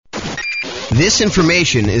This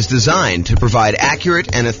information is designed to provide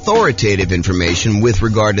accurate and authoritative information with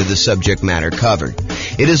regard to the subject matter covered.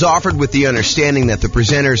 It is offered with the understanding that the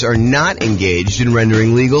presenters are not engaged in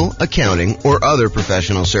rendering legal, accounting, or other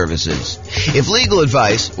professional services. If legal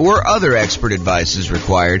advice or other expert advice is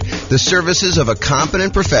required, the services of a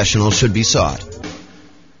competent professional should be sought.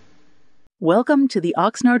 Welcome to the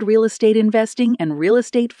Oxnard Real Estate Investing and Real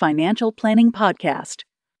Estate Financial Planning Podcast.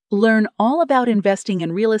 Learn all about investing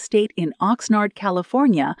in real estate in Oxnard,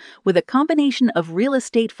 California, with a combination of real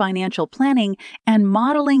estate financial planning and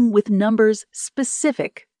modeling with numbers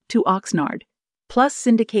specific to Oxnard, plus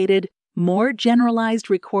syndicated, more generalized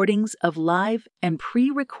recordings of live and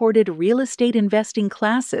pre-recorded real estate investing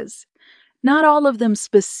classes, not all of them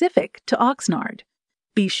specific to Oxnard.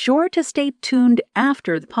 Be sure to stay tuned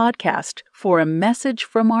after the podcast for a message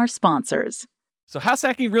from our sponsors. So, house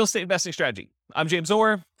hacking real estate investing strategy. I'm James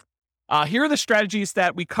Orr. Here are the strategies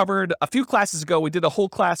that we covered a few classes ago. We did a whole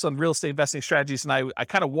class on real estate investing strategies, and I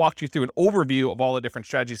kind of walked you through an overview of all the different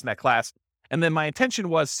strategies in that class. And then my intention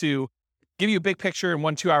was to give you a big picture in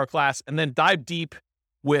 1 2-hour class and then dive deep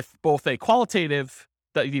with both a qualitative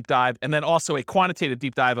deep dive and then also a quantitative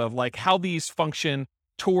deep dive of like how these function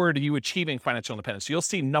toward you achieving financial independence. So you'll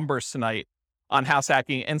see numbers tonight on house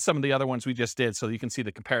hacking and some of the other ones we just did so you can see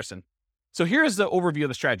the comparison. So here's the overview of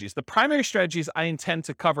the strategies. The primary strategies I intend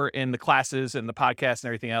to cover in the classes and the podcast and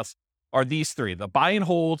everything else are these 3. The buy and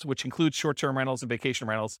hold, which includes short-term rentals and vacation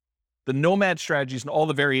rentals, the nomad strategies and all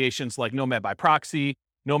the variations like nomad by proxy,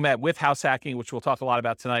 nomad with house hacking, which we'll talk a lot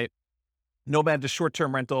about tonight, nomad to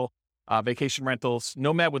short-term rental, vacation rentals,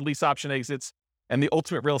 nomad with lease option exits, and the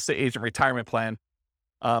ultimate real estate agent retirement plan.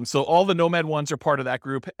 So all the nomad ones are part of that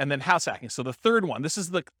group, and then house hacking. So the third one, this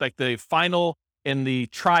is the final in the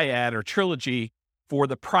triad or trilogy for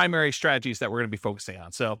the primary strategies that we're going to be focusing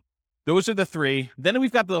on. So those are the 3. Then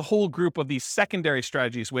we've got the whole group of these secondary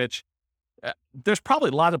strategies, which there's probably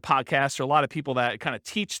a lot of podcasts or a lot of people that kind of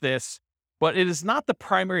teach this, but it is not the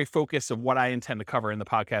primary focus of what I intend to cover in the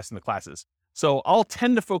podcast and the classes. So I'll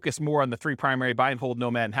tend to focus more on the 3 primary buy and hold,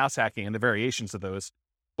 nomad, and house hacking and the variations of those.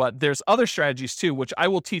 But there's other strategies too, which I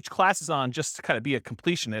will teach classes on just to kind of be a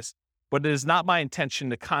completionist. But it is not my intention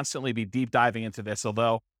to constantly be deep diving into this,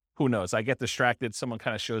 although who knows, I get distracted. Someone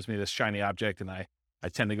kind of shows me this shiny object and I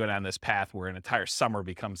tend to go down this path where an entire summer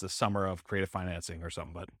becomes the summer of creative financing or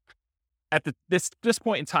something. But at this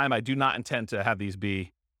point in time, I do not intend to have these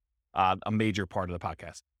be a major part of the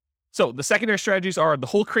podcast. So the secondary strategies are the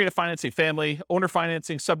whole creative financing family, owner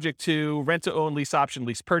financing subject to rent to own, lease option,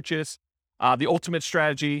 lease purchase, the ultimate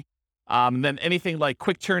strategy, and then anything like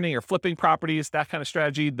quick turning or flipping properties, that kind of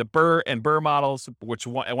strategy, the BRRRR and BRRRR models, which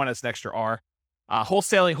one has an extra R,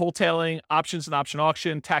 wholesaling, wholetailing, options and option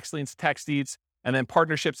auction, tax liens, tax deeds, and then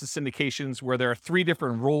partnerships and syndications where there are 3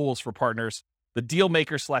 different roles for partners. The deal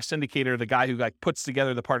maker / syndicator, the guy who puts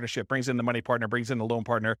together the partnership, brings in the money partner, brings in the loan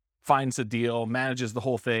partner, finds the deal, manages the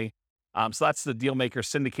whole thing. So that's the deal maker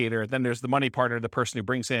syndicator. Then there's the money partner, the person who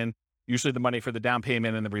brings in usually the money for the down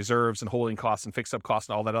payment and the reserves and holding costs and fix up costs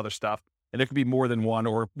and all that other stuff. And there could be more than one,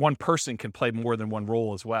 or one person can play more than one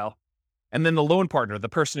role as well. And then the loan partner, the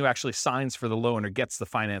person who actually signs for the loan or gets the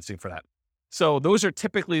financing for that. So those are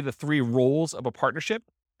typically the 3 roles of a partnership.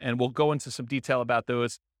 And we'll go into some detail about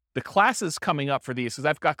those. The classes coming up for these, because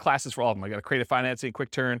I've got classes for all of them. I got a creative financing, quick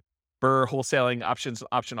turn, BRRRR, wholesaling, options,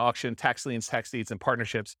 option auction, tax liens, tax deeds, and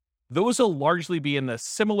partnerships. Those will largely be in the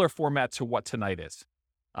similar format to what tonight is.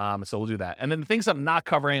 So we'll do that. And then the things I'm not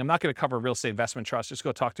covering, I'm not going to cover real estate investment trust. Just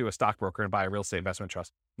go talk to a stockbroker and buy a real estate investment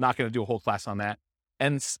trust. I'm not going to do a whole class on that.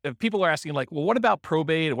 And if people are asking like, well, what about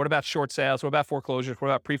probate? What about short sales? What about foreclosures? What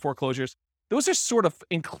about pre-foreclosures? Those are sort of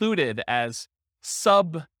included as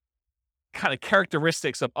sub kind of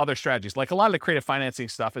characteristics of other strategies. Like a lot of the creative financing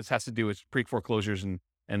stuff, it has to do with pre-foreclosures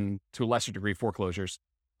and to a lesser degree foreclosures.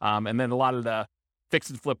 And then a lot of the fix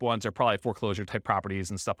and flip ones are probably foreclosure type properties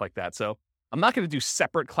and stuff like that. So I'm not going to do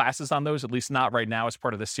separate classes on those, at least not right now as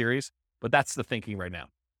part of this series, but that's the thinking right now.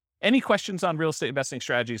 Any questions on real estate investing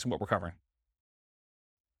strategies and what we're covering?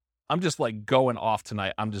 I'm just like going off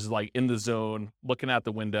tonight. I'm just like in the zone, looking out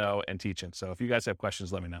the window and teaching. So if you guys have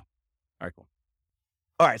questions, let me know. All right, cool.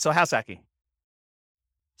 All right, so house hacking.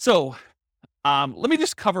 So let me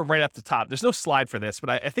just cover right up the top. There's no slide for this, but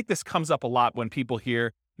I think this comes up a lot when people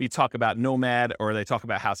hear me talk about nomad or they talk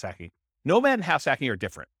about house hacking. Nomad and house hacking are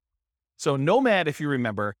different. So nomad, if you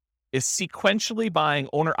remember, is sequentially buying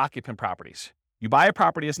owner-occupant properties. You buy a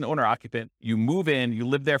property as an owner-occupant, you move in, you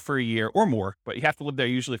live there for a year or more, but you have to live there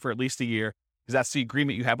usually for at least a year because that's the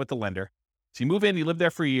agreement you have with the lender. So you move in, you live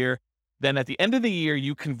there for a year. Then at the end of the year,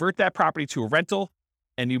 you convert that property to a rental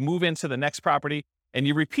and you move into the next property. And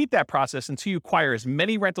you repeat that process until you acquire as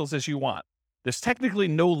many rentals as you want. There's technically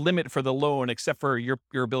no limit for the loan except for your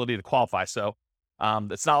ability to qualify. So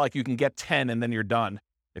it's not like you can get 10 and then you're done.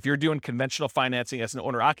 If you're doing conventional financing as an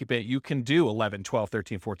owner occupant, you can do 11, 12,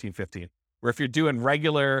 13, 14, 15. Where if you're doing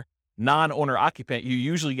regular non-owner occupant, you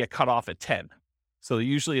usually get cut off at 10. So there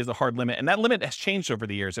usually is a hard limit. And that limit has changed over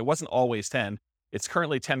the years. It wasn't always 10. It's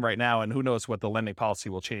currently 10 right now. And who knows what the lending policy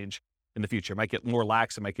will change in the future. It might get more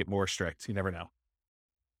lax. It might get more strict. You never know.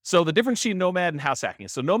 So the difference between nomad and house hacking.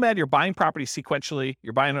 So nomad, you're buying property sequentially.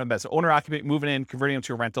 You're buying them as an owner occupant, moving in, converting them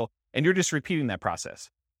to a rental, and you're just repeating that process.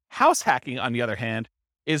 House hacking, on the other hand,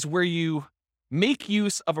 is where you make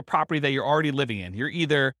use of a property that you're already living in. You're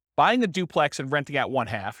either buying a duplex and renting out one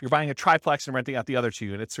half, you're buying a triplex and renting out the other 2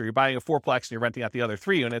 units, or you're buying a fourplex and you're renting out the other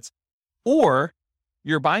 3 units, or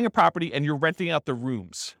you're buying a property and you're renting out the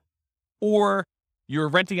rooms, or you're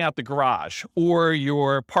renting out the garage, or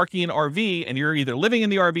you're parking an RV and you're either living in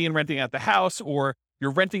the RV and renting out the house, or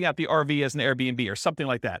you're renting out the RV as an Airbnb or something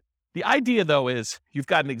like that. The idea, though, is you've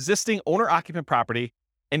got an existing owner-occupant property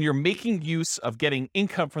and you're making use of getting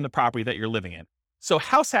income from the property that you're living in. So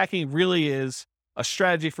house hacking really is a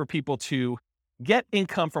strategy for people to get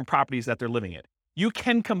income from properties that they're living in. You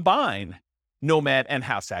can combine nomad and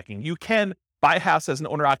house hacking. You can buy a house as an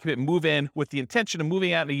owner-occupant, move in with the intention of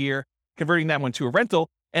moving out in a year, converting that one to a rental.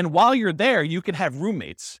 And while you're there, you can have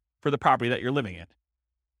roommates for the property that you're living in.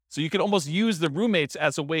 So you can almost use the roommates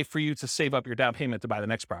as a way for you to save up your down payment to buy the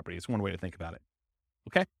next property. It's one way to think about it.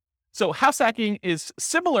 Okay. So house hacking is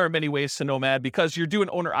similar in many ways to nomad because you're doing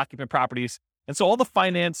owner occupant properties. And so all the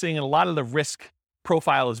financing and a lot of the risk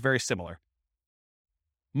profile is very similar.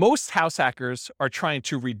 Most house hackers are trying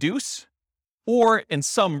to reduce, or in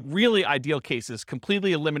some really ideal cases,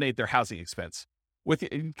 completely eliminate their housing expense. With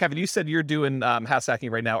Kevin, you said you're doing house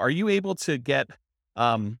hacking right now. Are you able to get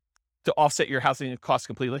to offset your housing costs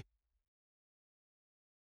completely?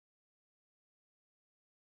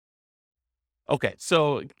 Okay,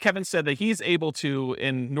 so Kevin said that he's able to,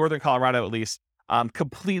 in Northern Colorado at least,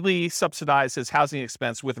 completely subsidize his housing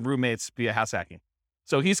expense with roommates via house hacking.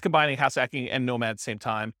 So he's combining house hacking and nomad at the same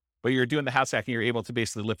time, but you're doing the house hacking, you're able to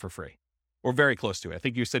basically live for free, or very close to it. I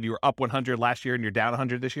think you said you were up 100 last year and you're down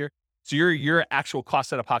 100 this year. So your actual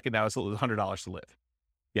cost out of pocket now is $100 to live.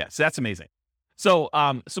 Yeah, so that's amazing. So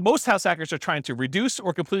most house hackers are trying to reduce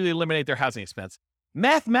or completely eliminate their housing expense.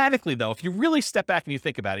 Mathematically, though, if you really step back and you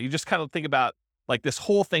think about it, you just kind of think about like this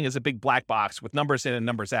whole thing is a big black box with numbers in and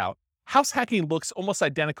numbers out. House hacking looks almost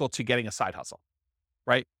identical to getting a side hustle,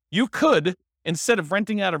 right? You could, instead of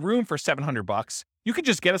renting out a room for $700, you could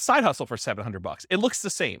just get a side hustle for $700. It looks the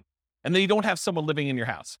same. And then you don't have someone living in your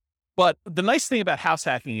house. But the nice thing about house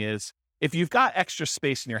hacking is if you've got extra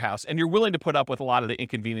space in your house and you're willing to put up with a lot of the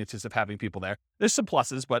inconveniences of having people there, there's some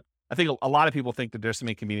pluses, but I think a lot of people think that there's some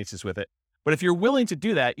inconveniences with it. But if you're willing to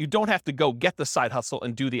do that, you don't have to go get the side hustle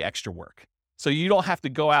and do the extra work. So you don't have to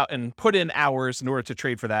go out and put in hours in order to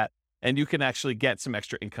trade for that. And you can actually get some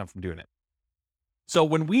extra income from doing it. So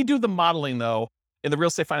when we do the modeling, though, in the Real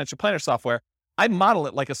Estate Financial Planner software, I model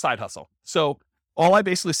it like a side hustle. So all I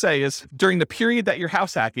basically say is during the period that you're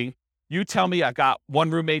house hacking, you tell me I've got 1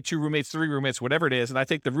 roommate, 2 roommates, 3 roommates, whatever it is. And I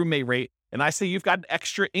take the roommate rate and I say you've got an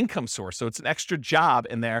extra income source. So it's an extra job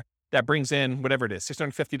in there that brings in whatever it is,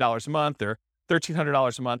 $650 a month or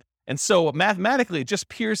 $1,300 a month. And so mathematically, it just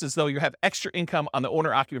appears as though you have extra income on the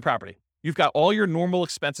owner occupant property. You've got all your normal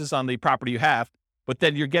expenses on the property you have, but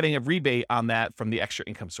then you're getting a rebate on that from the extra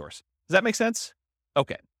income source. Does that make sense?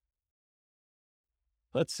 Okay.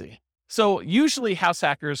 Let's see. So usually house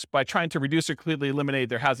hackers, by trying to reduce or completely eliminate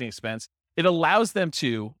their housing expense, it allows them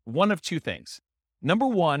to, one of two things. Number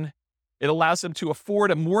one, it allows them to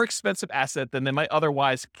afford a more expensive asset than they might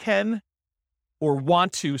otherwise can or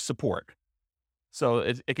want to support. So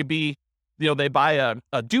it could be, they buy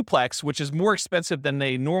a duplex, which is more expensive than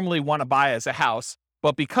they normally want to buy as a house.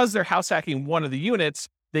 But because they're house hacking one of the units,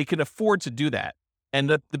 they can afford to do that. And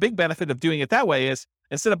the big benefit of doing it that way is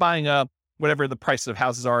instead of buying whatever the price of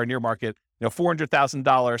houses are in your market,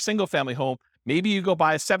 $400,000 single family home, maybe you go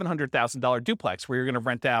buy a $700,000 duplex where you're going to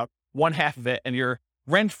rent out one half of it and your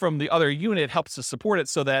rent from the other unit helps to support it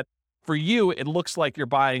so that for you, it looks like you're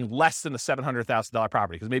buying less than a $700,000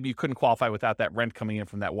 property because maybe you couldn't qualify without that rent coming in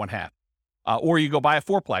from that one half. Or you go buy a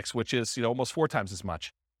fourplex, which is almost 4 times as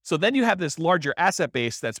much. So then you have this larger asset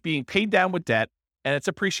base that's being paid down with debt and it's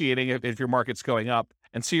appreciating if your market's going up.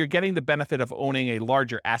 And so you're getting the benefit of owning a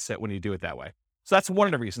larger asset when you do it that way. So that's one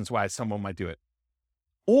of the reasons why someone might do it.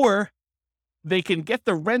 Or they can get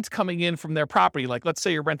the rent coming in from their property. Like let's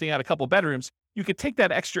say you're renting out a couple bedrooms, you could take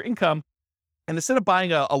that extra income and instead of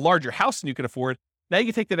buying a larger house than you can afford, Now you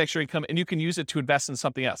can take that extra income and you can use it to invest in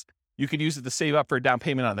something else. You could use it to save up for a down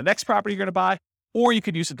payment on the next property you're going to buy, or you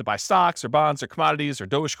could use it to buy stocks or bonds or commodities or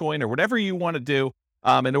Dogecoin or whatever you want to do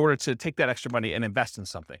in order to take that extra money and invest in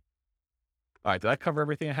something. All right, did I cover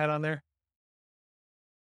everything I had on there?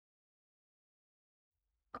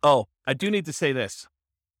 Oh, I do need to say this.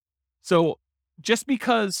 So just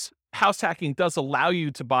because house hacking does allow you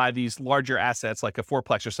to buy these larger assets like a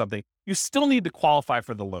fourplex or something, you still need to qualify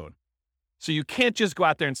for the loan. So you can't just go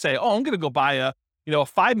out there and say, oh, I'm going to go buy a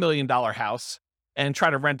 $5 million house and try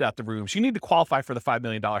to rent out the rooms. You need to qualify for the $5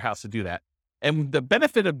 million house to do that. And the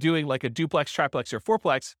benefit of doing like a duplex, triplex, or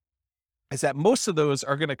fourplex is that most of those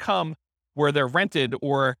are going to come where they're rented,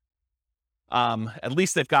 or at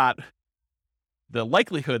least they've got the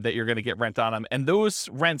likelihood that you're going to get rent on them. And those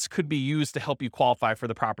rents could be used to help you qualify for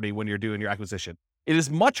the property when you're doing your acquisition. It is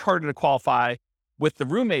much harder to qualify with the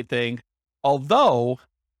roommate thing. Although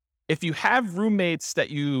if you have roommates that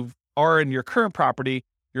you are in your current property,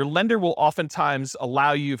 your lender will oftentimes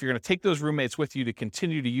allow you, if you're going to take those roommates with you, to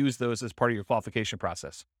continue to use those as part of your qualification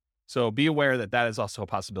process. So be aware that that is also a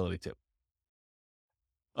possibility too.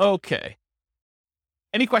 Okay.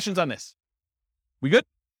 Any questions on this? We good?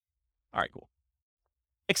 All right, cool.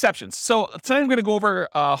 Exceptions. So tonight I'm going to go over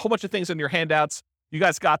a whole bunch of things on your handouts. You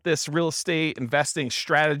guys got this real estate investing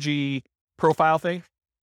strategy profile thing.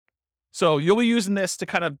 So you'll be using this to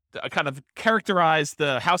kind of characterize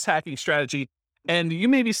the house hacking strategy. And you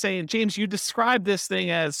may be saying, James, you described this thing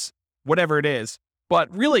as whatever it is,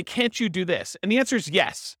 but really, can't you do this? And the answer is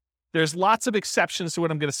yes. There's lots of exceptions to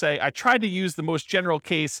what I'm going to say. I tried to use the most general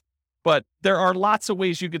case, but there are lots of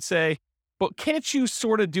ways you could say, but can't you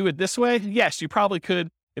sort of do it this way? Yes, you probably could.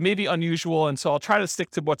 It may be unusual, and so I'll try to stick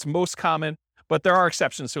to what's most common, but there are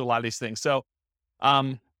exceptions to a lot of these things. So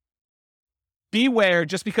beware,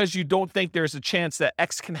 just because you don't think there's a chance that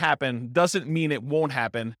X can happen doesn't mean it won't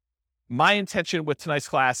happen. My intention with tonight's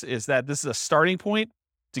class is that this is a starting point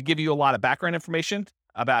to give you a lot of background information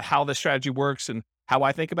about how the strategy works and how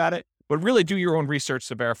I think about it, but really do your own research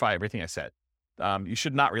to verify everything I said. You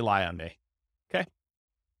should not rely on me. Okay?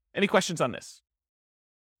 Any questions on this?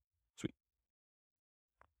 Sweet.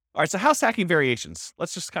 All right, so house hacking variations.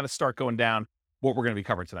 Let's just kind of start going down what we're going to be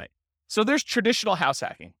covering tonight. So there's traditional house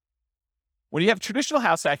hacking. When you have traditional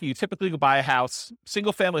house hacking, you typically go buy a house,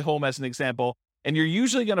 single family home as an example, and you're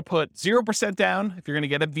usually going to put 0% down if you're going to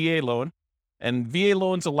get a VA loan. And VA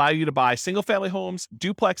loans allow you to buy single family homes,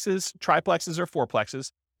 duplexes, triplexes, or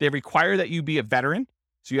fourplexes. They require that you be a veteran.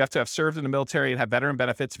 So you have to have served in the military and have veteran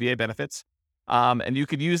benefits, VA benefits. And you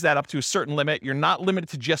could use that up to a certain limit. You're not limited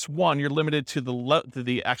to just one. You're limited to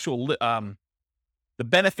the actual the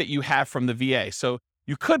benefit you have from the VA. So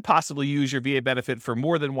you could possibly use your VA benefit for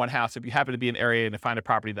more than one house if you happen to be in an area and to find a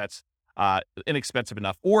property that's inexpensive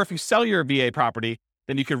enough. Or if you sell your VA property,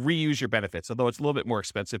 then you could reuse your benefits, although it's a little bit more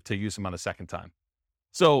expensive to use them on a second time.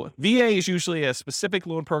 So VA is usually a specific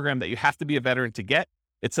loan program that you have to be a veteran to get.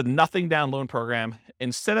 It's a nothing down loan program.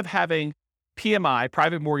 Instead of having PMI,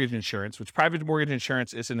 private mortgage insurance, which private mortgage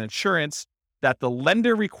insurance is an insurance that the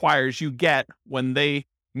lender requires you get when they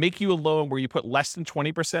make you a loan where you put less than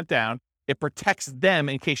 20% down, it protects them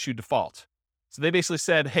in case you default. So they basically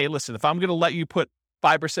said, hey, listen, if I'm going to let you put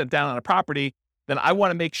 5% down on a property, then I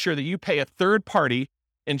want to make sure that you pay a third party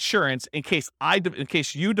insurance in case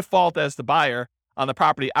you default as the buyer on the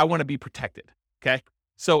property. I want to be protected. Okay.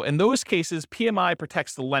 So in those cases, PMI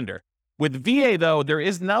protects the lender. With VA though, there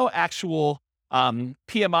is no actual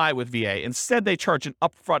PMI with VA. Instead, they charge an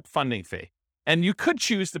upfront funding fee. And you could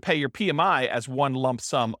choose to pay your PMI as one lump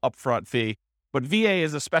sum upfront fee, but VA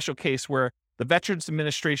is a special case where the Veterans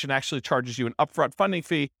Administration actually charges you an upfront funding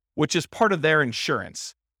fee, which is part of their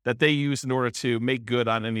insurance that they use in order to make good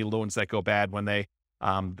on any loans that go bad when the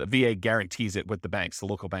VA guarantees it with the banks, the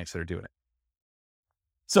local banks that are doing it.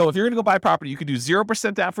 So if you're going to go buy property, you could do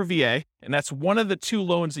 0% down for VA, and that's one of the two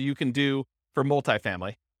loans that you can do for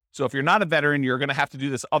multifamily. So if you're not a veteran, you're going to have to do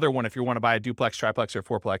this other one if you want to buy a duplex, triplex, or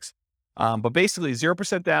fourplex. But basically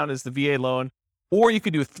 0% down is the VA loan, or you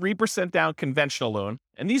could do a 3% down conventional loan.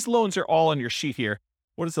 And these loans are all on your sheet here.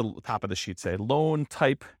 What does the top of the sheet say? Loan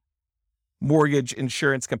type mortgage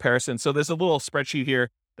insurance comparison. So there's a little spreadsheet here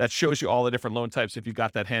that shows you all the different loan types if you've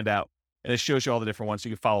got that handout, and it shows you all the different ones. So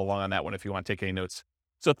you can follow along on that one if you want to take any notes.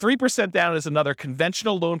 So 3% down is another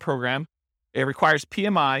conventional loan program. It requires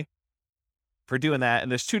PMI for doing that.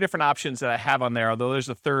 And there's two different options that I have on there, although there's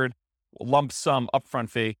a third lump sum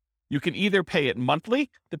upfront fee. You can either pay it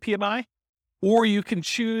monthly, the PMI, or you can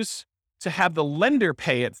choose to have the lender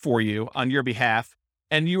pay it for you on your behalf,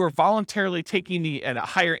 and you are voluntarily taking at a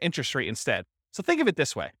higher interest rate instead. So think of it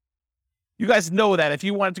this way. You guys know that if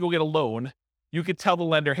you wanted to go get a loan, you could tell the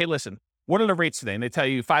lender, hey, listen, what are the rates today? And they tell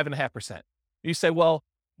you 5.5%. You say, well,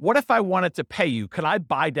 what if I wanted to pay you? Could I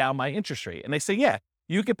buy down my interest rate? And they say, yeah,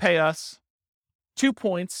 you could pay us 2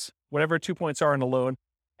 points, whatever 2 points are in the loan,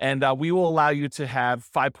 and we will allow you to have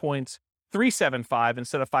 5.375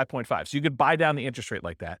 instead of 5.5. So you could buy down the interest rate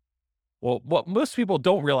like that. Well, what most people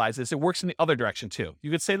don't realize is it works in the other direction too.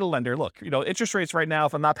 You could say to the lender, look, interest rates right now,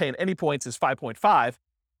 if I'm not paying any points, is 5.5.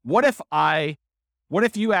 What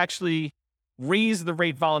if you actually raise the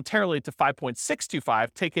rate voluntarily to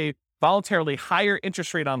 5.625, take a voluntarily higher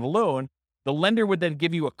interest rate on the loan? The lender would then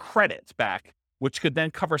give you a credit back, which could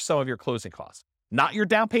then cover some of your closing costs, not your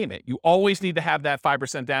down payment. You always need to have that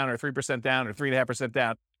 5% down or 3% down or 3.5%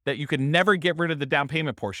 down, that you can never get rid of the down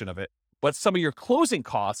payment portion of it. But some of your closing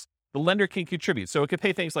costs, the lender can contribute. So it could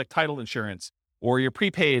pay things like title insurance or your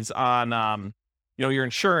prepaids on, your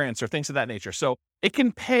insurance or things of that nature. So it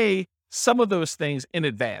can pay some of those things in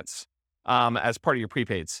advance as part of your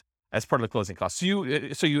prepaids, as part of the closing costs. So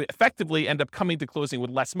you effectively end up coming to closing with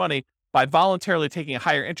less money by voluntarily taking a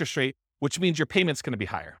higher interest rate, which means your payment's going to be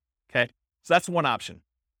higher. Okay, so that's one option.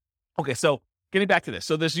 Okay, so getting back to this,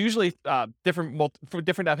 so there's usually different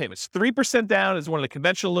down payments. 3% down is one of the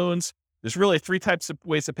conventional loans. There's really 3 types of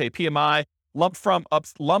ways to pay PMI: lump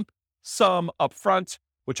sum upfront,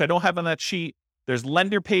 which I don't have on that sheet. There's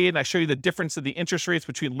lender paid, and I show you the difference of the interest rates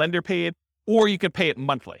between lender paid, or you can pay it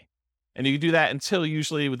monthly. And you can do that until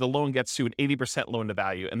usually the loan gets to an 80% loan to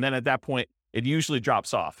value. And then at that point, it usually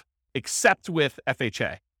drops off, except with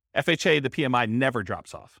FHA. FHA, the PMI never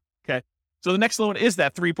drops off. Okay. So the next loan is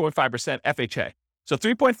that 3.5% FHA. So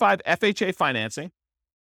 3.5 FHA financing.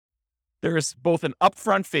 There is both an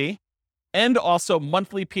upfront fee and also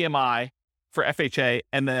monthly PMI for FHA,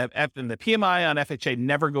 and the PMI on FHA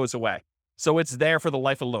never goes away. So it's there for the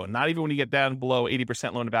life of the loan. Not even when you get down below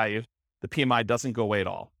 80% loan to value, the PMI doesn't go away at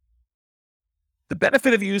all. The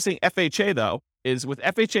benefit of using FHA, though, is with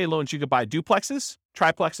FHA loans, you could buy duplexes,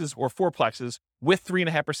 triplexes, or fourplexes with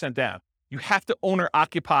 3.5% down. You have to owner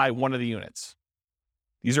occupy one of the units.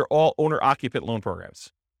 These are all owner occupant loan programs.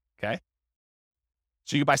 Okay.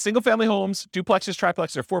 So you can buy single family homes, duplexes,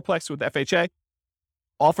 triplexes, or fourplexes with FHA,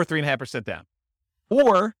 all for 3.5% down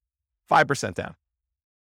or 5% down.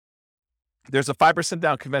 There's a 5%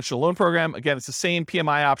 down conventional loan program. Again, it's the same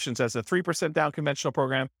PMI options as a 3% down conventional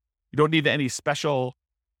program. You don't need any special,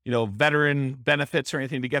 veteran benefits or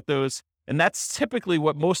anything to get those. And that's typically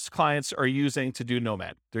what most clients are using to do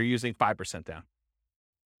Nomad. They're using 5% down.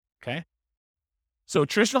 Okay. So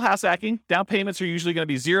traditional house hacking, down payments are usually going to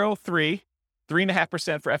be 0, 3,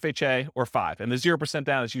 3.5% for FHA, or 5. And the 0%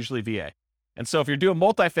 down is usually VA. And so if you're doing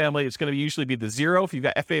multifamily, it's going to usually be the 0 if you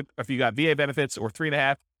got VA benefits, or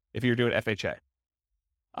 3.5 if you're doing FHA.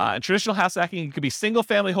 In traditional house hacking, it could be single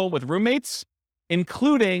family home with roommates,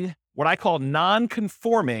 including what I call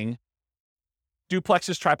non-conforming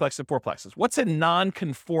duplexes, triplexes, and fourplexes. What's a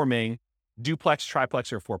non-conforming duplex,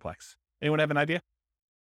 triplex, or fourplex? Anyone have an idea?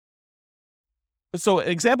 So an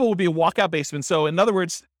example would be a walkout basement. So in other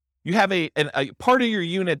words, you have a part of your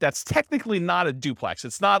unit that's technically not a duplex.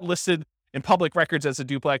 It's not listed in public records as a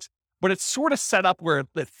duplex, but it's sort of set up where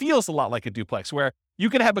it feels a lot like a duplex, where you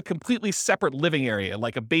can have a completely separate living area,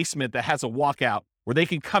 like a basement that has a walkout where they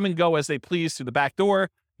can come and go as they please through the back door.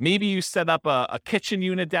 Maybe you set up a kitchen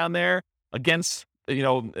unit down there against, a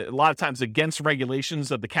lot of times against regulations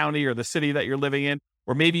of the county or the city that you're living in.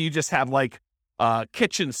 Or maybe you just have like a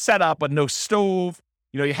kitchen set up, but no stove.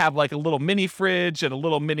 You have like a little mini fridge and a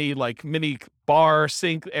little mini bar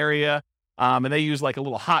sink area. And they use like a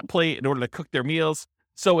little hot plate in order to cook their meals.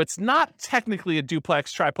 So it's not technically a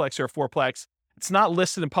duplex, triplex, or fourplex. It's not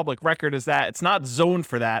listed in public record as that. It's not zoned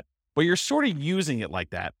for that, but you're sort of using it like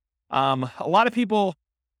that. A lot of people,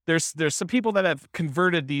 there's some people that have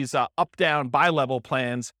converted these up-down bi-level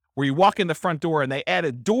plans where you walk in the front door and they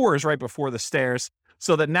added doors right before the stairs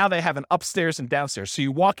so that now they have an upstairs and downstairs. So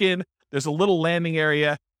you walk in, there's a little landing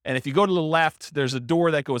area, and if you go to the left, there's a door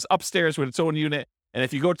that goes upstairs with its own unit. And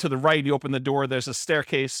if you go to the right, you open the door, there's a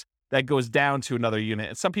staircase that goes down to another unit.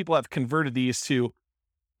 And some people have converted these to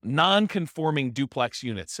non-conforming duplex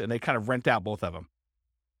units, and they kind of rent out both of them.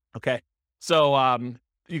 Okay. So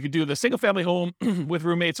you could do the single family home with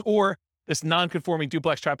roommates, or this non-conforming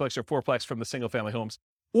duplex, triplex, or fourplex from the single family homes.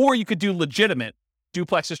 Or you could do legitimate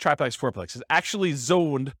duplexes, triplexes, fourplexes, actually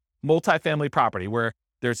zoned multifamily property where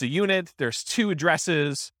there's a unit, there's 2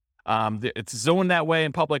 addresses, it's zoned that way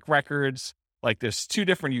in public records. Like there's 2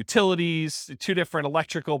 different utilities, 2 different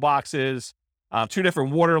electrical boxes, 2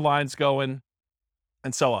 different water lines going,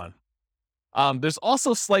 and so on. There's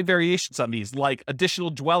also slight variations on these, like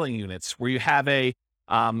additional dwelling units, where you have a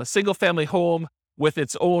single family home with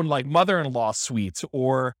its own like mother-in-law suite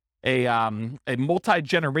or a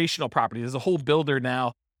multi-generational property. There's a whole builder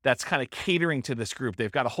now that's kind of catering to this group.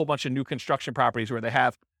 They've got a whole bunch of new construction properties where they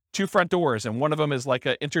have 2 front doors, and one of them is like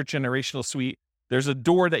an intergenerational suite. There's a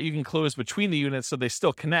door that you can close between the units so they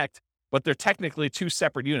still connect, but they're technically 2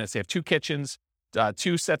 separate units. They have 2 kitchens,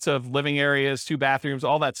 2 sets of living areas, 2 bathrooms,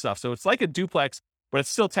 all that stuff. So it's like a duplex, but it's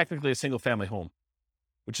still technically a single family home,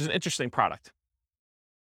 which is an interesting product.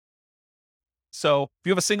 So if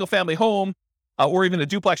you have a single family home, or even a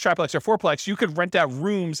duplex, triplex, or fourplex, you could rent out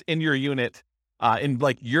rooms in your unit, in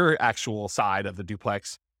like your actual side of the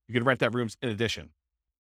duplex. You could rent out rooms in addition.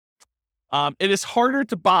 It is harder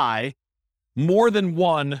to buy more than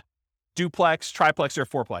one duplex, triplex, or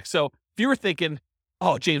fourplex. So if you were thinking,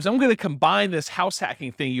 oh, James, I'm going to combine this house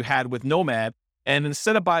hacking thing you had with Nomad, and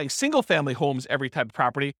instead of buying single family homes every type of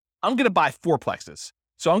property, I'm going to buy fourplexes.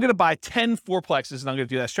 So I'm going to buy 10 fourplexes and I'm going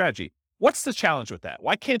to do that strategy. What's the challenge with that?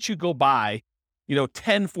 Why can't you go buy,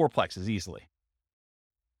 10 fourplexes easily?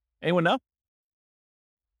 Anyone know?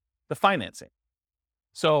 The financing.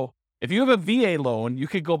 So if you have a VA loan, you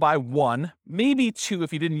could go buy 1, maybe 2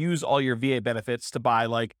 if you didn't use all your VA benefits to buy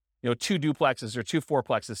 2 duplexes or 2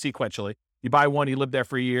 fourplexes sequentially. You buy 1, you live there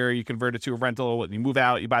for a year, you convert it to a rental, you move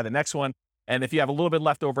out, you buy the next one. And if you have a little bit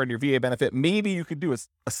left over in your VA benefit, maybe you could do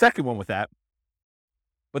a second one with that.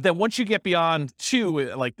 But then once you get beyond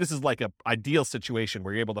 2, this is like an ideal situation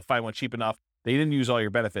where you're able to find one cheap enough that you didn't use all your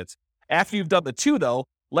benefits. After you've done the 2 though,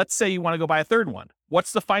 let's say you want to go buy a third one.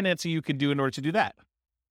 What's the financing you can do in order to do that?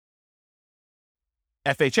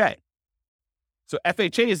 FHA. So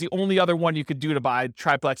FHA is the only other one you could do to buy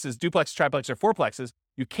triplexes, duplexes, triplexes, or fourplexes.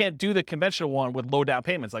 You can't do the conventional one with low down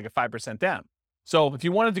payments, like a 5% down. So if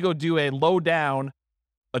you wanted to go do a low down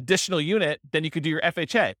additional unit, then you could do your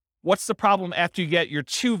FHA. What's the problem after you get your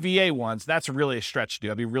 2 VA ones? That's really a stretch to do.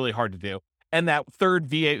 That'd be really hard to do. And that third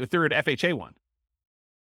FHA one.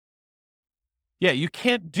 Yeah, you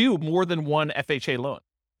can't do more than 1 FHA loan.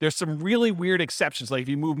 There's some really weird exceptions, like if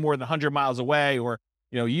you move more than 100 miles away, or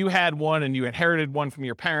you had one and you inherited one from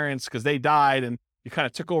your parents because they died and you kind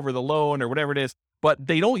of took over the loan or whatever it is. But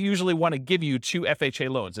they don't usually want to give you 2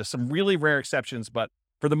 FHA loans. There's some really rare exceptions, but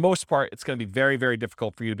for the most part, it's going to be very, very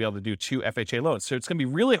difficult for you to be able to do 2 FHA loans. So it's going to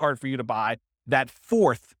be really hard for you to buy that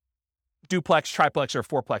 4th duplex, triplex, or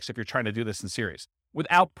fourplex if you're trying to do this in series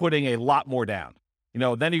without putting a lot more down.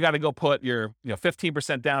 Then you got to go put your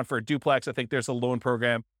 15% down for a duplex. I think there's a loan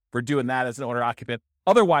program for doing that as an owner occupant.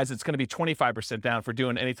 Otherwise, it's going to be 25% down for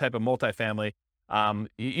doing any type of multifamily.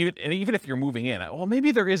 Even if you're moving in, well,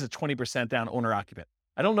 maybe there is a 20% down owner occupant.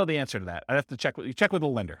 I don't know the answer to that. I'd have to check with a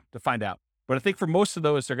lender to find out. But I think for most of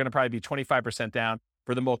those, they're going to probably be 25% down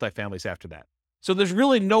for the multifamilies after that. So there's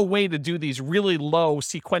really no way to do these really low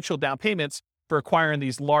sequential down payments for acquiring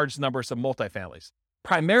these large numbers of multifamilies.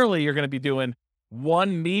 Primarily, you're going to be doing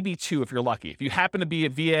 1, maybe 2 if you're lucky. If you happen to be a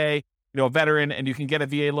VA, a veteran, and you can get a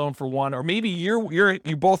VA loan for 1, or maybe you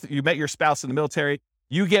met your spouse in the military,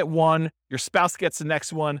 you get 1, your spouse gets the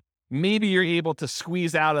next one. Maybe you're able to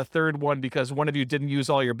squeeze out a third one because one of you didn't use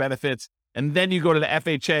all your benefits. And then you go to the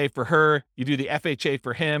FHA for her, you do the FHA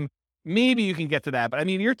for him. Maybe you can get to that. But I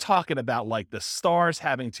mean, you're talking about like the stars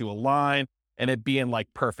having to align and it being like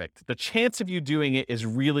perfect. The chance of you doing it is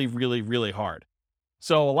really, really, really hard.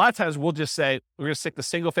 So a lot of times we'll just say, we're going to stick to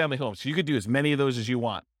single family homes. So you could do as many of those as you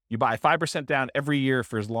want. You buy 5% down every year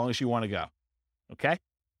for as long as you want to go. Okay.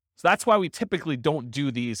 So that's why we typically don't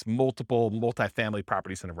do these multiple multifamily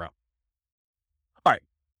properties in a row. All right.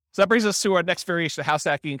 So that brings us to our next variation of house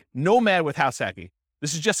hacking, Nomad with house hacking.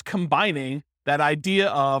 This is just combining that idea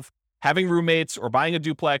of having roommates or buying a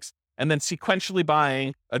duplex and then sequentially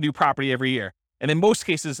buying a new property every year. And in most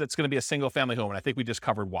cases, it's going to be a single family home. And I think we just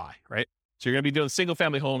covered why, right? So you're going to be doing single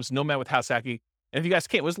family homes, Nomad with house hacking. And if you guys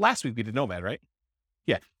can't, it was last week we did Nomad, right?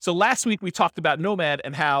 Yeah. So last week we talked about Nomad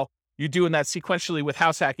and how you're doing that sequentially with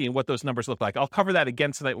house hacking and what those numbers look like. I'll cover that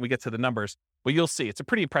again tonight when we get to the numbers, but you'll see it's a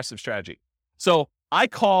pretty impressive strategy. So I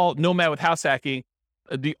call Nomad with house hacking,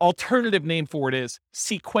 the alternative name for it is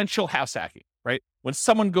sequential house hacking, right? When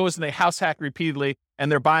someone goes and they house hack repeatedly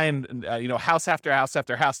and they're buying, house after house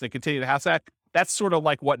after house, and they continue to house hack, that's sort of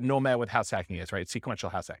like what Nomad with house hacking is, right? Sequential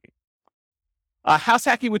house hacking. House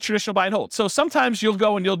hacking with traditional buy and hold. So sometimes you'll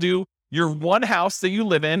go and you'll do your one house that you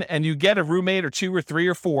live in and you get a roommate or 2 or 3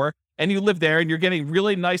 or 4 and you live there and you're getting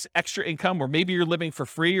really nice extra income, or maybe you're living for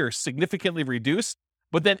free or significantly reduced.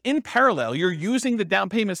 But then in parallel, you're using the down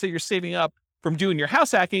payments that you're saving up from doing your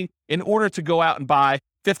house hacking in order to go out and buy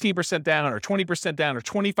 15% down or 20% down or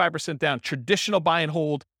 25% down traditional buy and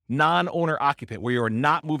hold non-owner occupant where you're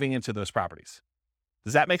not moving into those properties.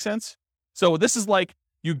 Does that make sense? So this is like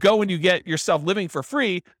you go and you get yourself living for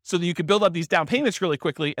free so that you can build up these down payments really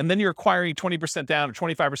quickly. And then you're acquiring 20% down or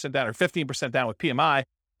 25% down or 15% down with PMI,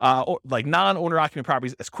 or like non-owner occupant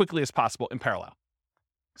properties as quickly as possible in parallel.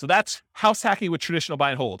 So that's house hacking with traditional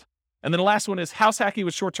buy and hold. And then the last one is house hacking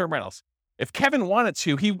with short-term rentals. If Kevin wanted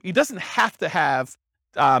to, he doesn't have to have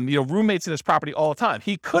roommates in his property all the time.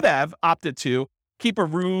 He could have opted to keep a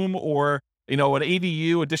room or an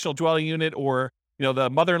ADU, additional dwelling unit, or the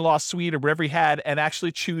mother-in-law suite or whatever he had, and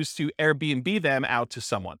actually choose to Airbnb them out to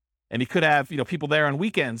someone. And he could have people there on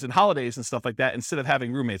weekends and holidays and stuff like that instead of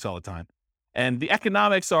having roommates all the time. And the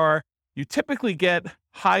economics are you typically get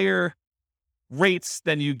higher rates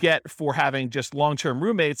than you get for having just long-term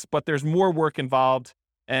roommates, but there's more work involved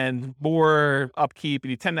and more upkeep,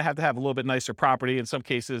 and you tend to have a little bit nicer property in some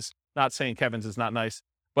cases. Not saying Kevin's is not nice,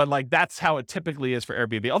 but like that's how it typically is for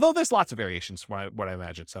Airbnb, although there's lots of variations from what I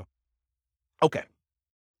imagine. So, okay.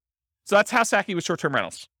 So that's house hacking with short-term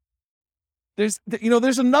rentals. There's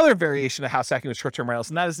another variation of house hacking with short-term rentals,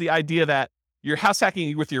 and that is the idea that you're house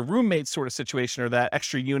hacking with your roommate sort of situation or that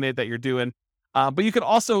extra unit that you're doing. But you can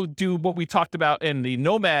also do what we talked about in the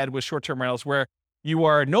nomad with short-term rentals, where you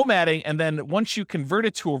are nomading, and then once you convert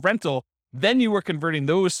it to a rental, then you are converting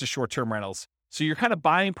those to short-term rentals. So you're kind of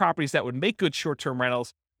buying properties that would make good short-term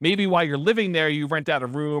rentals. Maybe while you're living there, you rent out a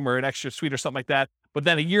room or an extra suite or something like that. But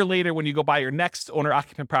then a year later, when you go buy your next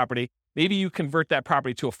owner-occupant property, maybe you convert that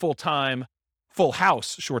property to a full-time, full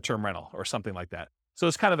house short-term rental or something like that. So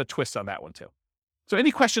it's kind of a twist on that one too. So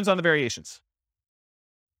any questions on the variations?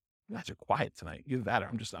 You guys are quiet tonight. Either that or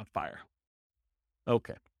I'm just on fire.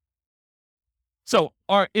 Okay. So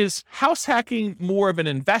is house hacking more of an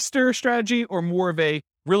investor strategy or more of a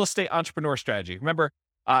real estate entrepreneur strategy? Remember,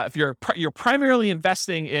 if you're primarily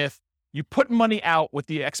investing if you put money out with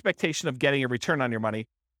the expectation of getting a return on your money,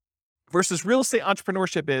 versus real estate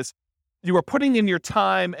entrepreneurship is you are putting in your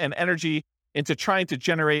time and energy into trying to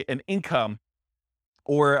generate an income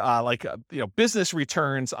or business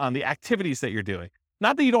returns on the activities that you're doing.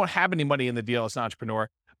 Not that you don't have any money in the deal as an entrepreneur,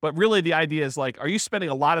 but really the idea is like, are you spending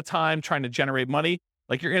a lot of time trying to generate money?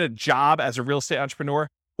 Like you're in a job as a real estate entrepreneur,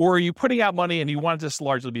 or are you putting out money and you want it to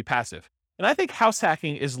largely be passive? And I think house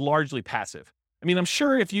hacking is largely passive. I mean, I'm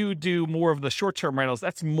sure if you do more of the short-term rentals,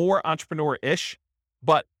 that's more entrepreneur-ish,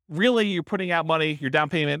 but really you're putting out money, your down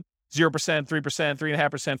payment, 0%, 3%,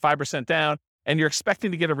 3.5%, 5% down, and you're expecting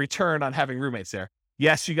to get a return on having roommates there.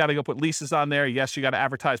 Yes, you got to go put leases on there. Yes, you got to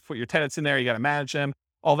advertise, put your tenants in there. You got to manage them,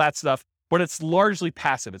 all that stuff. But it's largely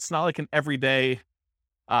passive. It's not like an everyday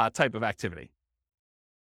type of activity.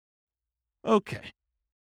 Okay.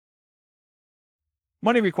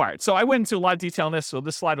 Money required. So I went into a lot of detail on this, so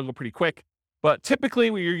this slide will go pretty quick. But typically,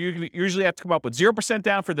 you usually have to come up with 0%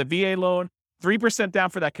 down for the VA loan, 3% down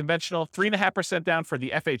for that conventional, 3.5% down for the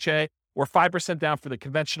FHA, or 5% down for the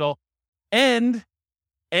conventional, and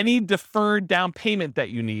any deferred down payment that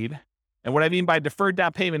you need. And what I mean by deferred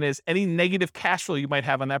down payment is any negative cash flow you might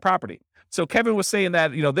have on that property. So Kevin was saying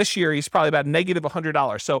that, this year he's probably about negative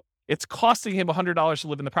 $100. So it's costing him $100 to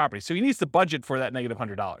live in the property. So he needs to budget for that negative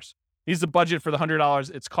 $100. He needs to budget for the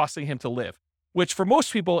 $100 it's costing him to live, which for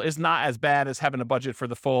most people is not as bad as having a budget for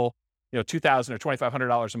the full, $2,000 or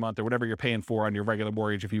 $2,500 a month or whatever you're paying for on your regular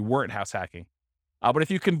mortgage if you weren't house hacking. But if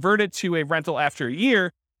you convert it to a rental after a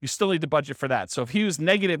year, you still need to budget for that. So if he was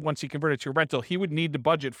negative once he converted to a rental, he would need to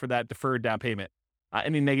budget for that deferred down payment,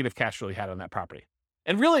 any negative cash flow he had on that property.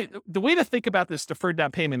 And really, the way to think about this deferred down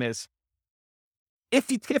payment is, if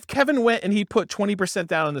Kevin went and he put 20%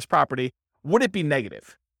 down on this property, would it be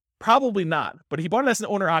negative? Probably not. But he bought it as an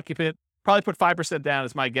owner occupant, probably put 5% down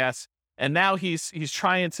is my guess. And now he's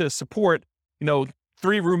trying to support,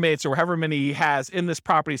 3 roommates or however many he has in this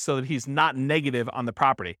property so that he's not negative on the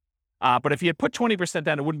property. But if he had put 20%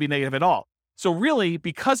 down, it wouldn't be negative at all. So really,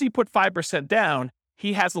 because he put 5% down,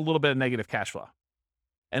 he has a little bit of negative cash flow.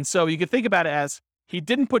 And so you can think about it as he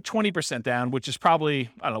didn't put 20% down, which is probably,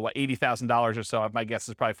 $80,000 or so. My guess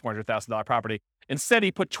is probably $400,000 property. Instead,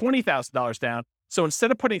 he put $20,000 down. So instead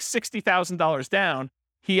of putting $60,000 down,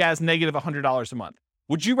 he has negative $100 a month.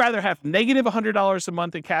 Would you rather have negative $100 a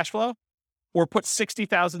month in cash flow or put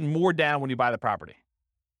 $60,000 more down when you buy the property?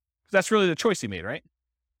 Because that's really the choice he made, right?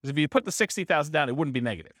 Because if you put the $60,000 down, it wouldn't be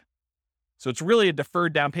negative. So it's really a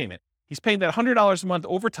deferred down payment. He's paying that $100 a month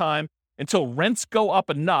over time until rents go up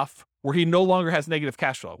enough where he no longer has negative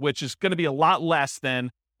cash flow, which is going to be a lot less than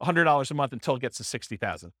 $100 a month until it gets to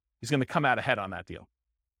 $60,000. He's going to come out ahead on that deal.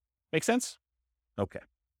 Make sense? Okay.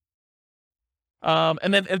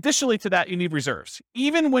 And then additionally to that, you need reserves.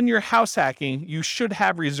 Even when you're house hacking, you should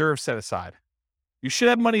have reserves set aside. You should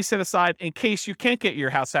have money set aside in case you can't get your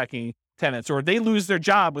house hacking tenants or they lose their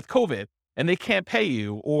job with COVID and they can't pay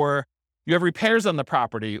you, or you have repairs on the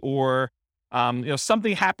property, or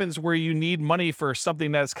something happens where you need money for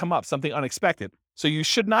something that's come up, something unexpected. So you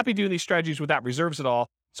should not be doing these strategies without reserves at all.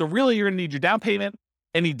 So really, you're going to need your down payment,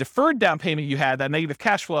 any deferred down payment you had, that negative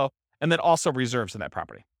cash flow, and then also reserves in that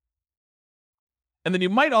property. And then you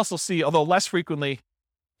might also see, although less frequently,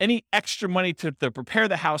 any extra money to prepare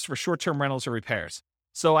the house for short-term rentals or repairs.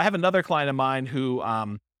 So I have another client of mine who,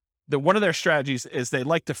 one of their strategies is they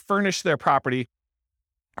like to furnish their property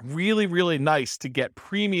really, really nice to get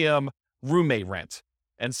premium roommate rent.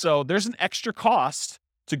 And so there's an extra cost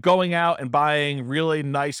to going out and buying really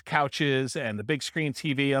nice couches and the big screen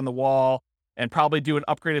TV on the wall, and probably doing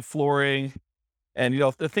upgraded flooring and,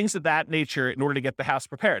 the things of that nature in order to get the house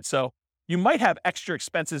prepared. So you might have extra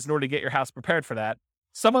expenses in order to get your house prepared for that.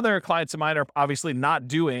 Some other clients of mine are obviously not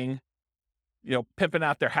doing, pimping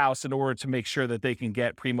out their house in order to make sure that they can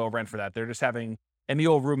get primo rent for that. They're just having any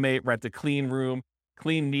old roommate rent a clean room,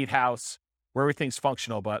 clean, neat house where everything's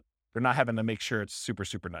functional, but they're not having to make sure it's super,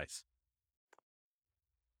 super nice.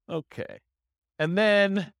 Okay. And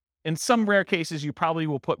then in some rare cases, you probably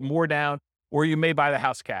will put more down, or you may buy the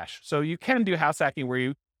house cash. So you can do house hacking where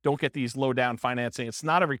you don't get these low down financing. It's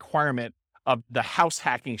not a requirement of the house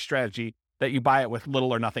hacking strategy that you buy it with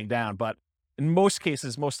little or nothing down. But in most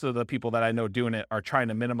cases, most of the people that I know doing it are trying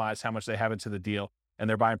to minimize how much they have into the deal, and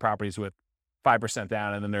they're buying properties with 5%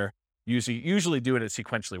 down, and then they're usually doing it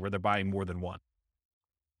sequentially where they're buying more than one.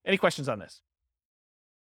 Any questions on this?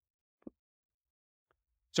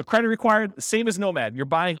 So credit required, the same as Nomad. You're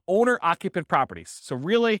buying owner-occupant properties. So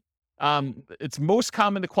really, it's most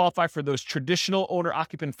common to qualify for those traditional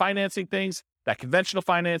owner-occupant financing things, that conventional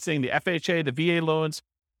financing, the FHA, the VA loans.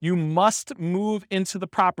 You must move into the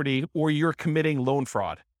property or you're committing loan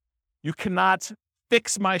fraud. You cannot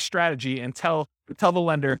fix my strategy and tell the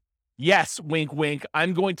lender, yes, wink, wink,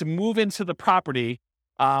 I'm going to move into the property,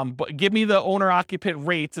 but give me the owner-occupant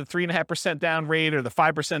rate, the 3.5% down rate or the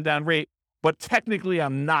 5% down rate. But technically,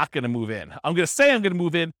 I'm not going to move in. I'm going to say I'm going to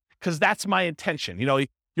move in because that's my intention.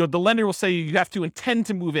 The lender will say you have to intend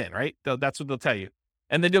to move in, right? That's what they'll tell you.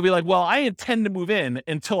 And then you'll be like, well, I intend to move in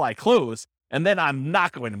until I close, and then I'm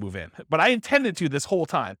not going to move in. But I intended to this whole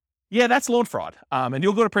time. Yeah, that's loan fraud. And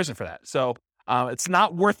you'll go to prison for that. So it's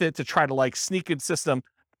not worth it to try to sneak in system.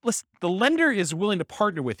 Listen, the lender is willing to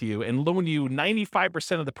partner with you and loan you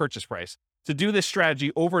 95% of the purchase price to do this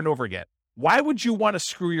strategy over and over again. Why would you want to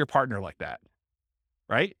screw your partner like that?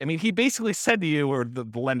 Right? I mean, he basically said to you, or the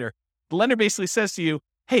lender basically says to you,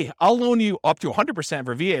 hey, I'll loan you up to 100%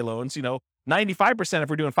 for VA loans, 95% if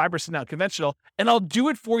we're doing 5% now conventional, and I'll do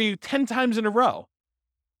it for you 10 times in a row.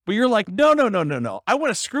 But you're like, no. I want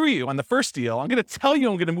to screw you on the first deal. I'm going to tell you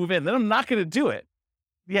I'm going to move in, then I'm not going to do it.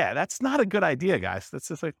 Yeah, that's not a good idea, guys. That's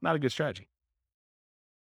just not a good strategy.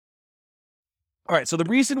 All right, so the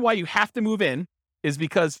reason why you have to move in is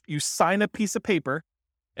because you sign a piece of paper,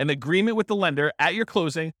 an agreement with the lender at your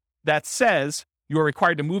closing that says you are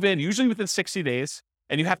required to move in, usually within 60 days,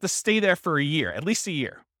 and you have to stay there for a year, at least a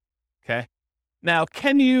year. Okay. Now,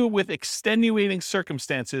 can you, with extenuating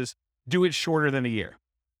circumstances, do it shorter than a year?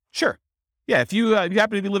 Sure. Yeah. If you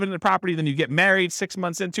happen to be living in the property, then you get married 6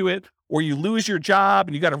 months into it, or you lose your job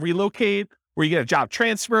and you got to relocate, or you get a job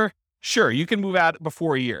transfer. Sure. You can move out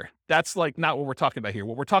before a year. That's not what we're talking about here.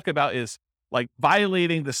 What we're talking about is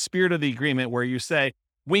violating the spirit of the agreement where you say,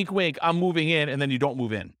 wink, wink, I'm moving in, and then you don't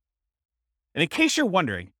move in. And in case you're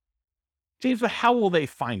wondering, James, but how will they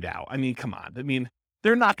find out? I mean, come on. I mean,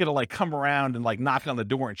 they're not going to come around and knock on the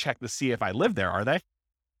door and check to see if I live there, are they?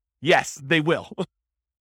 Yes, they will.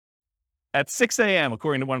 At 6 a.m.,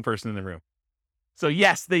 according to one person in the room. So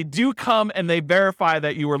yes, they do come and they verify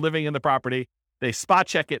that you are living in the property. They spot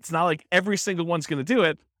check it. It's not like every single one's going to do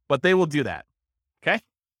it, but they will do that. Okay?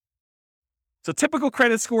 So typical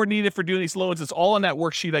credit score needed for doing these loans, it's all on that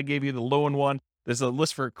worksheet I gave you, the loan one. There's a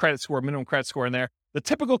list for credit score, minimum credit score in there. The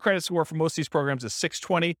typical credit score for most of these programs is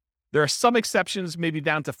 620. There are some exceptions, maybe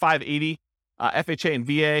down to 580, FHA and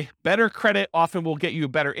VA. Better credit often will get you a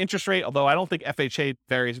better interest rate, although I don't think FHA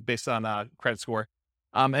varies based on credit score,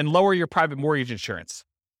 and lower your private mortgage insurance.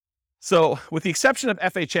 So with the exception of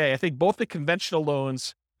FHA, I think both the conventional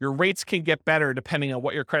loans, your rates can get better depending on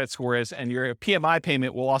what your credit score is, and your PMI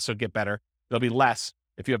payment will also get better. It'll be less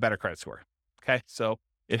if you have better credit score. Okay. So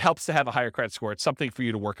it helps to have a higher credit score. It's something for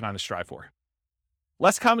you to work on and strive for.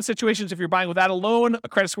 Less common situations, if you're buying without a loan, a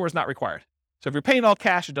credit score is not required. So if you're paying all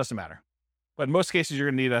cash, it doesn't matter. But in most cases, you're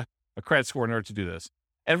going to need a credit score in order to do this.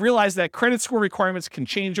 And realize that credit score requirements can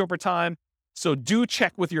change over time. So do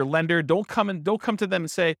check with your lender. Don't come to them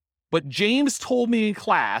and say, but James told me in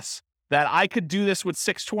class that I could do this with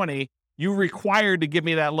 620. you're required to give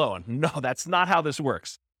me that loan. No, that's not how this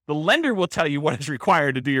works. The lender will tell you what is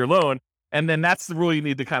required to do your loan, and then that's the rule you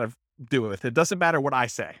need to kind of do it with. It doesn't matter what I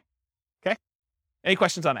say. Okay? Any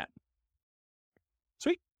questions on that?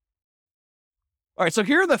 Sweet. All right, so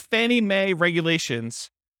here are the Fannie Mae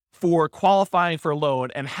regulations for qualifying for a loan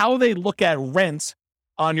and how they look at rents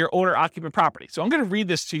on your owner-occupant property. So I'm going to read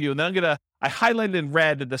this to you, and then I highlighted in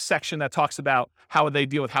red the section that talks about how they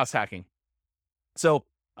deal with house hacking. So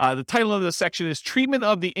the title of the section is Treatment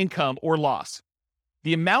of the Income or Loss.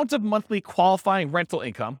 The amount of monthly qualifying rental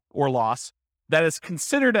income or loss that is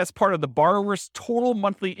considered as part of the borrower's total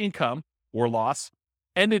monthly income or loss,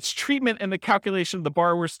 and its treatment in the calculation of the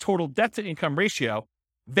borrower's total debt-to-income ratio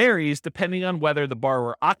varies depending on whether the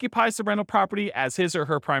borrower occupies the rental property as his or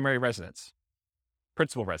her primary residence.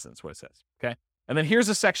 Principal residence, what it says, okay? And then here's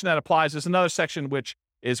a section that applies. There's another section which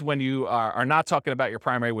is when you are not talking about your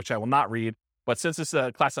primary, which I will not read. But since it's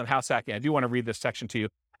a class on house hacking, I do want to read this section to you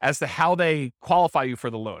as to how they qualify you for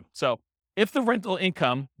the loan. So if the rental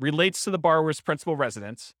income relates to the borrower's principal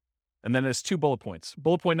residence, and then there's 2 bullet points.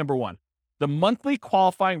 Bullet point number 1, the monthly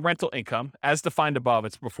qualifying rental income, as defined above,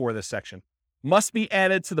 it's before this section, must be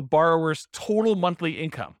added to the borrower's total monthly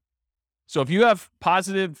income. So if you have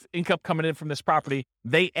positive income coming in from this property,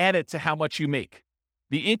 they add it to how much you make.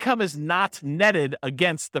 The income is not netted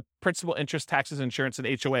against the principal, interest, taxes, insurance, and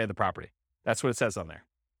HOA of the property. That's what it says on there.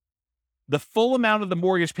 The full amount of the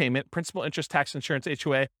mortgage payment, principal, interest, tax, insurance,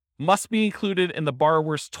 HOA, must be included in the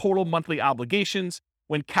borrower's total monthly obligations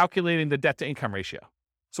when calculating the debt-to-income ratio.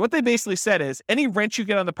 So what they basically said is any rent you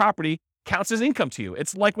get on the property counts as income to you.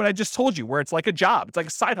 It's like what I just told you, where it's like a job. It's like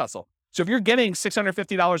a side hustle. So if you're getting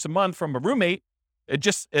 $650 a month from a roommate, it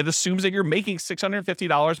assumes that you're making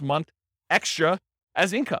 $650 a month extra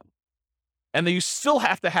as income. And then you still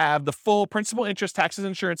have to have the full principal, interest, taxes,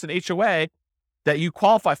 insurance, and HOA that you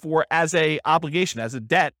qualify for as a obligation, as a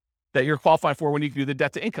debt that you're qualifying for when you do the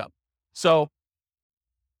debt to income. So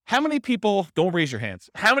how many people, don't raise your hands,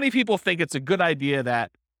 how many people think it's a good idea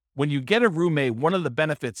that when you get a roommate, one of the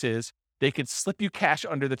benefits is they could slip you cash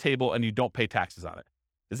under the table and you don't pay taxes on it?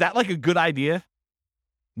 Is that like a good idea?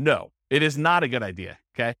 No, it is not a good idea,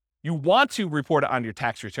 okay? You want to report it on your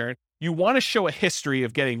tax return. You want to show a history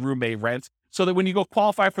of getting roommate rent so that when you go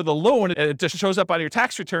qualify for the loan, it just shows up on your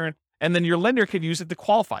tax return and then your lender can use it to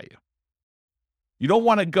qualify you. You don't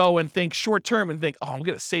want to go and think short term and think, oh, I'm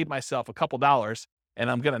going to save myself a couple dollars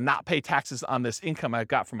and I'm going to not pay taxes on this income I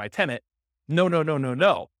got from my tenant.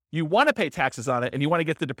 No. You want to pay taxes on it and you want to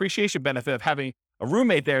get the depreciation benefit of having a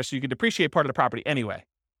roommate there so you can depreciate part of the property anyway.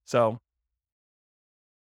 So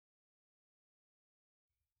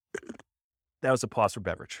that was a pause for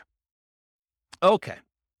beverage. Okay.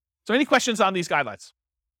 So any questions on these guidelines?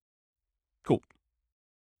 Cool.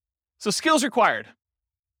 So skills required.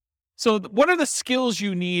 So what are the skills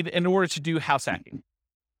you need in order to do house hacking?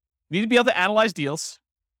 You need to be able to analyze deals,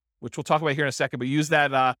 which we'll talk about here in a second, but use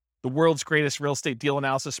that the world's greatest real estate deal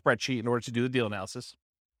analysis spreadsheet in order to do the deal analysis.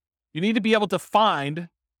 You need to be able to find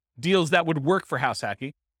deals that would work for house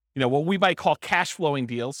hacking. You know, what we might call cash flowing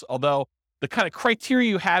deals, although the kind of criteria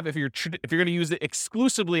you have if you're going to use it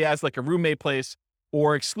exclusively as like a roommate place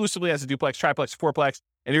or exclusively as a duplex, triplex, fourplex,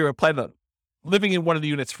 and you're going to plan on living in one of the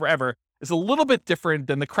units forever is a little bit different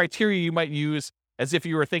than the criteria you might use as if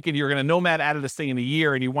you were thinking you're going to nomad out of this thing in a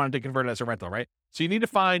year and you wanted to convert it as a rental, right? So you need to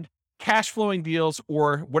find cash flowing deals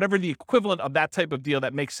or whatever the equivalent of that type of deal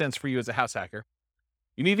that makes sense for you as a house hacker.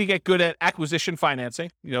 You need to get good at acquisition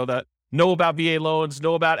financing, know about VA loans,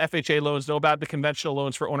 know about FHA loans, know about the conventional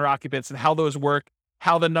loans for owner occupants and how those work,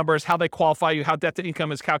 how the numbers, how they qualify you, how debt to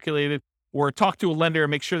income is calculated, or talk to a lender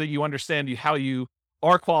and make sure that you understand how you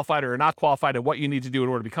are qualified or are not qualified and what you need to do in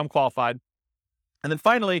order to become qualified. And then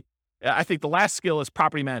finally, I think the last skill is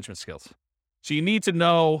property management skills. So you need to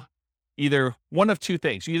know either one of two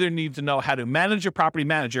things. You either need to know how to manage your property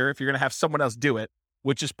manager if you're going to have someone else do it,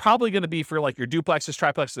 which is probably going to be for like your duplexes,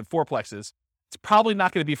 triplexes, and fourplexes. It's probably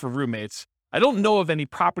not going to be for roommates. I don't know of any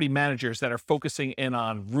property managers that are focusing in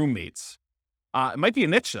on roommates. It might be a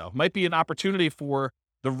niche though. It might be an opportunity for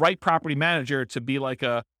the right property manager to be like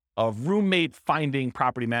a roommate finding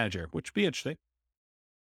property manager, which would be interesting.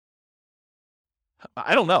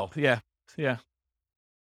 I don't know. Yeah.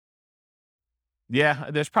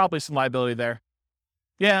 There's probably some liability there.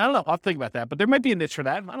 Yeah, I don't know. I'll think about that, but there might be a niche for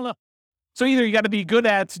that. I don't know. So either you got to be good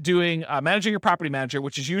at doing managing your property manager,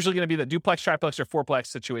 which is usually going to be the duplex, triplex, or fourplex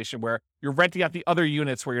situation where you're renting out the other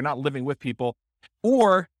units where you're not living with people,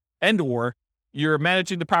 or you're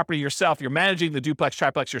managing the property yourself. You're managing the duplex,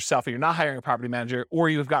 triplex yourself, and you're not hiring a property manager, or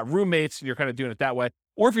you've got roommates and you're kind of doing it that way.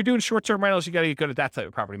 Or if you're doing short-term rentals, you got to get good at that type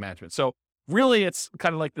of property management. So really it's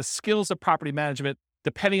kind of like the skills of property management,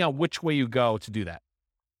 depending on which way you go to do that.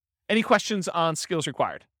 Any questions on skills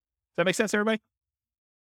required? Does that make sense, everybody?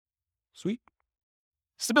 Sweet.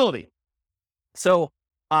 Stability. So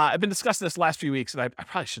I've been discussing this last few weeks, and I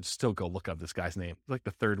probably should still go look up this guy's name. It's like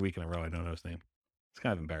the third week in a row I don't know his name. It's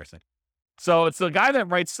kind of embarrassing. So it's the guy that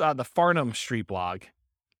writes the Farnham Street blog.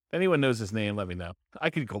 If anyone knows his name, let me know. I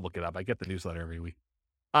could go look it up. I get the newsletter every week.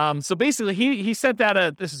 So basically, he sent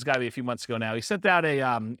out this has got to be a few months ago now. He sent out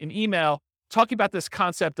an email talking about this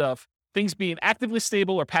concept of things being actively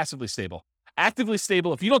stable or passively stable. Actively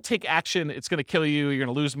stable, if you don't take action, it's going to kill you. You're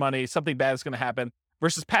going to lose money. Something bad is going to happen.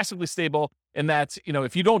 Versus passively stable, in that,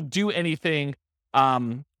 if you don't do anything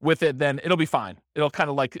with it, then it'll be fine. It'll kind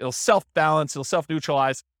of like, it'll self-balance, it'll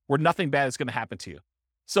self-neutralize, where nothing bad is going to happen to you.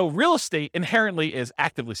 So real estate inherently is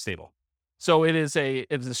actively stable. So it's a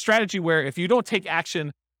strategy where if you don't take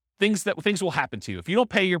action, things will happen to you. If you don't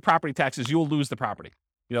pay your property taxes, you'll lose the property.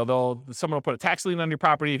 Someone will put a tax lien on your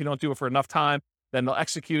property. If you don't do it for enough time, then they'll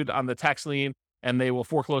execute on the tax lien and they will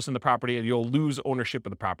foreclose on the property and you'll lose ownership of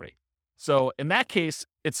the property. So in that case,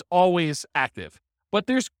 it's always active. But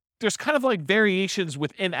there's kind of like variations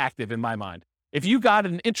within active in my mind. If you got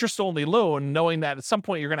an interest-only loan, knowing that at some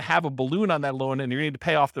point you're going to have a balloon on that loan and you're going to need to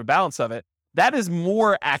pay off the balance of it, that is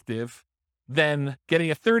more active than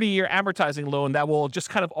getting a 30-year amortizing loan that will just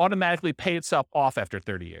kind of automatically pay itself off after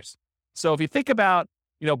 30 years. So if you think about,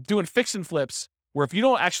 doing fix and flips, where if you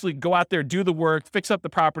don't actually go out there, do the work, fix up the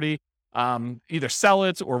property, either sell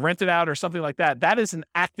it or rent it out or something like that, that is an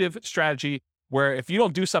active strategy where if you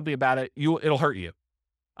don't do something about it, it'll hurt you.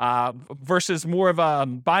 Versus more of a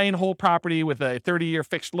buy and hold property with a 30-year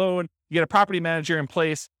fixed loan, you get a property manager in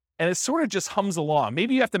place, and it sort of just hums along.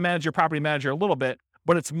 Maybe you have to manage your property manager a little bit,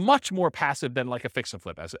 but it's much more passive than like a fix and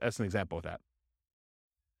flip as an example of that.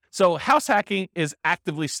 So house hacking is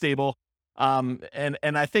actively stable. And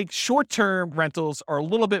I think short-term rentals are a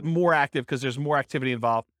little bit more active because there's more activity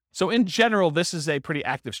involved. So in general, this is a pretty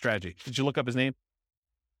active strategy. Did you look up his name?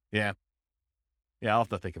 Yeah, I'll have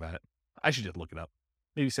to think about it. I should just look it up.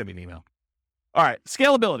 Maybe send me an email. All right,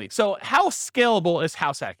 scalability. So how scalable is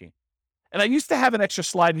house hacking? And I used to have an extra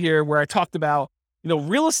slide here where I talked about,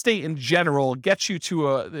 real estate in general gets you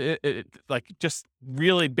to just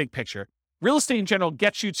really big picture. Real estate in general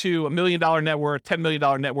gets you to $1 million net worth, $10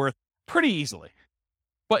 million net worth pretty easily.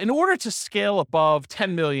 But in order to scale above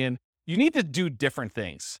 10 million, you need to do different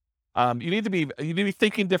things. You need to be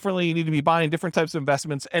thinking differently. You need to be buying different types of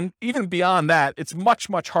investments. And even beyond that, it's much,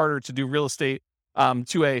 much harder to do real estate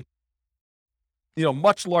to a,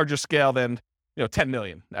 much larger scale than, 10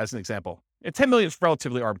 million as an example. And 10 million is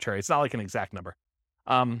relatively arbitrary. It's not like an exact number.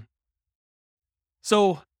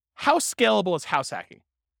 So how scalable is house hacking?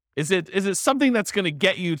 Is it something that's going to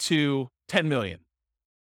get you to 10 million?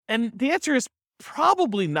 And the answer is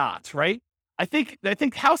probably not, right? I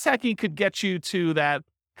think house hacking could get you to that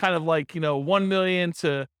kind of like, 1 million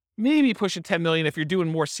to maybe pushing 10 million if you're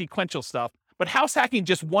doing more sequential stuff. But house hacking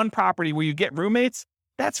just one property where you get roommates,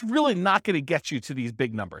 that's really not going to get you to these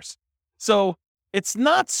big numbers. So it's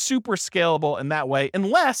not super scalable in that way,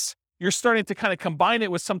 unless you're starting to kind of combine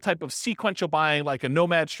it with some type of sequential buying, like a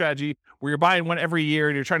nomad strategy where you're buying one every year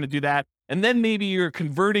and you're trying to do that. And then maybe you're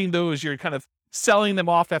converting those, you're kind of selling them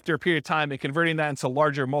off after a period of time and converting that into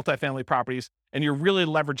larger multifamily properties. And you're really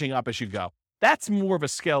leveraging up as you go. That's more of a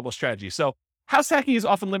scalable strategy. So house hacking is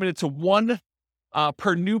often limited to one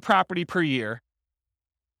per new property per year.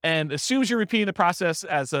 And as soon as you're repeating the process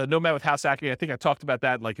as a nomad with house hacking, I think I talked about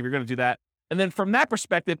that, like if you're going to do that. And then from that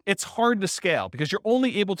perspective, it's hard to scale because you're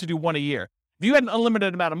only able to do one a year. If you had an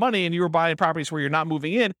unlimited amount of money and you were buying properties where you're not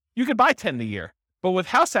moving in, you could buy 10 a year. But with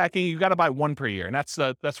house hacking, you got to buy one per year. And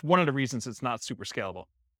that's one of the reasons it's not super scalable.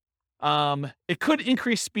 It could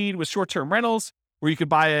increase speed with short-term rentals where you could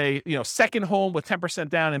buy a second home with 10%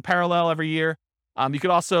 down in parallel every year. You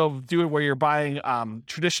could also do it where you're buying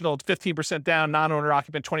traditional 15% down, non-owner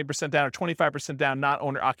occupant, 20% down, or 25% down,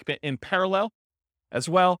 non-owner occupant in parallel as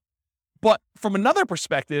well. But from another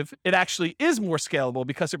perspective, it actually is more scalable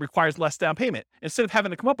because it requires less down payment. Instead of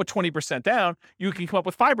having to come up with 20% down, you can come up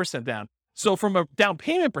with 5% down. So from a down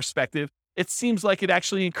payment perspective, it seems like it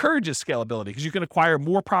actually encourages scalability because you can acquire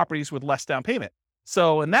more properties with less down payment.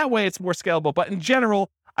 So in that way, it's more scalable. But in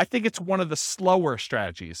general, I think it's one of the slower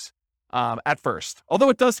strategies at first, although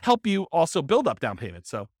it does help you also build up down payment.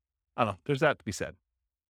 So I don't know, there's that to be said.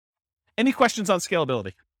 Any questions on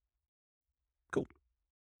scalability? Cool.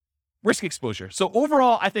 Risk exposure. So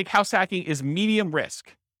overall, I think house hacking is medium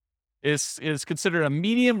risk, is considered a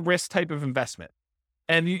medium risk type of investment.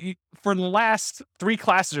 And for the last 3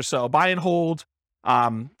 classes or so, buy and hold,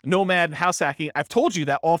 Nomad, and house hacking, I've told you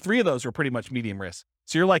that all three of those are pretty much medium risk.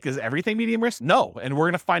 So you're like, is everything medium risk? No. And we're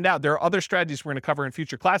going to find out. There are other strategies we're going to cover in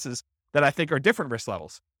future classes that I think are different risk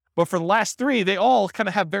levels. But for the last three, they all kind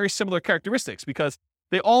of have very similar characteristics because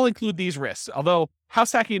they all include these risks. Although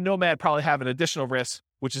house hacking and Nomad probably have an additional risk,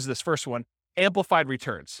 which is this first one, amplified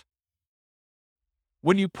returns.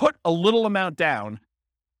 When you put a little amount down,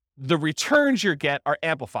 the returns you get are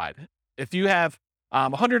amplified. If you have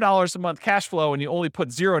 $100 a month cash flow and you only put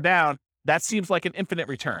 $0 down, that seems like an infinite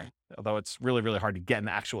return, although it's really, really hard to get an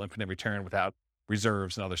actual infinite return without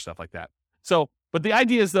reserves and other stuff like that. So, but the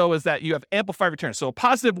idea is though, is that you have amplified returns. So a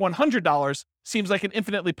positive $100 seems like an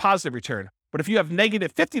infinitely positive return. But if you have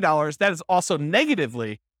negative $50, that is also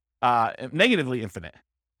negatively infinite.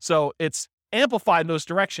 So it's amplified in those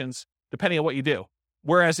directions depending on what you do.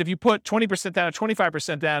 Whereas if you put 20% down or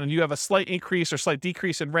 25% down and you have a slight increase or slight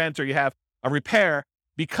decrease in rent, or you have a repair,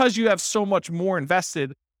 because you have so much more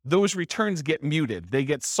invested, those returns get muted. They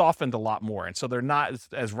get softened a lot more. And so they're not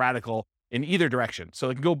as radical in either direction. So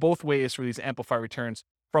it can go both ways for these amplified returns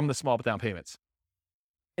from the small down payments.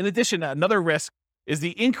 In addition, another risk is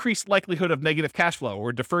the increased likelihood of negative cash flow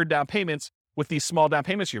or deferred down payments with these small down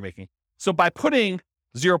payments you're making. So by putting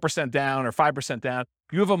 0% down or 5% down,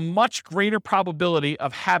 you have a much greater probability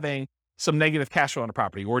of having some negative cash flow on a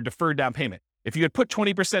property or deferred down payment. If you had put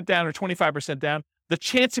 20% down or 25% down, the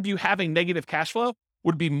chance of you having negative cash flow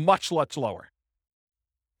would be much, much lower.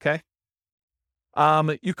 Okay.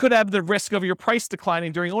 You could have the risk of your price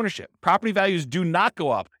declining during ownership. Property values do not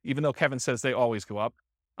go up, even though Kevin says they always go up.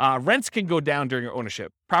 Rents can go down during your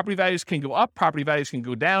ownership. Property values can go up, property values can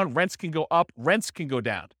go down, rents can go up, rents can go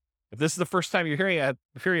down. If this is the first time you're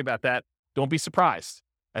hearing about that, don't be surprised.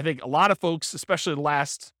 I think a lot of folks, especially the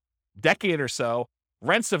last decade or so,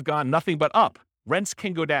 rents have gone nothing but up. Rents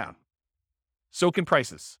can go down. So can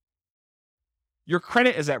prices. Your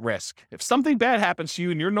credit is at risk. If something bad happens to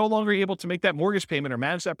you and you're no longer able to make that mortgage payment or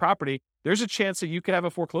manage that property, there's a chance that you could have a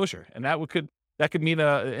foreclosure, and that could mean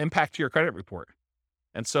an impact to your credit report.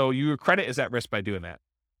 And so your credit is at risk by doing that.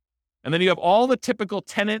 And then you have all the typical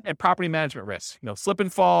tenant and property management risks, slip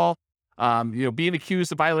and fall, being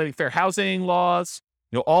accused of violating fair housing laws,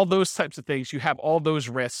 all those types of things. You have all those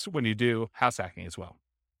risks when you do house hacking as well.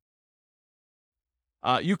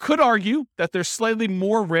 You could argue that there's slightly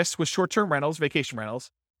more risk with short-term rentals, vacation rentals,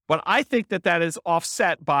 but I think that is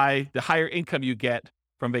offset by the higher income you get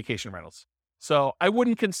from vacation rentals. So I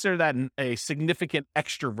wouldn't consider that a significant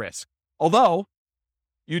extra risk. Although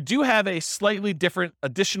you do have a slightly different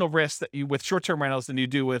additional risk that you with short-term rentals than you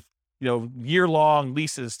do with, year-long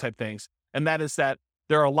leases type things. And that is that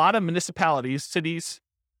there are a lot of municipalities, cities,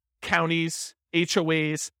 counties,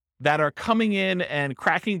 HOAs that are coming in and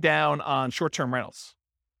cracking down on short-term rentals.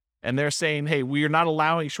 And they're saying, hey, we are not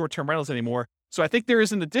allowing short-term rentals anymore. So I think there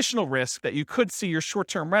is an additional risk that you could see your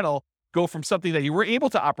short-term rental go from something that you were able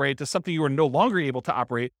to operate to something you are no longer able to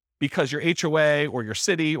operate because your HOA or your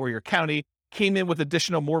city or your county came in with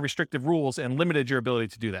additional, more restrictive rules and limited your ability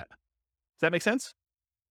to do that. Does that make sense?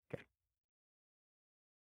 Okay.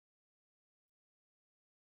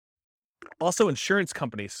 Also, insurance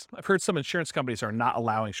companies. I've heard some insurance companies are not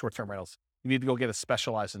allowing short-term rentals. You need to go get a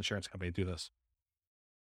specialized insurance company to do this.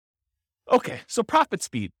 Okay, so profit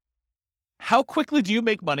speed. How quickly do you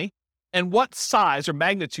make money? And what size or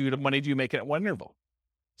magnitude of money do you make at one interval?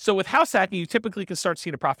 So with house hacking, you typically can start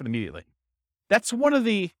seeing a profit immediately. That's one of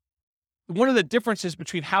the differences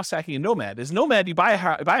between house hacking and nomad. Is nomad, you buy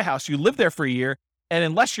a house, you live there for a year, and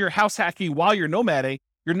unless you're house hacking while you're nomading,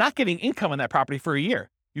 you're not getting income on that property for a year.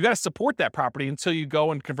 You got to support that property until you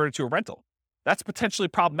go and convert it to a rental. That's potentially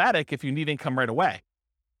problematic if you need income right away.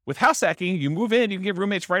 With house hacking, you move in, you can get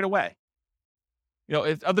roommates right away.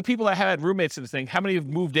 Of the people that had roommates in this thing, how many have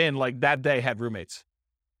moved in like that day had roommates?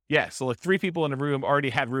 Yeah, so like 3 people in the room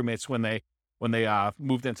already had roommates when they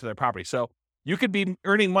moved into their property. So you could be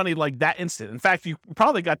earning money like that instant. In fact, you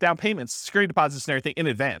probably got down payments, security deposits, and everything in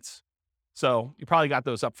advance. So you probably got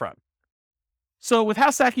those up front. So with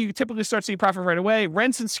house hacking, you typically start seeing profit right away.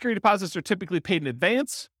 Rents and security deposits are typically paid in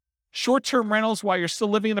advance. Short-term rentals while you're still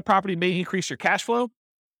living in the property may increase your cash flow.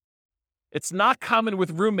 It's not common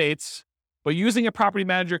with roommates, but using a property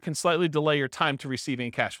manager can slightly delay your time to receiving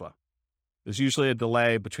cash flow. There's usually a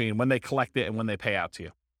delay between when they collect it and when they pay out to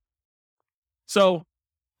you. So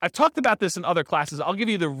I've talked about this in other classes. I'll give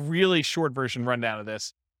you the really short version rundown of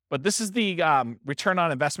this, but this is the return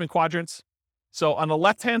on investment quadrants. So on the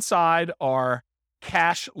left-hand side are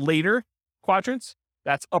cash later quadrants.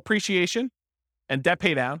 That's appreciation and debt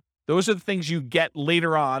pay down. Those are the things you get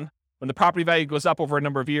later on when the property value goes up over a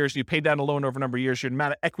number of years. You pay down a loan over a number of years. Your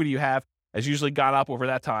amount of equity you have has usually gone up over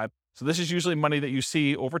that time. So this is usually money that you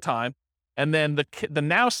see over time. And then the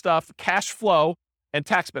now stuff, cash flow and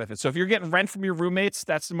tax benefits. So if you're getting rent from your roommates,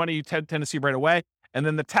 that's the money you tend to see right away. And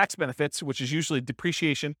then the tax benefits, which is usually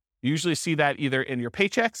depreciation, you usually see that either in your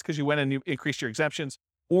paychecks because you went and you increased your exemptions,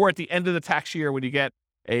 or at the end of the tax year when you get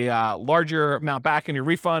a larger amount back in your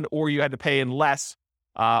refund, or you had to pay in less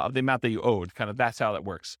of the amount that you owed. Kind of that's how that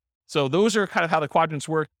works. So those are kind of how the quadrants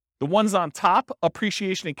work. The ones on top,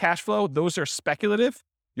 appreciation and cash flow, those are speculative.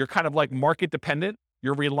 You're kind of like market dependent.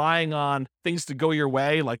 You're relying on things to go your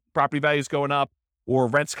way, like property values going up or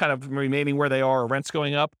rents kind of remaining where they are or rents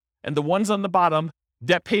going up. And the ones on the bottom,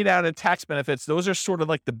 debt pay down and tax benefits, those are sort of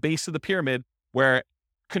like the base of the pyramid where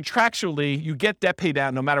contractually you get debt pay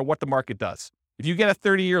down no matter what the market does. If you get a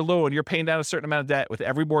 30-year loan, you're paying down a certain amount of debt with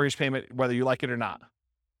every mortgage payment, whether you like it or not.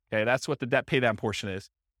 Okay, that's what the debt pay down portion is.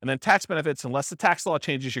 And then tax benefits, unless the tax law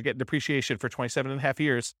changes, you're getting depreciation for 27 and a half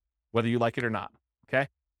years, whether you like it or not. Okay,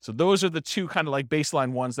 so those are the two kind of like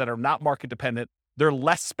baseline ones that are not market dependent. They're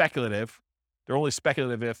less speculative. They're only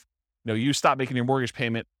speculative if you stop making your mortgage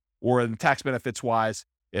payment, or the tax benefits wise,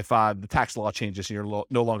 if the tax law changes and you're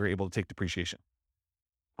no longer able to take depreciation.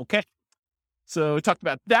 Okay, so we talked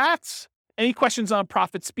about that. Any questions on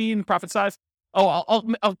profit speed and profit size? Oh,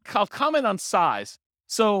 I'll comment on size.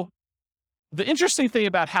 So the interesting thing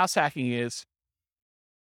about house hacking is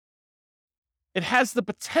it has the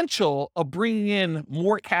potential of bringing in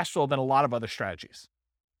more cash flow than a lot of other strategies.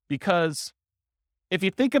 Because if you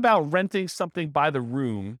think about renting something by the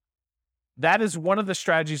room, that is one of the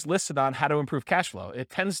strategies listed on how to improve cash flow. It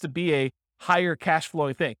tends to be a higher cash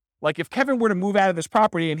flowing thing. Like if Kevin were to move out of his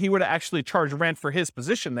property and he were to actually charge rent for his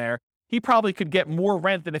position there, he probably could get more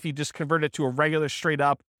rent than if he just converted it to a regular straight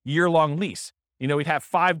up year-long lease. He'd have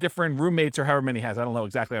 5 different roommates or however many he has. I don't know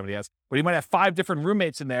exactly how many he has, but he might have 5 different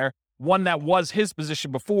roommates in there. One that was his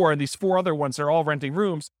position before, and these 4 other ones are all renting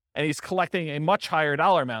rooms, and he's collecting a much higher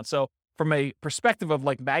dollar amount. So from a perspective of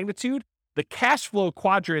like magnitude, the cash flow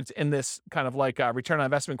quadrant in this kind of like return on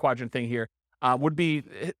investment quadrant thing here would be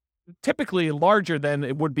typically larger than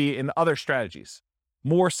it would be in other strategies,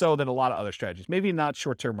 more so than a lot of other strategies. Maybe not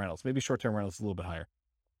short-term rentals. Maybe short-term rentals is a little bit higher.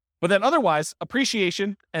 But then otherwise,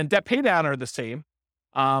 appreciation and debt pay down are the same.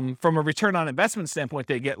 From a return on investment standpoint,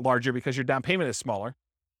 they get larger because your down payment is smaller.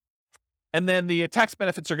 And then the tax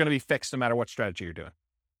benefits are going to be fixed no matter what strategy you're doing.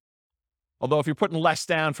 Although if you're putting less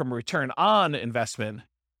down from a return on investment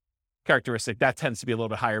characteristic, that tends to be a little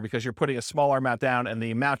bit higher because you're putting a smaller amount down and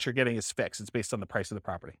the amount you're getting is fixed. It's based on the price of the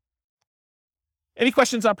property. Any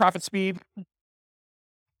questions on profit speed? All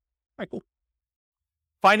right, cool.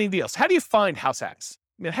 Finding deals. How do you find house hacks?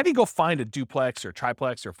 How do you go find a duplex or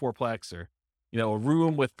triplex or fourplex or, a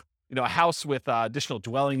room with, a house with additional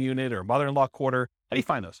dwelling unit or mother-in-law quarter? How do you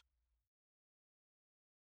find those?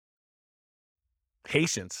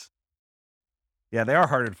 Patience. Yeah, they are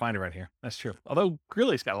harder to find around here. That's true. Although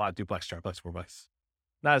Greeley's got a lot of duplex, triplex, fourplex.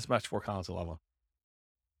 Not as much Fort Collins or Loveland.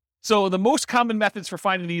 So the most common methods for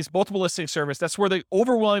finding these, multiple listing service, that's where the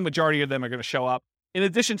overwhelming majority of them are going to show up. In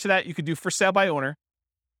addition to that, you could do for sale by owner.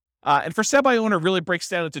 And for sale by owner really breaks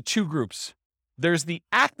down into 2 groups. There's the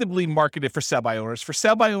actively marketed for sale by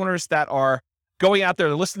owners that are going out there,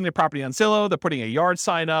 they're listing their property on Zillow, they're putting a yard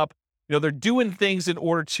sign up, they're doing things in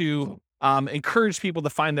order to encourage people to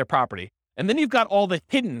find their property. And then you've got all the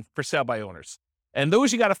hidden for sale by owners. And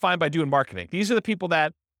those you got to find by doing marketing. These are the people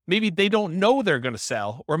that maybe they don't know they're going to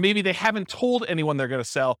sell, or maybe they haven't told anyone they're going to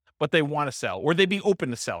sell, but they want to sell, or they'd be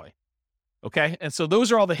open to selling. Okay. And so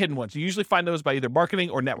those are all the hidden ones. You usually find those by either marketing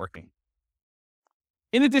or networking.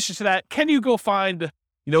 In addition to that, can you go find,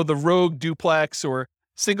 the rogue duplex or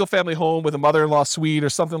single family home with a mother-in-law suite or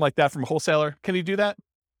something like that from a wholesaler? Can you do that?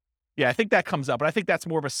 Yeah, I think that comes up, but I think that's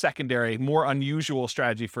more of a secondary, more unusual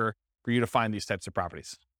strategy for you to find these types of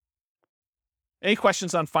properties. Any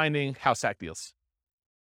questions on finding house hack deals?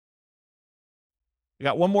 We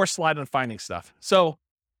got one more slide on finding stuff. So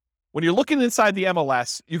when you're looking inside the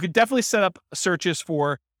MLS, you could definitely set up searches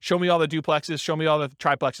for show me all the duplexes, show me all the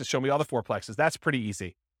triplexes, show me all the fourplexes. That's pretty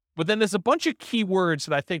easy. But then there's a bunch of keywords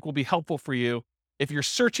that I think will be helpful for you if you're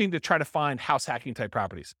searching to try to find house hacking type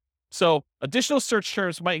properties. So additional search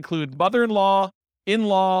terms might include mother-in-law,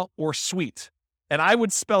 in-law, or suite. And I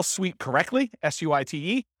would spell suite correctly,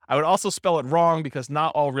 S-U-I-T-E. I would also spell it wrong because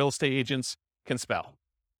not all real estate agents can spell.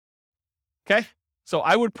 Okay? So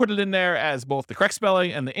I would put it in there as both the correct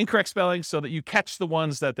spelling and the incorrect spelling so that you catch the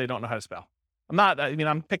ones that they don't know how to spell.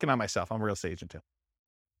 I'm picking on myself. I'm a real estate agent too.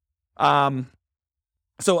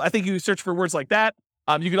 So I think you search for words like that.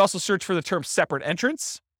 You could also search for the term separate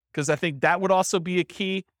entrance, because I think that would also be a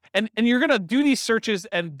key. And you're going to do these searches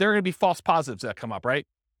and there are going to be false positives that come up, right?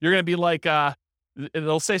 You're going to be like,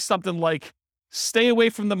 It'll say something like, stay away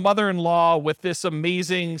from the mother-in-law with this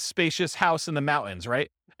amazing spacious house in the mountains, right?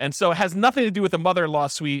 And so it has nothing to do with the mother-in-law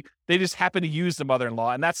suite. They just happen to use the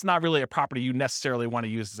mother-in-law, and that's not really a property you necessarily want to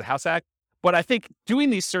use as a house hack. But I think doing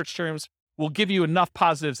these search terms will give you enough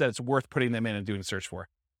positives that it's worth putting them in and doing a search for.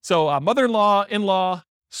 So mother-in-law, in-law,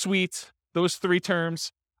 suite, those 3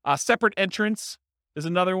 terms. Separate entrance is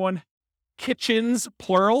another one. Kitchens,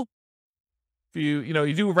 plural. If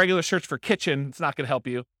you do a regular search for kitchen, it's not going to help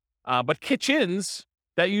you. But kitchens,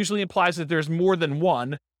 that usually implies that there's more than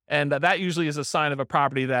one, and that usually is a sign of a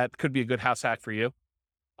property that could be a good house hack for you.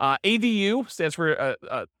 ADU stands for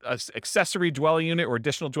accessory dwelling unit or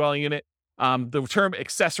additional dwelling unit. The term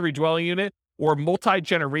accessory dwelling unit or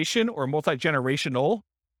multi-generation or multi-generational,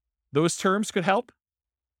 those terms could help.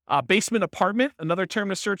 Basement apartment, another term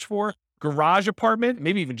to search for. Garage apartment,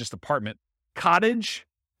 maybe even just apartment. Cottage,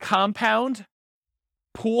 compound,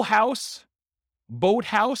 pool house, boat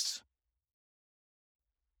house,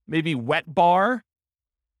 maybe wet bar.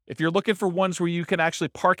 If you're looking for ones where you can actually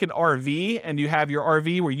park an RV and you have your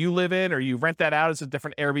RV where you live in, or you rent that out as a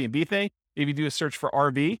different Airbnb thing, maybe do a search for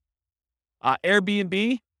RV.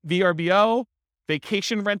 Airbnb, VRBO,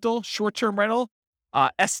 vacation rental, short-term rental,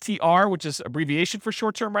 STR, which is abbreviation for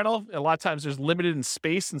short-term rental. A lot of times there's limited in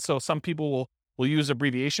space, and so some people will use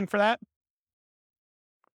abbreviation for that.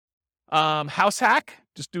 House hack,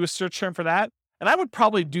 just do a search term for that. And I would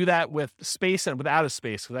probably do that with space and without a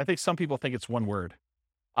space, because I think some people think it's one word.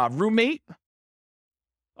 Roommate,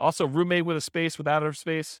 also roommate with a space, without a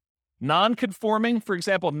space. Non-conforming, for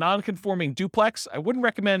example, non-conforming duplex. I wouldn't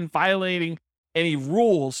recommend violating any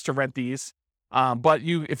rules to rent these, but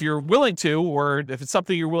if you're willing to, or if it's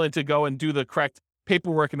something you're willing to go and do the correct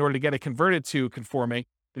paperwork in order to get it converted to conforming,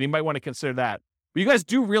 then you might want to consider that. But you guys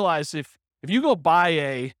do realize if you go buy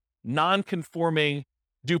a non-conforming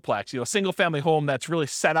duplex, a single family home that's really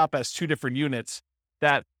set up as 2 different units,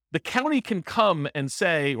 that the county can come and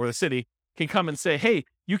say, or the city can come and say, hey,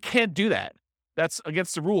 you can't do that. That's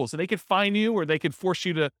against the rules. And they could fine you, or they could force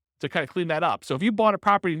you to kind of clean that up. So if you bought a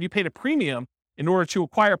property and you paid a premium in order to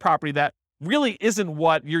acquire a property that really isn't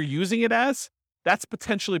what you're using it as, that's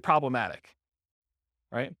potentially problematic,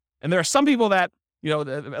 right? And there are some people that,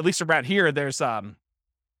 at least around here, there's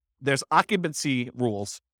occupancy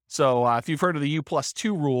rules. So if you've heard of the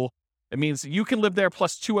U+2 rule, it means you can live there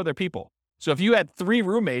plus 2 other people. So if you had 3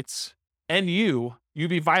 roommates and you'd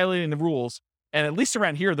be violating the rules. And at least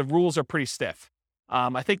around here, the rules are pretty stiff.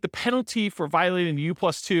 I think the penalty for violating the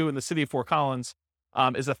U+2 in the city of Fort Collins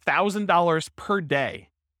is $1,000 per day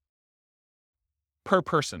per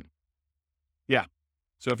person. Yeah.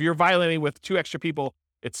 So if you're violating with 2 extra people,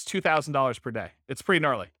 it's $2,000 per day. It's pretty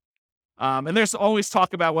gnarly. And there's always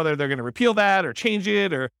talk about whether they're going to repeal that or change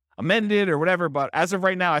it or amend it or whatever. But as of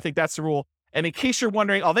right now, I think that's the rule. And in case you're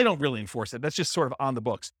wondering, they don't really enforce it. That's just sort of on the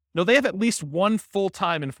books. No, they have at least 1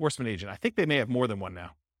 full-time enforcement agent. I think they may have more than one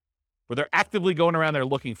now, where they're actively going around there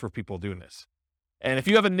looking for people doing this. And if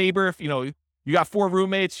you have a neighbor, if you got 4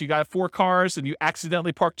 roommates, you got 4 cars, and you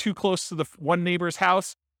accidentally park too close to the one neighbor's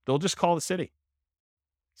house, they'll just call the city.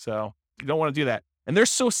 So you don't want to do that. And they're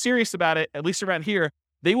so serious about it, at least around here,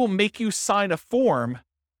 they will make you sign a form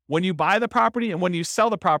when you buy the property and when you sell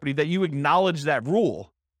the property that you acknowledge that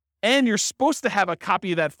rule. And you're supposed to have a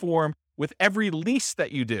copy of that form with every lease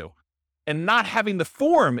that you do. And not having the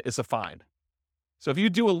form is a fine. So if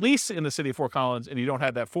you do a lease in the city of Fort Collins and you don't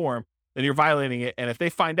have that form, then you're violating it. And if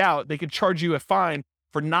they find out, they could charge you a fine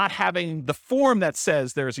for not having the form that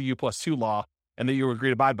says there's a U+2 law and that you agree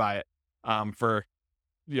to abide by it, for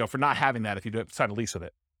not having that if you don't sign a lease with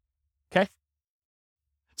it. Okay?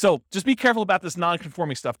 So just be careful about this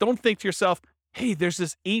non-conforming stuff. Don't think to yourself, hey, there's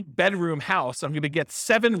this 8-bedroom house. I'm going to get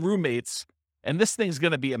 7 roommates, and this thing's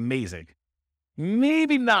going to be amazing.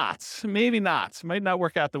 Maybe not. Maybe not. Might not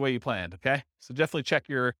work out the way you planned, okay? So definitely check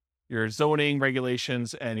your zoning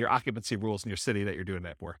regulations and your occupancy rules in your city that you're doing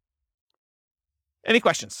that for. Any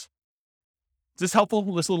questions? Is this helpful,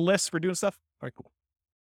 this little list for doing stuff? All right, cool.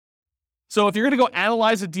 So if you're going to go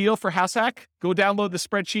analyze a deal for House Hack, go download the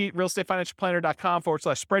spreadsheet,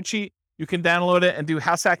 realestateFinancialPlanner.com/spreadsheet. You can download it and do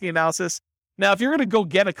house hacking analysis. Now, if you're going to go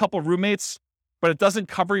get a couple roommates, but it doesn't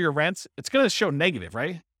cover your rent, it's going to show negative,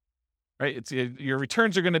 right? Right? Your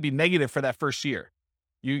returns are going to be negative for that first year.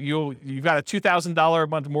 You've got a $2,000 a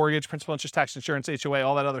month mortgage, principal, interest, tax, insurance, HOA,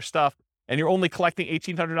 all that other stuff, and you're only collecting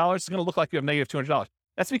 $1,800. It's going to look like you have negative $200.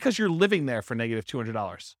 That's because you're living there for negative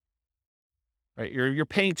 $200. Right? You're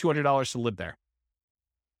paying $200 to live there.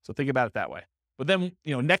 So think about it that way. But then,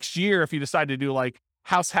 next year, if you decide to do like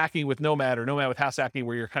house hacking with Nomad or Nomad with house hacking,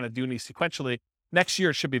 where you're kind of doing these sequentially, next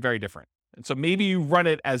year it should be very different. And so maybe you run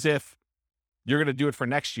it as if you're going to do it for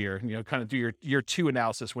next year, kind of do your year 2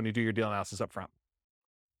 analysis when you do your deal analysis up front.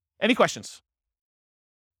 Any questions?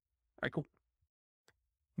 All right, cool.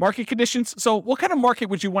 Market conditions. So what kind of market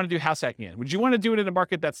would you want to do house hacking in? Would you want to do it in a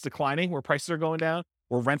market that's declining, where prices are going down,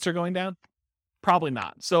 where rents are going down? Probably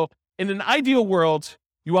not. So in an ideal world,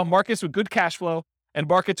 you want markets with good cash flow and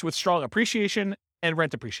markets with strong appreciation and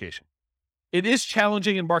rent appreciation. It is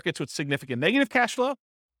challenging in markets with significant negative cash flow,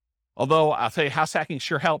 although I'll tell you, house hacking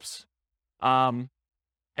sure helps. And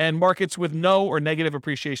markets with no or negative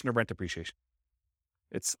appreciation or rent appreciation.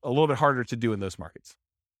 It's a little bit harder to do in those markets.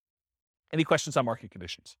 Any questions on market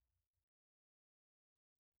conditions?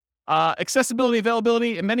 Accessibility,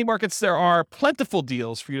 availability. In many markets, there are plentiful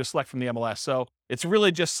deals for you to select from the MLS. So it's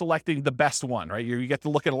really just selecting the best one, right? You get to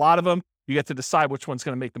look at a lot of them. You get to decide which one's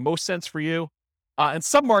going to make the most sense for you. In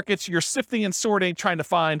some markets, you're sifting and sorting, trying to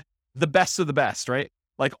find the best of the best, right?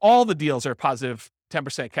 Like all the deals are positive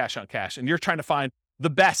 10% cash on cash, and you're trying to find the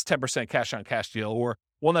best 10% cash on cash deal, or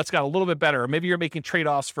one that's got a little bit better. Or maybe you're making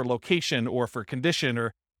trade-offs for location or for condition,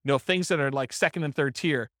 or things that are like second and third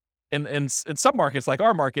tier. And in some markets, like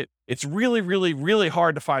our market, it's really, really, really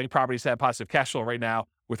hard to find properties that have positive cash flow right now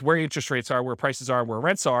with where interest rates are, where prices are, where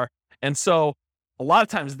rents are. And so a lot of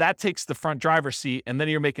times that takes the front driver's seat, and then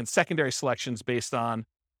you're making secondary selections based on,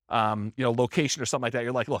 location or something like that.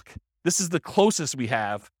 You're like, look, this is the closest we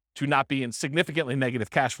have to not being significantly negative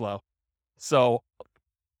cash flow. So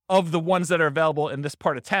of the ones that are available in this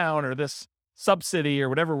part of town or this sub-city or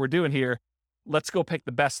whatever we're doing here, let's go pick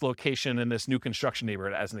the best location in this new construction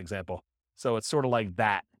neighborhood as an example. So it's sort of like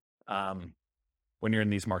that when you're in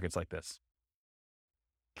these markets like this.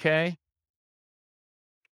 Okay.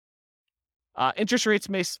 Interest rates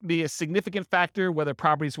may be a significant factor, whether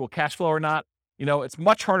properties will cash flow or not. It's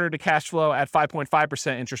much harder to cash flow at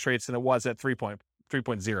 5.5% interest rates than it was at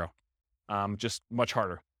 3.0. Just much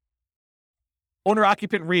harder.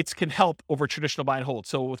 Owner-occupant REITs can help over traditional buy and hold.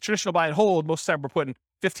 So with traditional buy and hold, most of the time we're putting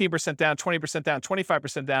 15% down, 20% down,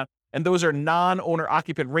 25% down, and those are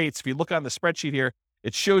non-owner-occupant rates. If you look on the spreadsheet here,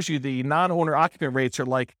 it shows you the non-owner-occupant rates are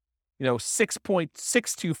like,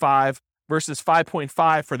 6.625 versus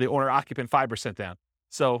 5.5 for the owner-occupant 5% down.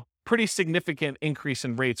 So pretty significant increase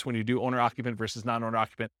in rates when you do owner-occupant versus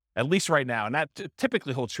non-owner-occupant, at least right now. And that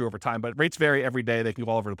typically holds true over time, but rates vary every day. They can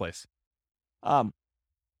go all over the place.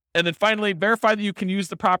 And then finally, verify that you can use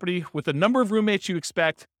the property with the number of roommates you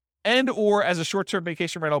expect and or as a short-term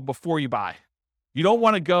vacation rental before you buy. You don't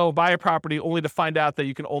want to go buy a property only to find out that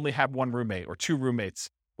you can only have one roommate or two roommates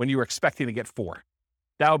when you were expecting to get 4.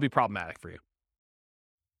 That would be problematic for you.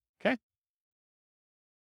 Okay?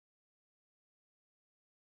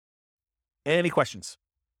 Any questions?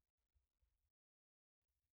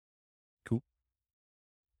 Cool.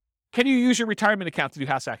 Can you use your retirement account to do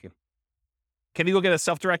house hacking? Can you go get a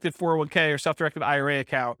self-directed 401k or self-directed IRA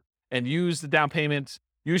account and use the down payments,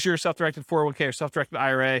 use your self-directed 401k or self-directed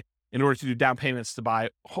IRA in order to do down payments to buy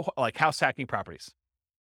like house hacking properties?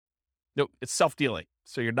 Nope, it's self-dealing.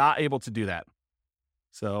 So you're not able to do that.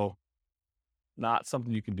 So not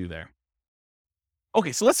something you can do there.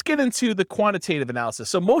 Okay, so let's get into the quantitative analysis.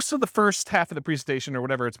 So most of the first half of the presentation or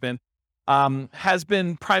whatever it's been has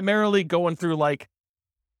been primarily going through like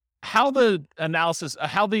how the analysis,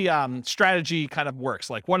 how the strategy kind of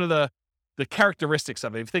works. Like one of the characteristics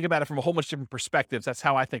of it, if you think about it from a whole bunch of different perspectives, that's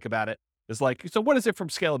how I think about it. Is like, so what is it from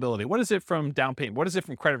scalability? What is it from down payment? What is it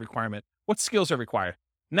from credit requirement? What skills are required?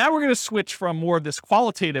 Now we're going to switch from more of this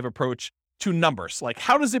qualitative approach to numbers. Like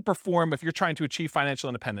how does it perform if you're trying to achieve financial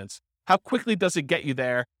independence? How quickly does it get you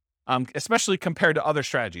there? Especially compared to other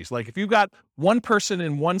strategies. Like if you've got one person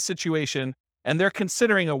in one situation and they're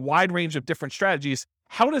considering a wide range of different strategies,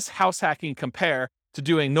 how does house hacking compare to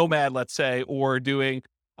doing Nomad, let's say, or doing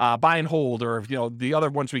buy and hold, or the other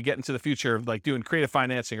ones we get into the future, like doing creative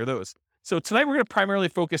financing or those? So tonight we're going to primarily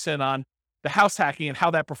focus in on the house hacking and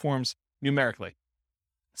how that performs numerically.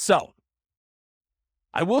 So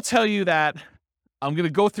I will tell you that I'm going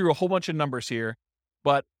to go through a whole bunch of numbers here,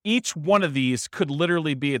 but each one of these could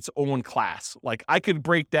literally be its own class. Like I could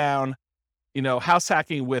break down, house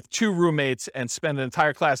hacking with 2 roommates and spend an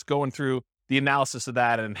entire class going through the analysis of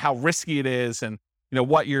that and how risky it is and,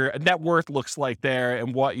 what your net worth looks like there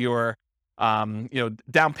and what your,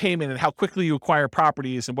 down payment and how quickly you acquire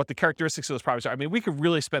properties and what the characteristics of those properties are. I mean, we could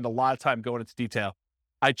really spend a lot of time going into detail.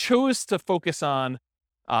 I chose to focus on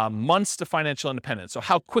months to financial independence. So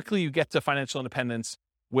how quickly you get to financial independence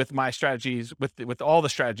with my strategies, with all the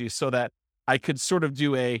strategies, so that I could sort of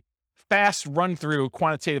do a fast run through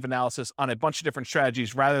quantitative analysis on a bunch of different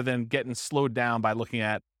strategies rather than getting slowed down by looking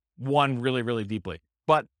at one really, really deeply.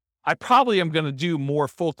 But I probably am going to do more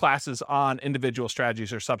full classes on individual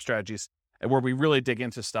strategies or sub-strategies and where we really dig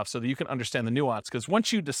into stuff so that you can understand the nuance. Because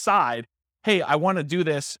once you decide, hey, I want to do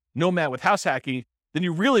this nomad with house hacking, then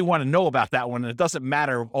you really want to know about that one. And it doesn't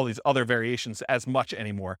matter all these other variations as much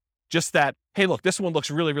anymore. Just that, hey, look, this one looks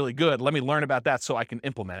really, really good. Let me learn about that so I can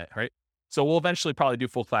implement it, right? So we'll eventually probably do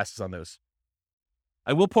full classes on those.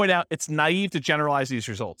 I will point out it's naive to generalize these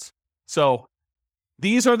results. So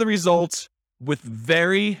these are the results with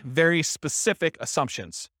very, very specific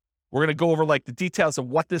assumptions. We're going to go over like the details of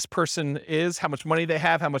what this person is, how much money they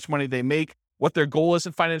have, how much money they make, what their goal is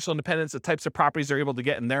in financial independence, the types of properties they're able to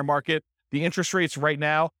get in their market, the interest rates right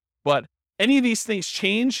now. But any of these things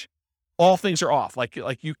change, all things are off. Like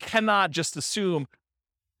you cannot just assume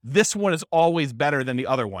this one is always better than the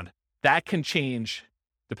other one. That can change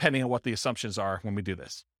depending on what the assumptions are when we do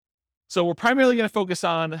this. So we're primarily going to focus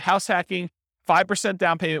on house hacking, 5%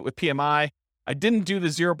 down payment with PMI. I didn't do the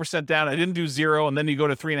 0% down. I didn't do 0, and then you go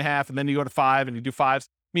to 3.5, and then you go to 5, and you do 5s. I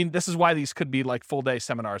mean, this is why these could be like full day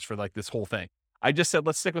seminars for like this whole thing. I just said,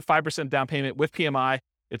 let's stick with 5% down payment with PMI.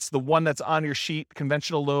 It's the one that's on your sheet,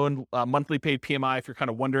 conventional loan, monthly paid PMI, if you're kind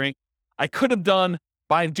of wondering. I could have done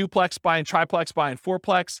buying duplex, buying triplex, buying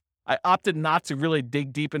fourplex. I opted not to really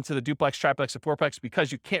dig deep into the duplex, triplex, or fourplex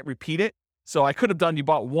because you can't repeat it. So I could have done, you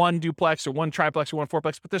bought one duplex or one triplex or one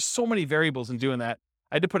fourplex, but there's so many variables in doing that.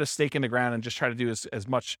 I had to put a stake in the ground and just try to do as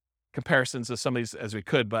much comparisons of some of these as we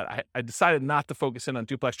could. But I decided not to focus in on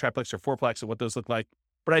duplex, triplex, or fourplex and what those look like.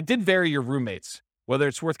 But I did vary your roommates, whether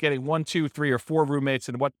it's worth getting 1, 2, 3, or 4 roommates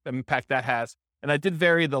and what impact that has. And I did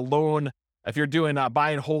vary the loan. If you're doing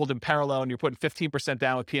buy and hold in parallel and you're putting 15%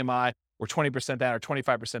 down with PMI or 20% down or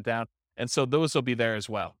 25% down. And so those will be there as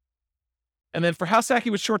well. And then for house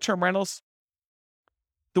hacking with short-term rentals,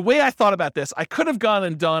 the way I thought about this, I could have gone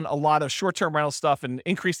and done a lot of short-term rental stuff and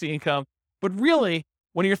increased the income. But really,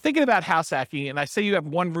 when you're thinking about house hacking, and I say you have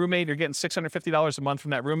one roommate, you're getting $650 a month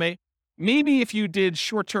from that roommate, maybe if you did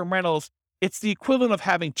short-term rentals, it's the equivalent of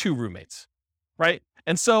having 2 roommates, right?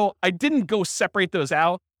 And so I didn't go separate those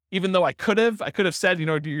out, even though I could have said,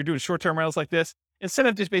 you're doing short-term rentals like this. Instead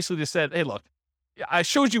of just said, hey, look, I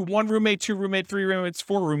showed you 1 roommate, 2 roommates, 3 roommates,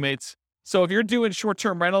 4 roommates. So if you're doing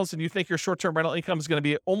short-term rentals and you think your short-term rental income is going to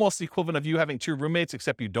be almost the equivalent of you having 2 roommates,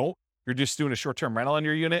 except you don't, you're just doing a short-term rental in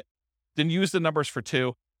your unit, then use the numbers for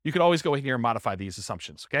 2. You can always go in here and modify these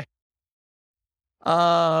assumptions, okay?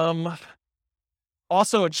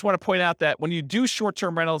 Also, I just want to point out that when you do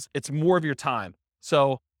short-term rentals, it's more of your time.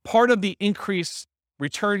 So part of the increased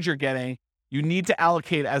returns you're getting, you need to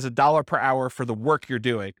allocate as $1 per hour for the work you're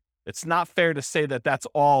doing. It's not fair to say that that's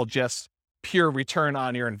all just pure return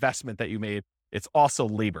on your investment that you made. It's also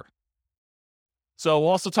labor. So we'll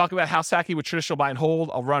also talk about house hacking with traditional buy and hold.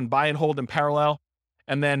 I'll run buy and hold in parallel,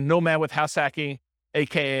 and then nomad with house hacking,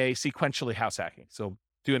 AKA sequentially house hacking. So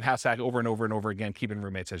doing house hack over and over and over again, keeping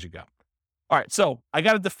roommates as you go. All right. So I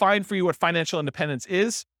got to define for you what financial independence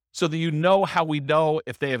is so that you know how we know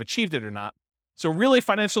if they have achieved it or not. So really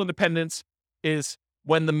financial independence is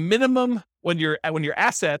when your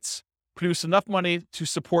assets produce enough money to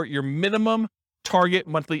support your minimum target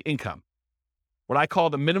monthly income. What I call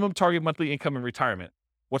the minimum target monthly income in retirement.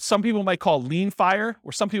 What some people might call lean fire,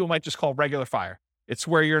 or some people might just call regular fire. It's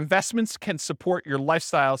where your investments can support your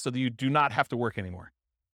lifestyle so that you do not have to work anymore.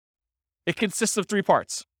 It consists of 3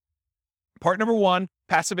 parts. Part number 1,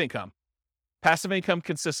 passive income. Passive income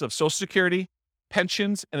consists of Social Security,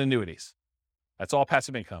 pensions, and annuities. That's all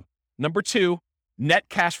passive income. Number 2, net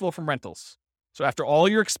cash flow from rentals. So after all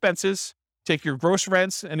your expenses, take your gross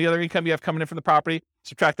rents and the other income you have coming in from the property,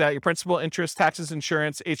 subtract that, your principal, interest, taxes,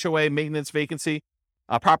 insurance, HOA, maintenance, vacancy,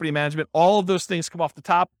 property management, all of those things come off the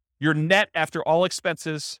top. Your net after all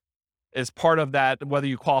expenses is part of that, whether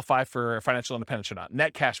you qualify for financial independence or not,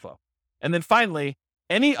 net cash flow. And then finally,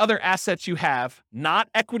 any other assets you have, not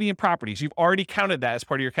equity in properties, you've already counted that as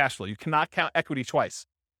part of your cash flow. You cannot count equity twice.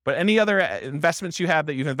 But any other investments you have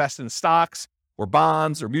that you've invested in stocks or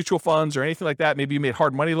bonds or mutual funds or anything like that, maybe you made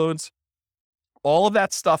hard money loans, all of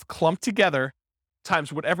that stuff clumped together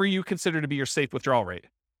times whatever you consider to be your safe withdrawal rate.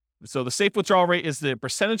 So the safe withdrawal rate is the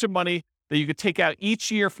percentage of money that you could take out each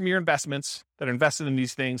year from your investments that are invested in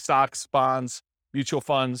these things, stocks, bonds, mutual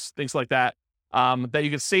funds, things like that, that you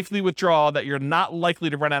can safely withdraw that you're not likely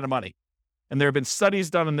to run out of money. And there have been studies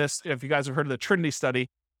done on this. If you guys have heard of the Trinity study,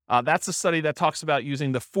 that's a study that talks about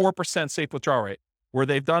using the 4% safe withdrawal rate, where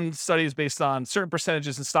they've done studies based on certain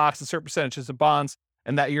percentages in stocks and certain percentages in bonds,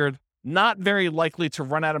 and that you're not very likely to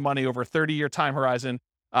run out of money over a 30-year time horizon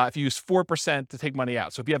if you use 4% to take money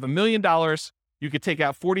out. So if you have $1 million, you could take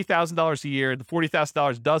out $40,000 a year. The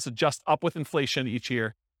 $40,000 does adjust up with inflation each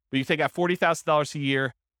year, but you take out $40,000 a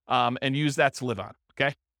year and use that to live on,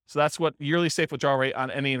 okay? So that's what yearly safe withdrawal rate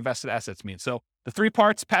on any invested assets means. So the three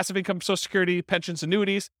parts: passive income, Social Security, pensions,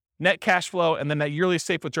 annuities, net cash flow, and then that yearly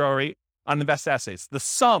safe withdrawal rate on invested assets. The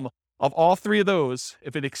sum of all three of those,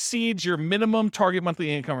 if it exceeds your minimum target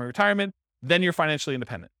monthly income in retirement, then you're financially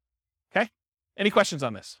independent. Okay? Any questions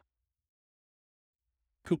on this?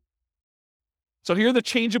 Cool. So here are the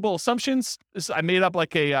changeable assumptions. I made up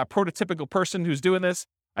like a prototypical person who's doing this.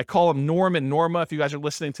 I call them Norm and Norma if you guys are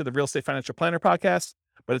listening to the Real Estate Financial Planner podcast,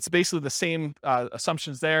 but it's basically the same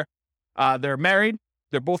assumptions there. They're married.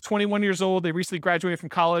 They're both 21 years old. They recently graduated from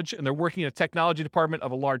college, and they're working in a technology department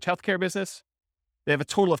of a large healthcare business. They have a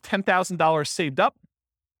total of $10,000 saved up.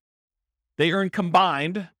 They earn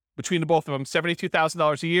combined between the both of them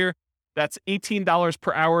 $72,000 a year. That's $18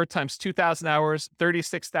 per hour times 2,000 hours,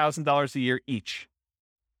 $36,000 a year each.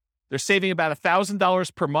 They're saving about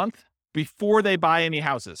 $1,000 per month before they buy any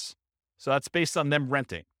houses. So that's based on them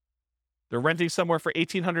renting. They're renting somewhere for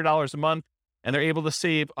 $1,800 a month, and they're able to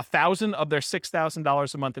save $1,000 of their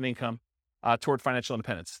 $6,000 a month in income toward financial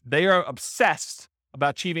independence. They are obsessed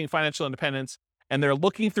about achieving financial independence, and they're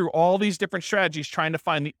looking through all these different strategies, trying to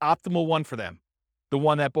find the optimal one for them, the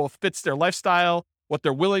one that both fits their lifestyle, what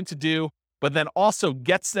they're willing to do, but then also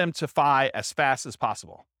gets them to FI as fast as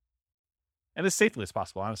possible and as safely as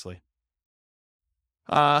possible, honestly.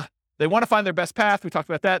 They want to find their best path. We talked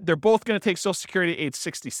about that. They're both going to take Social Security at age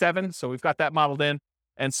 67. So we've got that modeled in.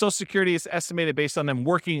 And Social Security is estimated based on them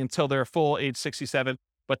working until they're full age 67.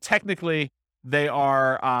 But technically, they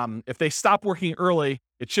are, if they stop working early,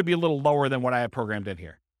 it should be a little lower than what I have programmed in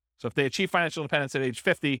here. So if they achieve financial independence at age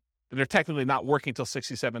 50, then they're technically not working until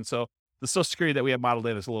 67. So the Social Security that we have modeled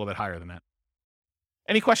in is a little bit higher than that.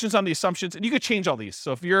 Any questions on the assumptions? And you could change all these.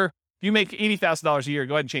 So if you make $80,000 a year,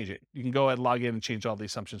 go ahead and change it. You can go ahead and log in and change all the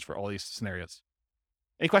assumptions for all these scenarios.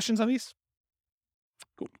 Any questions on these?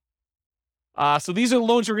 Cool. So these are the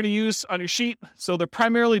loans we're going to use on your sheet. So they're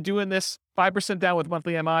primarily doing this 5% down with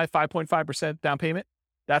monthly MI, 5.5% down payment.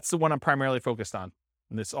 That's the one I'm primarily focused on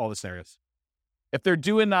in all the scenarios. If they're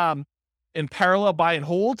doing in parallel buy and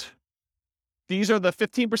hold, these are the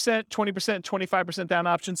 15%, 20%, 25% down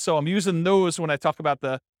options. So I'm using those when I talk about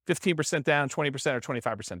the 15% down, 20% or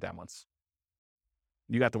 25% down ones.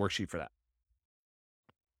 You got the worksheet for that.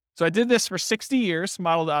 So I did this for 60 years,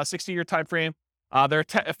 modeled 60-year time frame. Their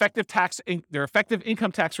effective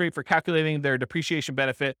income tax rate for calculating their depreciation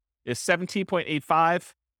benefit is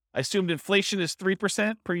 17.85. I assumed inflation is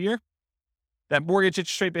 3% per year. That mortgage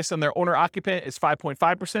interest rate based on their owner occupant is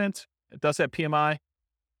 5.5%. It does have PMI.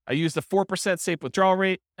 I used the 4% safe withdrawal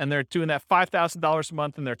rate, and they're doing that $5,000 a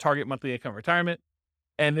month in their target monthly income retirement.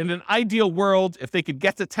 And in an ideal world, if they could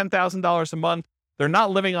get to $10,000 a month, they're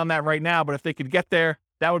not living on that right now, but if they could get there,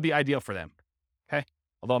 that would be ideal for them. Okay.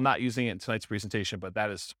 Although I'm not using it in tonight's presentation, but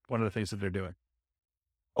that is one of the things that they're doing.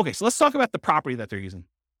 Okay. So let's talk about the property that they're using.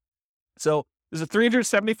 So there's a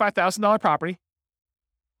 $375,000 property.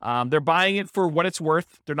 They're buying it for what it's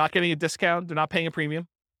worth. They're not getting a discount. They're not paying a premium.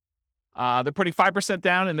 They're putting 5%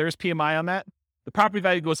 down, and there's PMI on that. The property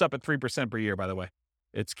value goes up at 3% per year, by the way.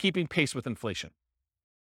 It's keeping pace with inflation.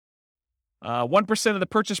 1% of the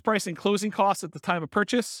purchase price and closing costs at the time of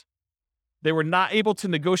purchase. They were not able to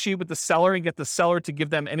negotiate with the seller and get the seller to give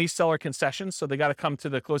them any seller concessions, so they got to come to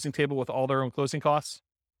the closing table with all their own closing costs.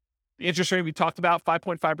 The interest rate we talked about,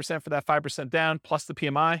 5.5% for that 5% down, plus the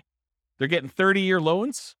PMI. They're getting 30-year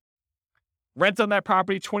loans. Rent on that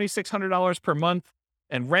property, $2,600 per month,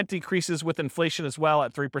 and rent increases with inflation as well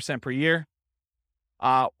at 3% per year.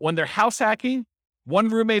 When they're house hacking, one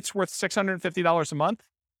roommate's worth $650 a month.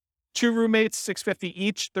 Two roommates, $650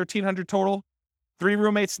 each, $1,300 total. Three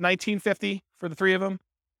roommates, $1,950 for the three of them.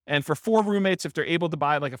 And for four roommates, if they're able to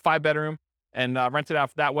buy like a 5-bedroom and rent it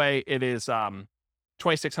out that way, it is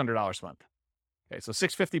 $2,600 a month. Okay, so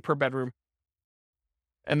 $650 per bedroom.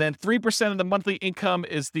 And then 3% of the monthly income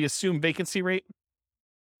is the assumed vacancy rate.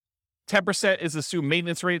 10% is the assumed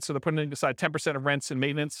maintenance rate, so they're putting aside 10% of rents and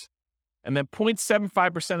maintenance. And then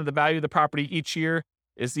 0.75% of the value of the property each year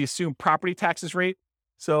is the assumed property taxes rate.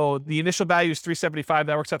 So the initial value is $375.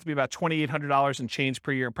 That works out to be about $2,800 and change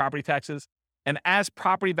per year in property taxes. And as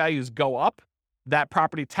property values go up, that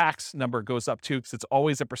property tax number goes up too, because it's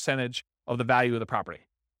always a percentage of the value of the property.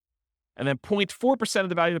 And then 0.4% of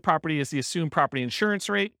the value of the property is the assumed property insurance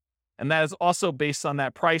rate. And that is also based on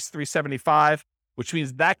that price, $375, which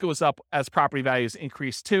means that goes up as property values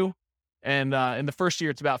increase too. And in the first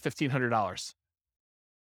year, it's about $1,500.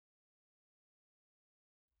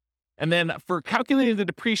 And then for calculating the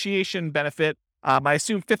depreciation benefit, I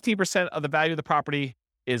assume 15% of the value of the property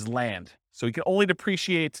is land. So you can only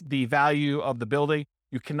depreciate the value of the building.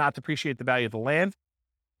 You cannot depreciate the value of the land.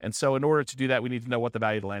 And so in order to do that, we need to know what the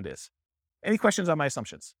value of the land is. Any questions on my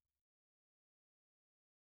assumptions?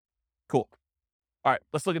 Cool. All right,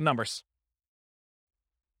 let's look at numbers.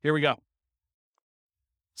 Here we go.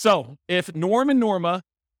 So if Norm and Norma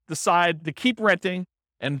decide to keep renting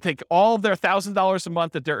and take all of their $1,000 a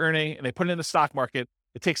month that they're earning and they put it in the stock market,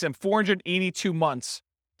 it takes them 482 months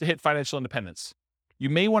to hit financial independence. You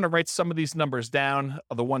may want to write some of these numbers down,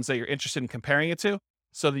 of the ones that you're interested in comparing it to,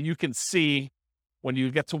 so that you can see when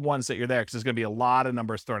you get to ones that you're there, because there's going to be a lot of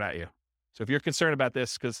numbers thrown at you. So if you're concerned about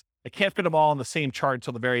this, because I can't fit them all in the same chart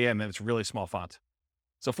until the very end, and it's really small font.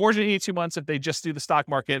 So 482 months if they just do the stock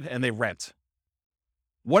market and they rent.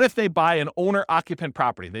 What if they buy an owner-occupant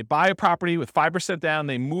property? They buy a property with 5% down,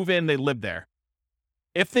 they move in, they live there.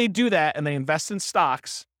 If they do that and they invest in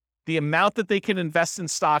stocks, the amount that they can invest in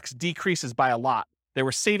stocks decreases by a lot. They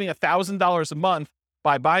were saving $1,000 a month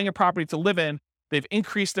by buying a property to live in. They've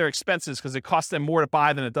increased their expenses because it costs them more to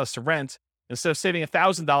buy than it does to rent. Instead of saving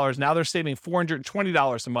 $1,000, now they're saving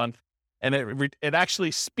 $420 a month. And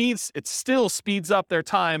it still speeds up their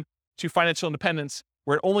time to financial independence,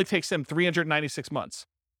 where it only takes them 396 months.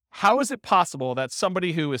 How is it possible that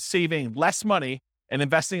somebody who is saving less money and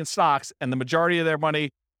investing in stocks, and the majority of their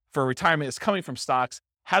money for retirement is coming from stocks,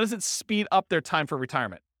 how does it speed up their time for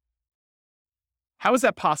retirement? How is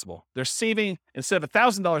that possible? They're saving, instead of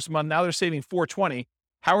 $1,000 a month, now they're saving $420.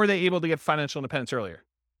 How are they able to get financial independence earlier?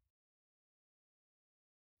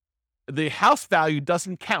 The house value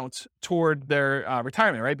doesn't count toward their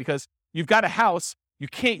retirement, right? Because you've got a house, you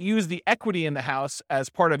can't use the equity in the house as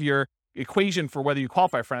part of your equation for whether you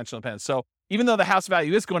qualify for financial independence. So even though the house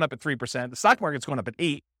value is going up at 3%, the stock market's going up at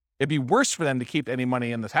 8%, it'd be worse for them to keep any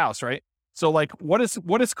money in this house, right? So like, what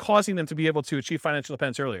is causing them to be able to achieve financial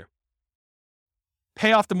independence earlier?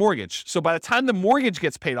 Pay off the mortgage. So by the time the mortgage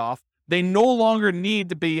gets paid off, they no longer need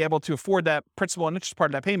to be able to afford that principal and interest part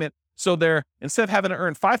of that payment. So they're, instead of having to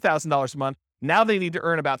earn $5,000 a month, now they need to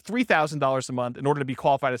earn about $3,000 a month in order to be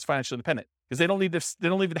qualified as financially independent, because they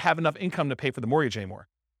don't even have enough income to pay for the mortgage anymore.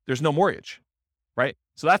 There's no mortgage, right?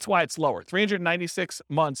 So that's why it's lower. 396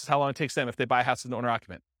 months is how long it takes them if they buy a house as an owner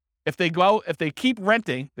occupant. If they keep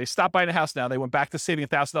renting, they stop buying a house now, they went back to saving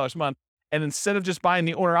 $1,000 a month, and instead of just buying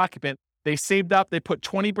the owner occupant, they saved up, they put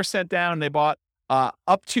 20% down, they bought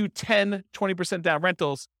up to 20% down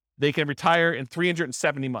rentals, they can retire in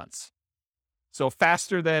 370 months. So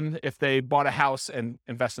faster than if they bought a house and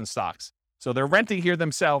invest in stocks. So they're renting here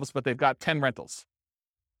themselves, but they've got 10 rentals,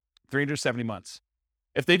 370 months.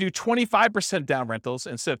 If they do 25% down rentals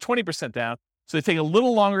instead of 20% down, so they take a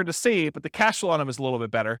little longer to save, but the cash flow on them is a little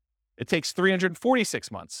bit better, it takes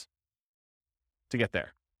 346 months to get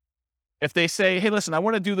there. If they say, hey, listen, I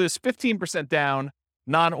want to do this 15% down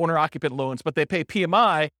non-owner occupant loans, but they pay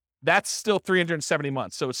PMI, that's still 370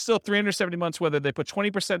 months. So it's still 370 months whether they put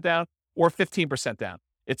 20% down or 15% down.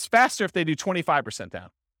 It's faster if they do 25% down.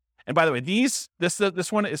 And by the way,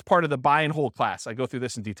 this one is part of the buy and hold class. I go through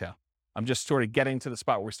this in detail. I'm just sort of getting to the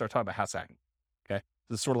spot where we start talking about house hacking. Okay.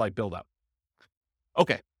 This is sort of like build up.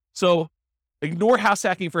 Okay. So ignore house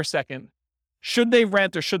hacking for a second. Should they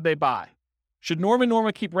rent or should they buy? Should Norm and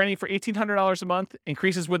Norma keep renting for $1,800 a month,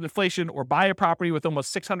 increases with inflation, or buy a property with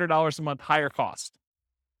almost $600 a month higher cost?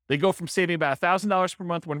 They go from saving about $1,000 per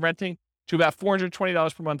month when renting to about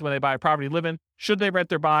 $420 per month when they buy a property to live in. Should they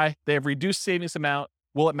rent or buy? They have reduced savings amount.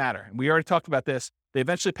 Will it matter? And we already talked about this. They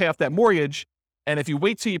eventually pay off that mortgage. And if you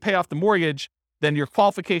wait till you pay off the mortgage, then your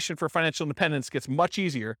qualification for financial independence gets much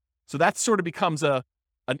easier. So that sort of becomes an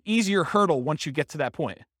easier hurdle once you get to that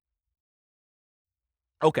point.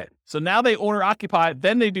 Okay, so now they owner occupy,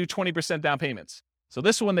 then they do 20% down payments. So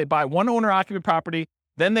this one, they buy one owner occupant property,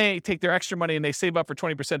 then they take their extra money and they save up for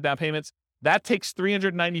 20% down payments. That takes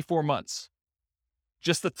 394 months.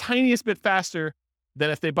 Just the tiniest bit faster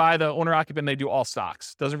than if they buy the owner occupant and they do all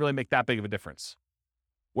stocks. Doesn't really make that big of a difference.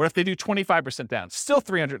 What if they do 25% down? Still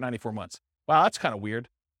 394 months. Wow, that's kind of weird.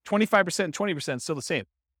 25% and 20% is still the same.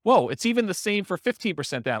 Whoa, it's even the same for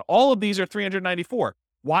 15% down. All of these are 394.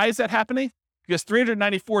 Why is that happening? Because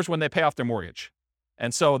 394 is when they pay off their mortgage.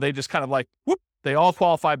 And so they just kind of like, whoop, they all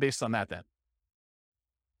qualify based on that then.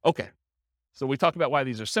 Okay, so we talked about why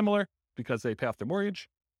these are similar, because they pay off their mortgage.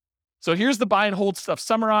 So here's the buy and hold stuff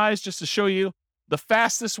summarized just to show you the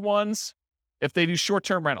fastest ones if they do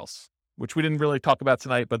short-term rentals, which we didn't really talk about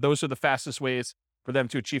tonight, but those are the fastest ways for them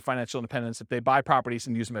to achieve financial independence if they buy properties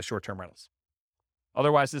and use them as short-term rentals.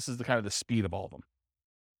 Otherwise, this is the kind of the speed of all of them.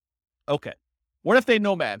 Okay, what if they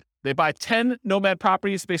nomad? They buy 10 nomad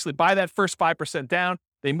properties, basically buy that first 5% down.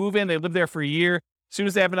 They move in, they live there for a year. As soon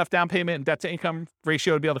as they have enough down payment and debt to income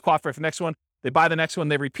ratio to be able to qualify for the next one, they buy the next one.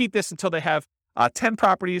 They repeat this until they have 10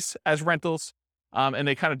 properties as rentals. And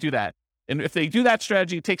they kind of do that. And if they do that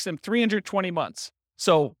strategy, it takes them 320 months.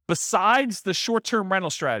 So besides the short-term rental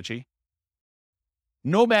strategy,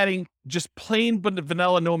 nomading, just plain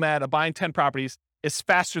vanilla nomad of buying 10 properties, is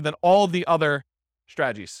faster than all the other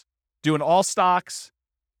strategies. Doing all stocks,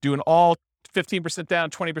 doing all 15% down,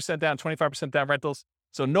 20% down, 25% down rentals.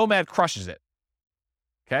 So nomad crushes it.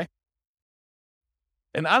 Okay?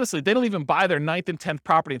 And honestly, they don't even buy their 9th and 10th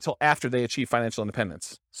property until after they achieve financial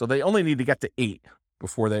independence. So they only need to get to 8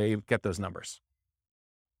 before they get those numbers.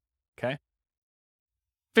 Okay?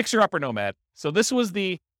 Fixer upper nomad. So this was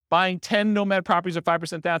the buying 10 nomad properties at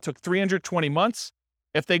 5% down, took 320 months.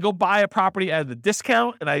 If they go buy a property at the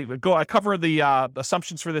discount, and I cover the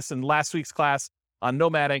assumptions for this in last week's class on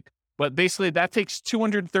nomading, but basically that takes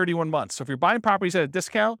 231 months. So if you're buying properties at a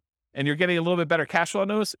discount and you're getting a little bit better cash flow on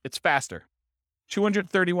those, it's faster.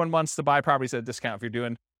 231 months to buy properties at a discount if you're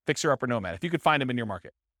doing fixer upper nomad, if you could find them in your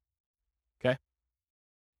market. Okay.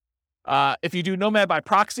 If you do nomad by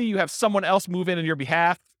proxy, you have someone else move in on your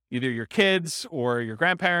behalf, either your kids or your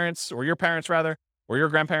grandparents, or your parents rather, or your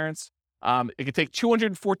grandparents. It could take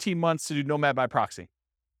 214 months to do nomad by proxy.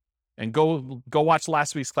 And go watch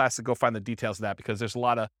last week's class and go find the details of that, because there's a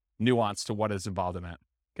lot of nuance to what is involved in that.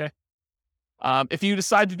 Okay. If you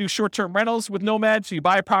decide to do short-term rentals with nomad, so you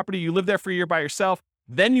buy a property, you live there for a year by yourself,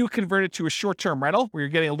 then you convert it to a short-term rental where you're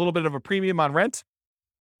getting a little bit of a premium on rent.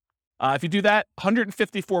 If you do that,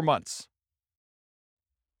 154 months.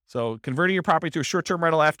 So converting your property to a short-term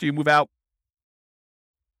rental after you move out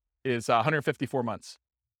is 154 months.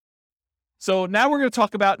 So now we're going to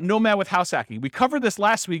talk about nomad with house hacking. We covered this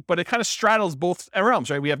last week, but it kind of straddles both realms,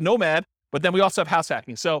 right? We have nomad, but then we also have house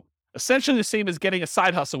hacking. So essentially the same as getting a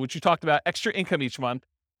side hustle, which you talked about, extra income each month.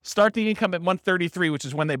 Start the income at month 33, which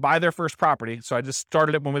is when they buy their first property. So I just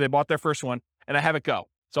started it when they bought their first one, and I have it go.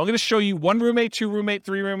 So I'm going to show you 1 roommate, 2 roommate,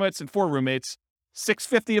 3 roommates, and 4 roommates,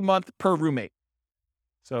 $650 a month per roommate.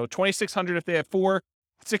 So $2,600 if they have 4,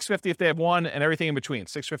 $650 if they have 1, and everything in between,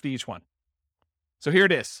 $650 each one. So here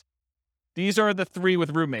it is. These are the 3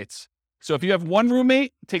 with roommates. So if you have 1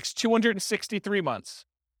 roommate, it takes 263 months.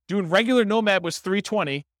 Doing regular nomad was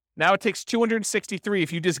 320. Now it takes 263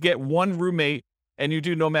 if you just get 1 roommate and you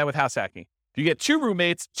do nomad with house hacking. If you get 2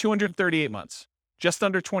 roommates, 238 months, just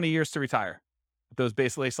under 20 years to retire with those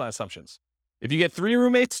base baseline assumptions. If you get 3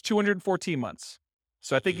 roommates, 214 months.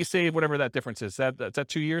 So I think you save whatever that difference is. That's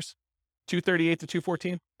 2 years? 238 to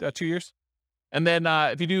 214, 2 years. And then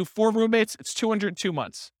if you do 4 roommates, it's 202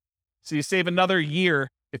 months. So you save another year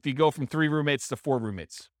if you go from 3 roommates to 4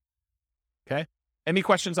 roommates. Okay? Any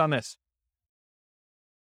questions on this?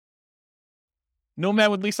 Nomad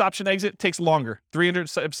with lease option exit takes longer,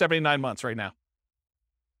 379 months right now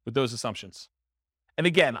with those assumptions. And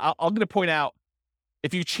again, I'm going to point out,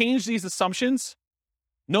 if you change these assumptions,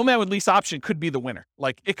 nomad with lease option could be the winner.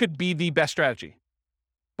 Like, it could be the best strategy.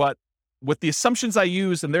 But with the assumptions I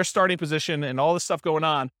use and their starting position and all this stuff going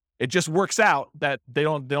on, it just works out that they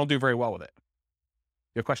don't do very well with it.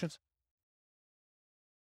 You have questions?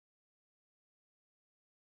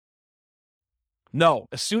 No.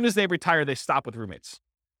 As soon as they retire, they stop with roommates.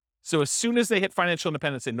 So as soon as they hit financial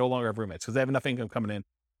independence, they no longer have roommates because they have enough income coming in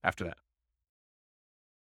after that.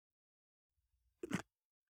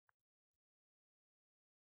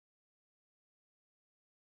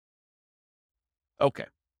 Okay.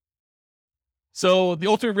 So the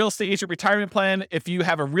ultimate real estate agent retirement plan, if you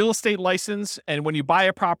have a real estate license and when you buy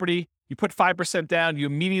a property, you put 5% down, you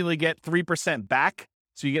immediately get 3% back.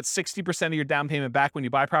 So you get 60% of your down payment back when you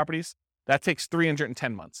buy properties. That takes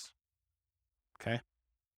 310 months. Okay.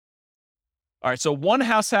 All right. So 1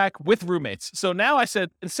 house hack with roommates. So now I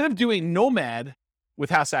said, instead of doing nomad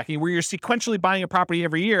with house hacking, where you're sequentially buying a property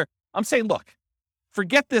every year, I'm saying, look,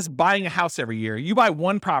 forget this buying a house every year. You buy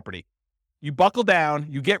 1 property. You buckle down,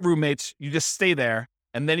 you get roommates, you just stay there,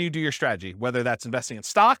 and then you do your strategy, whether that's investing in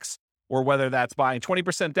stocks or whether that's buying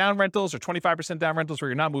 20% down rentals or 25% down rentals where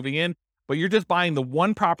you're not moving in, but you're just buying the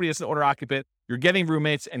 1 property as an owner occupant, you're getting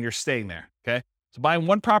roommates, and you're staying there, okay? So buying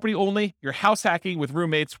 1 property only, you're house hacking with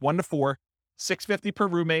roommates, 1 to 4, $650 per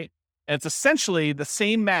roommate, and it's essentially the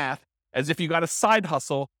same math as if you got a side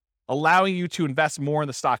hustle allowing you to invest more in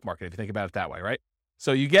the stock market, if you think about it that way, right?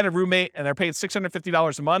 So you get a roommate and they're paying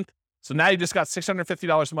 $650 a month. So now you just got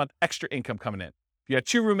 $650 a month extra income coming in. If you had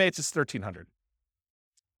 2 roommates, it's $1,300.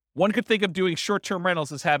 One could think of doing short-term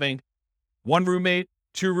rentals as having 1 roommate,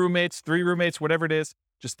 2 roommates, 3 roommates, whatever it is.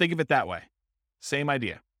 Just think of it that way. Same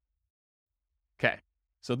idea. Okay.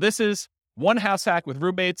 So this is 1 house hack with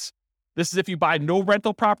roommates. This is if you buy no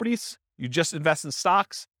rental properties, you just invest in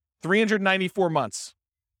stocks, 394 months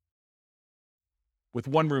with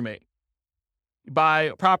 1 roommate. You buy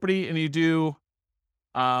a property and you do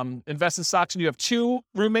Invest in stocks and you have 2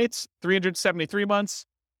 roommates, 373 months.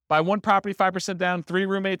 Buy 1 property, 5% down, 3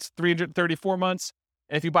 roommates, 334 months.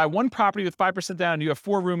 And if you buy 1 property with 5% down, you have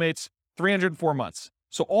 4 roommates, 304 months.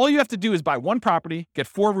 So all you have to do is buy 1 property, get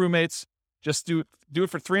 4 roommates, just do it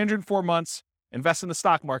for 304 months, invest in the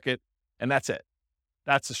stock market, and that's it.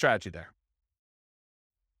 That's the strategy there.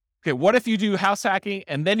 Okay, what if you do house hacking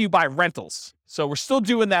and then you buy rentals? So we're still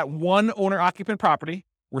doing that 1 owner-occupant property.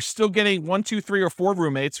 We're still getting 1, 2, 3, or 4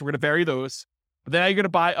 roommates. We're going to vary those. But then you're going to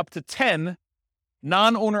buy up to 10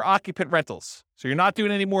 non-owner occupant rentals. So you're not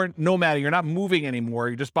doing any more nomading. You're not moving anymore.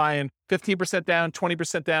 You're just buying 15% down,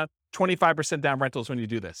 20% down, 25% down rentals when you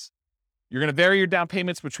do this. You're going to vary your down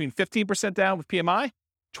payments between 15% down with PMI,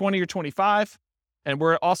 20 or 25. And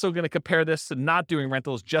we're also going to compare this to not doing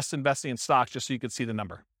rentals, just investing in stocks, just so you can see the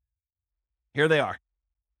number. Here they are.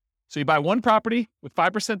 So you buy 1 property with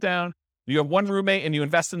 5% down. You have 1 roommate and you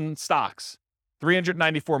invest in stocks,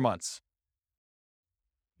 394 months.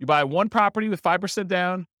 You buy 1 property with 5%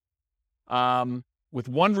 down, with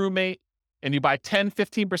 1 roommate, and you buy 10,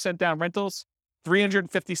 15% down rentals,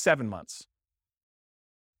 357 months.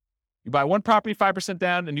 You buy 1 property, 5%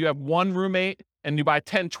 down, and you have 1 roommate, and you buy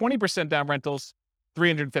 10, 20% down rentals,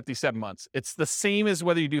 357 months. It's the same as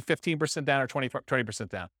whether you do 15% down or 20%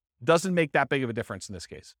 down. Doesn't make that big of a difference in this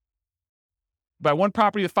case. You buy 1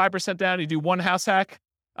 property with 5% down, you do 1 house hack,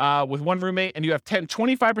 with 1 roommate, and you have 10,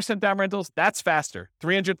 25% down rentals, that's faster,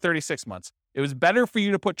 336 months. It was better for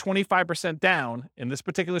you to put 25% down in this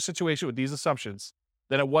particular situation with these assumptions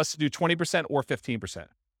than it was to do 20% or 15%.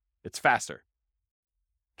 It's faster.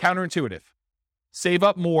 Counterintuitive. Save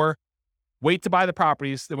up more, wait to buy the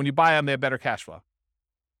properties, then when you buy them, they have better cash flow.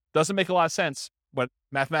 Doesn't make a lot of sense, but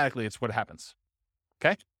mathematically, it's what happens.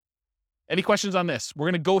 Okay? Any questions on this? We're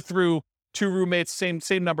going to go through 2 roommates, same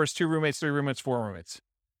numbers, 2 roommates, 3 roommates, 4 roommates.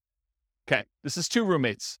 Okay, this is 2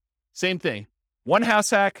 roommates. Same thing. 1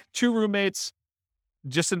 house hack, 2 roommates,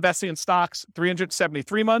 just investing in stocks,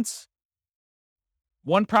 373 months.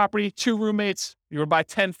 1 property, 2 roommates, you would buy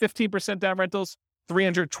 10, 15% down rentals,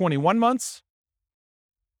 321 months.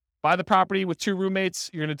 Buy the property with 2 roommates,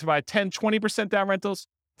 you're going to buy 10, 20% down rentals,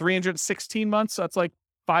 316 months. So that's like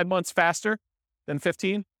 5 months faster than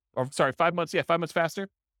 15. Or sorry, 5 months. Yeah, 5 months faster.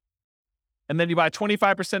 And then you buy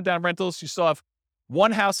 25% down rentals. You still have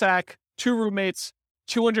 1 house hack, 2 roommates,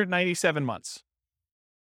 297 months.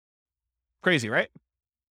 Crazy, right?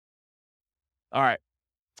 All right.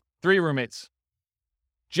 3 roommates.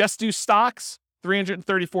 Just do stocks,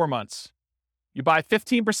 334 months. You buy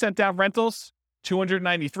 15% down rentals,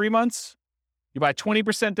 293 months. You buy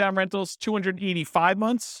 20% down rentals, 285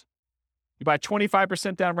 months. You buy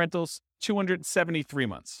 25% down rentals, 273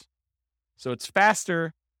 months. So it's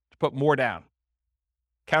faster to put more down.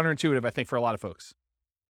 Counterintuitive, I think, for a lot of folks.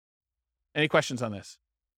 Any questions on this?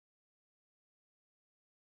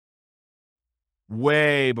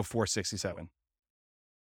 Way before 67.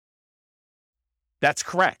 That's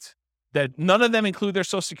correct. That none of them include their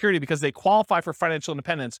Social Security because they qualify for financial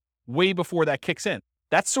independence way before that kicks in.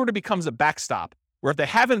 That sort of becomes a backstop, where if they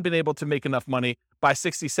haven't been able to make enough money by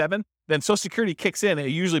 67, then Social Security kicks in and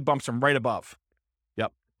it usually bumps them right above.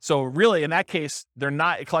 Yep. So really, in that case, they're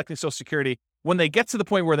not collecting Social Security. When they get to the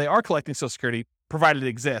point where they are collecting Social Security, provided it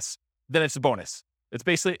exists, then it's a bonus. It's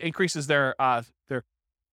basically increases their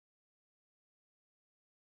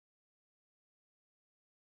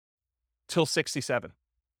till 67.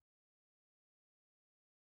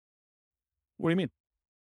 What do you mean?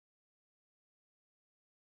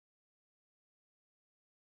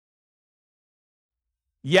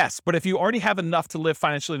 Yes, but if you already have enough to live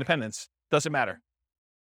financial independence, doesn't matter.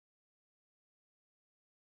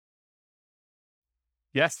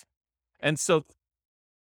 Yes. And so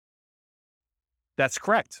that's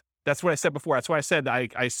correct. That's what I said before. That's why I said I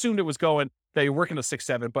assumed it was going that you're working to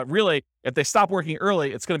 6-7, but really, if they stop working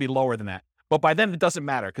early, it's going to be lower than that. But by then, it doesn't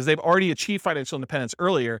matter because they've already achieved financial independence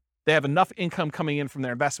earlier. They have enough income coming in from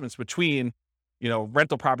their investments between,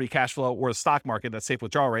 rental property cash flow or the stock market, that safe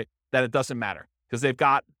withdrawal rate, that it doesn't matter because they've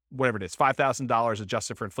got whatever it is, $5,000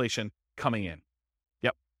 adjusted for inflation coming in.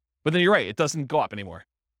 Yep. But then you're right. It doesn't go up anymore.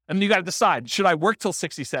 And then you got to decide, should I work till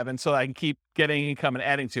 67 so that I can keep getting income and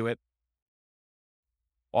adding to it?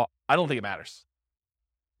 Well, I don't think it matters.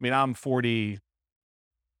 I mean, I'm 47.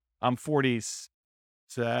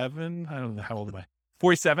 I don't know. How old am I?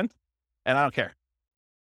 47. And I don't care.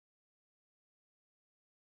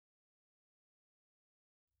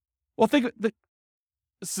 Well,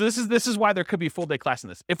 so this is why there could be a full day class in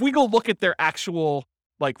this. If we go look at their actual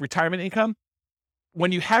retirement income,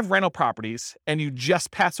 when you have rental properties and you just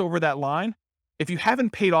pass over that line, if you haven't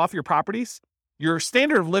paid off your properties, your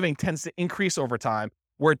standard of living tends to increase over time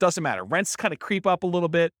where it doesn't matter. Rents kind of creep up a little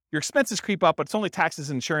bit. Your expenses creep up, but it's only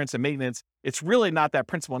taxes, insurance, and maintenance. It's really not that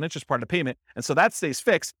principal and interest part of the payment. And so that stays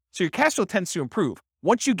fixed. So your cash flow tends to improve.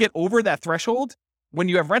 Once you get over that threshold, when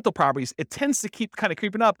you have rental properties, it tends to keep kind of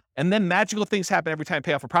creeping up. And then magical things happen every time you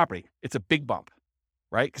pay off a property. It's a big bump,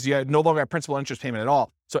 right? Because you no longer have principal and interest payment at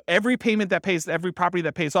all. So every payment that pays, every property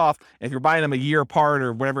that pays off, if you're buying them a year apart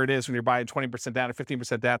or whatever it is, when you're buying 20% down or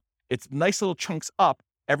 15% down, it's nice little chunks up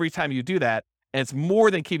every time you do that. And it's more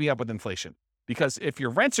than keeping up with inflation, because if your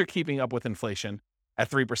rents are keeping up with inflation at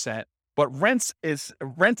 3%, but rent is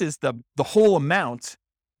the whole amount,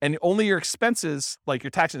 and only your expenses like your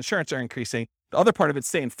tax and insurance are increasing, the other part of it's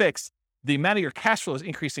staying fixed, the amount of your cash flow is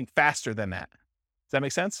increasing faster than that. Does that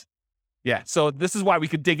make sense? Yeah. So this is why we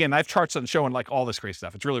could dig in. I have charts on showing like all this great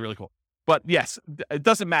stuff. It's really, really cool. But yes, it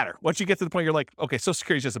doesn't matter. Once you get to the point you're like, okay, Social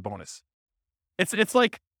Security is just a bonus. It's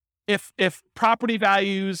like if property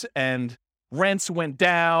values and rents went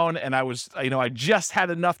down and I just had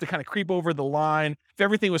enough to kind of creep over the line. If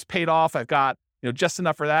everything was paid off, I've got, just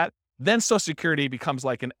enough for that. Then Social Security becomes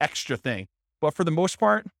like an extra thing. But for the most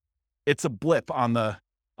part, it's a blip on the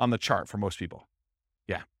chart for most people.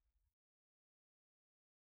 Yeah.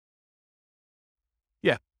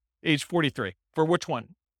 Yeah. Age 43. For which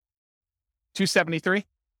one? 273?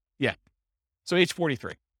 Yeah. So age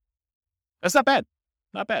 43. That's not bad.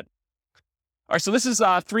 Not bad. All right, so this is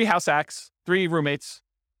 3 house hacks, 3 roommates.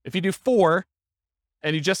 If you do 4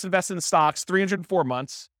 and you just invest in stocks, 304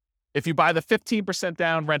 months. If you buy the 15%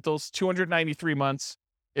 down rentals, 293 months.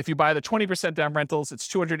 If you buy the 20% down rentals, it's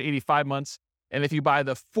 285 months. And if you buy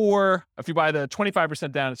the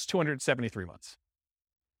 25% down, it's 273 months.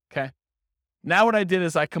 Okay. Now what I did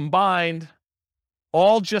is I combined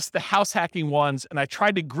all just the house hacking ones, and I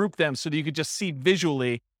tried to group them so that you could just see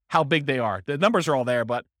visually how big they are. The numbers are all there,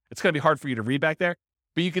 but it's going to be hard for you to read back there.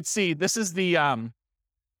 But you could see this is the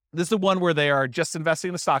one where they are just investing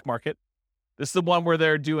in the stock market. This is the one where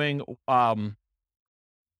they're doing one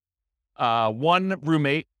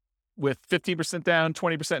roommate with 15% down,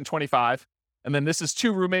 20% and 25. And then this is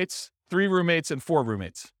 2 roommates, 3 roommates, and 4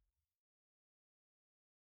 roommates.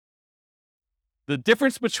 The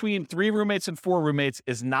difference between 3 roommates and 4 roommates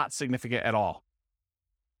is not significant at all.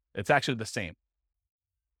 It's actually the same.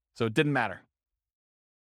 So it didn't matter.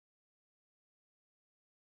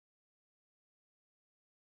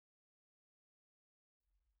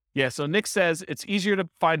 Yeah, so Nick says it's easier to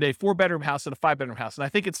find a 4-bedroom house than a 5-bedroom house. And I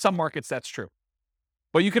think in some markets that's true.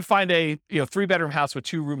 But you could find a 3-bedroom house with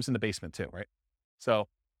 2 rooms in the basement too, right? So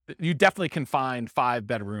you definitely can find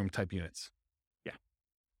 5-bedroom type units. Yeah.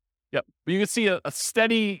 Yep. But you can see a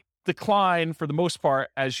steady decline for the most part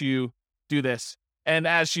as you do this. And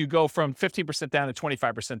as you go from 15% down to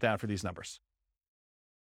 25% down for these numbers.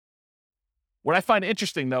 What I find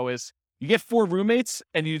interesting though is you get 4 roommates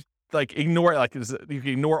and you ignore you can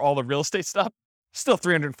ignore all the real estate stuff, still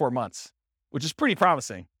 304 months, which is pretty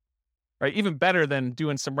promising, right? Even better than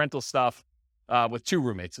doing some rental stuff with 2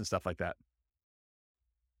 roommates and stuff like that.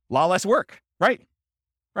 A lot less work, right?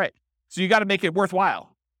 Right. So you got to make it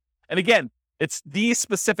worthwhile. And again, it's these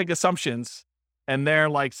specific assumptions and their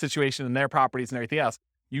situation and their properties and everything else.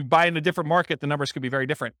 You buy in a different market, the numbers could be very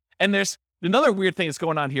different. And there's another weird thing that's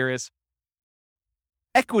going on here is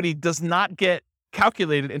equity does not get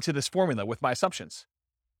calculated into this formula with my assumptions.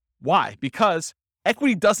 Why? Because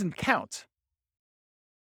equity doesn't count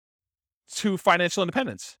to financial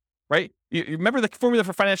independence, right? You remember the formula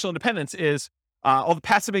for financial independence is all the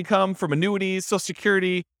passive income from annuities, Social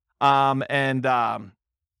Security, and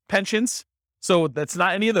pensions. So that's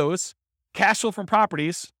not any of those. Cash flow from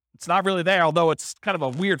properties, it's not really there, although it's kind of a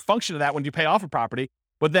weird function of that when you pay off a property.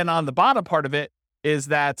 But then on the bottom part of it is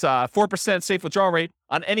that 4% safe withdrawal rate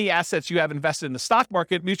on any assets you have invested in the stock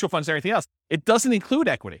market, mutual funds, and everything else. It doesn't include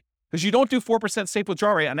equity because you don't do 4% safe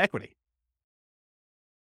withdrawal rate on equity.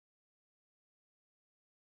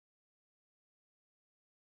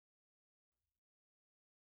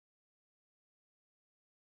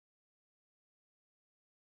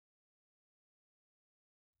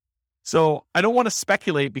 So I don't want to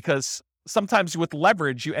speculate because sometimes with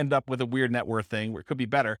leverage, you end up with a weird net worth thing where it could be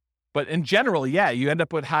better. But in general, yeah, you end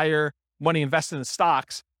up with higher money invested in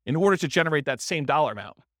stocks in order to generate that same dollar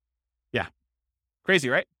amount. Yeah. Crazy,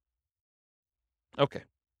 right? Okay.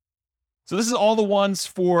 So this is all the ones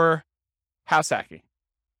for house hacking.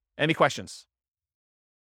 Any questions?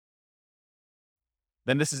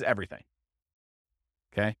 Then this is everything.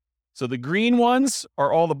 Okay. So the green ones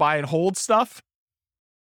are all the buy and hold stuff.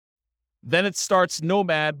 Then it starts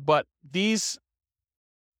Nomad, but these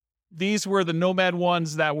were the Nomad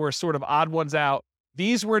ones that were sort of odd ones out.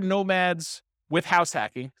 These were Nomads with house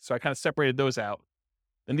hacking. So I kind of separated those out.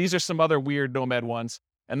 And these are some other weird Nomad ones.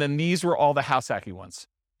 And then these were all the house hacking ones.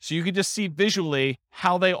 So you could just see visually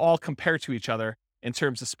how they all compare to each other in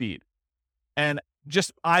terms of speed. And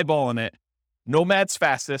just eyeballing it, Nomad's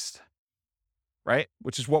fastest, right?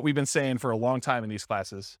 Which is what we've been saying for a long time in these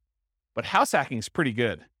classes. But house hacking is pretty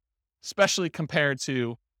good, especially compared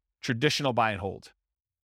to traditional buy and hold,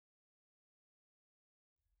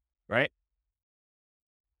 right?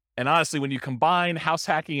 And honestly, when you combine house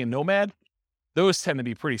hacking and Nomad, those tend to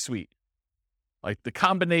be pretty sweet. Like the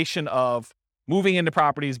combination of moving into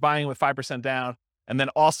properties, buying with 5% down, and then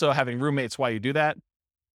also having roommates while you do that,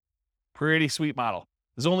 pretty sweet model.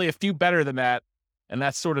 There's only a few better than that, and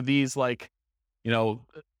that's sort of these like,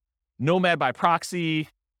 Nomad by proxy,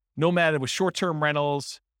 Nomad with short-term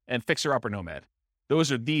rentals, and fixer-upper Nomad.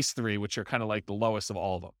 Those are these three, which are kind of like the lowest of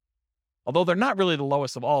all of them. Although they're not really the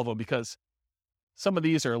lowest of all of them because some of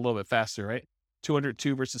these are a little bit faster, right?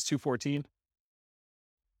 202 versus 214.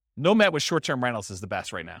 Nomad with short-term rentals is the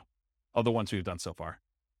best right now of the ones we've done so far.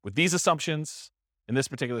 With these assumptions in this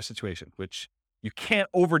particular situation, which you can't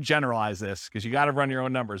overgeneralize this because you got to run your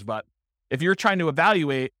own numbers. But if you're trying to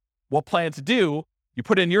evaluate what plan to do, you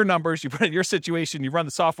put in your numbers, you put in your situation, you run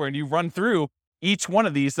the software, and you run through each one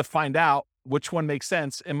of these to find out which one makes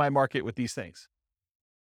sense in my market with these things.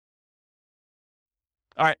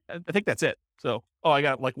 All right, I think that's it. So, I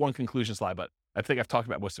got like one conclusion slide, but I think I've talked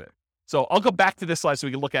about most of it. So I'll go back to this slide so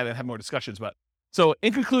we can look at it and have more discussions. But so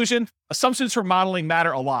in conclusion, assumptions for modeling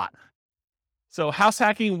matter a lot. So house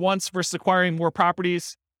hacking once versus acquiring more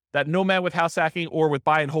properties, that Nomad with house hacking or with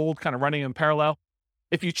buy and hold kind of running in parallel.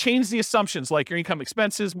 If you change the assumptions like your income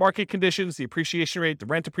expenses, market conditions, the appreciation rate, the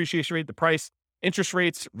rent appreciation rate, the price, interest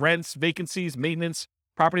rates, rents, vacancies, maintenance,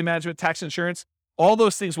 property management, tax insurance, all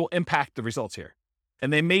those things will impact the results here.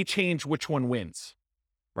 And they may change which one wins,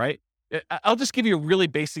 right? I'll just give you a really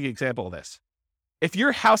basic example of this. If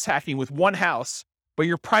you're house hacking with one house, but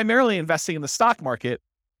you're primarily investing in the stock market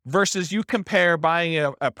versus you compare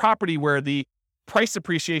buying a property where the price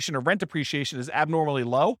appreciation or rent appreciation is abnormally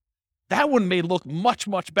low, that one may look much,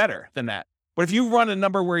 much better than that. But if you run a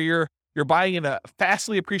number where you're buying in a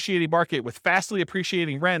fastly appreciating market with fastly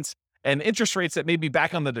appreciating rents and interest rates that may be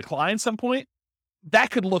back on the decline at some point,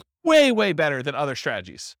 that could look way, way better than other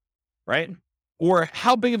strategies, right? Or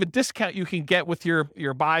how big of a discount you can get with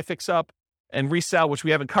your buy, fix up, and resell, which we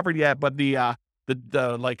haven't covered yet, but the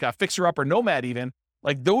fixer up or Nomad even,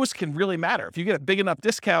 like those can really matter. If you get a big enough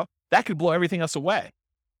discount, that could blow everything else away.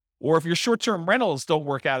 Or if your short-term rentals don't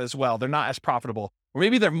work out as well, they're not as profitable, or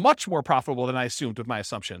maybe they're much more profitable than I assumed with my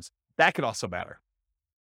assumptions. That could also matter.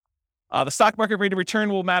 The stock market rate of return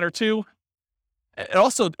will matter too. It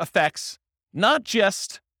also affects not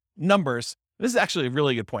just numbers. This is actually a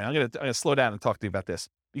really good point. I'm going to slow down and talk to you about this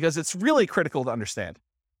because it's really critical to understand.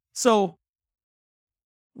 So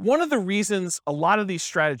one of the reasons a lot of these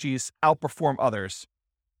strategies outperform others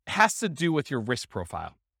has to do with your risk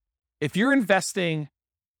profile. If you're investing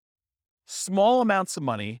small amounts of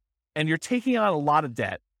money and you're taking on a lot of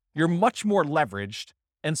debt, you're much more leveraged.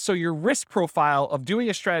 And so your risk profile of doing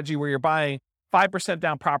a strategy where you're buying 5%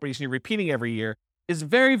 down properties and you're repeating every year is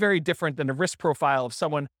very, very different than the risk profile of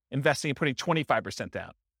someone investing and putting 25%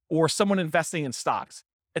 down or someone investing in stocks.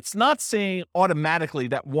 It's not saying automatically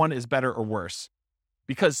that one is better or worse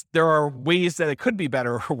because there are ways that it could be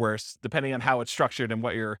better or worse depending on how it's structured and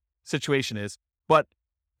what your situation is, but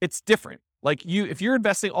it's different. Like if you're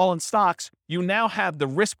investing all in stocks, you now have the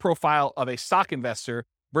risk profile of a stock investor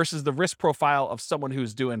versus the risk profile of someone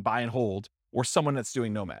who's doing buy and hold or someone that's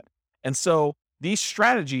doing Nomad. And so these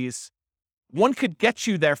strategies, one could get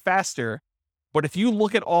you there faster, but if you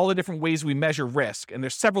look at all the different ways we measure risk, and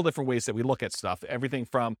there's several different ways that we look at stuff, everything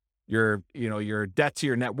from your debt to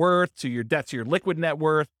your net worth, to your debt to your liquid net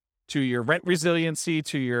worth, to your rent resiliency,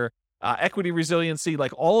 to your equity resiliency,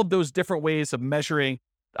 like all of those different ways of measuring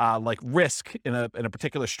like risk in a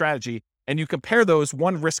particular strategy, and you compare those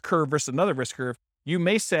one risk curve versus another risk curve, you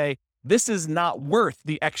may say, this is not worth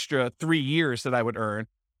the extra 3 years that I would earn.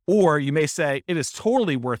 Or you may say, it is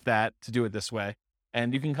totally worth that to do it this way.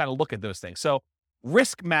 And you can kind of look at those things. So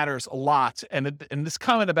risk matters a lot. And this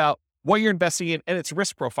comment about what you're investing in and its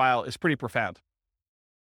risk profile is pretty profound.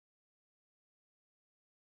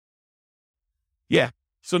 Yeah.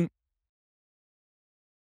 So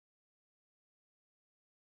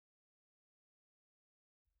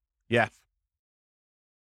yeah.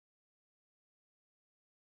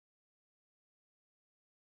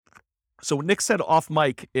 So what Nick said off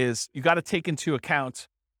mic is you got to take into account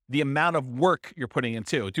the amount of work you're putting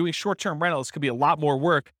into. Doing short-term rentals could be a lot more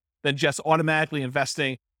work than just automatically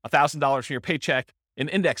investing $1,000 from your paycheck in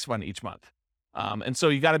index fund each month. And so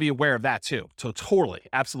you got to be aware of that too. So totally,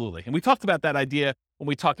 absolutely. And we talked about that idea when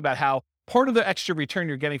we talked about how part of the extra return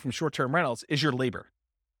you're getting from short-term rentals is your labor.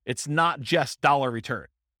 It's not just dollar return.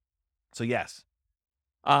 So yes.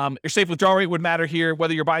 Your safe withdrawal rate would matter here.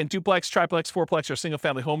 Whether you're buying duplex, triplex, fourplex, or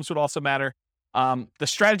single-family homes would also matter. The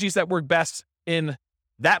strategies that work best in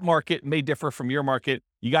that market may differ from your market.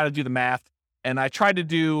 You got to do the math. And I tried to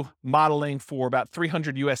do modeling for about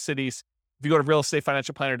 300 U.S. cities. If you go to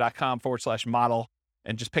realestatefinancialplanner.com/model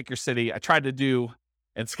and just pick your city, I tried to do,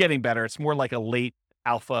 and it's getting better. It's more like a late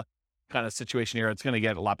alpha kind of situation here. It's going to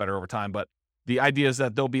get a lot better over time. But the idea is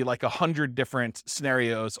that there'll be like 100 different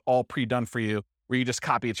scenarios all pre-done for you where you just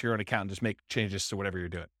copy it to your own account and just make changes to whatever you're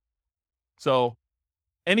doing. So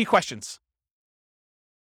any questions?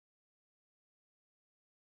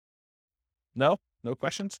 No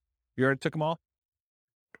questions? You already took them all?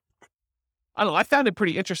 I don't know. I found it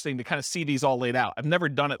pretty interesting to kind of see these all laid out. I've never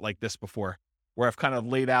done it like this before, where I've kind of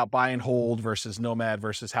laid out buy and hold versus nomad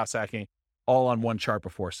versus house hacking all on one chart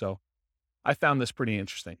before. So I found this pretty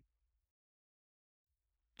interesting.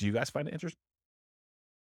 Do you guys find it interesting?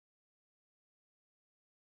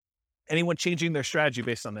 Anyone changing their strategy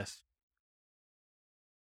based on this?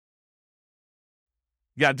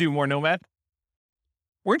 You got to do more nomad?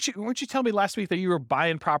 Weren't you telling me last week that you were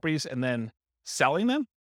buying properties and then selling them?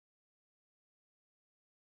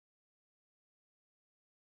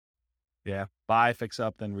 Yeah. Buy, fix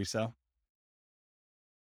up, then resell.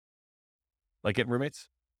 Like getting roommates?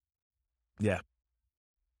 Yeah.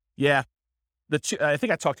 Yeah. I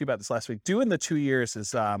think I talked to you about this last week. Doing the 2 years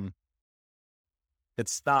is,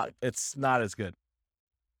 it's not as good,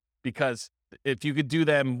 because if you could do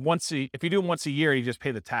them if you do them once a year, you just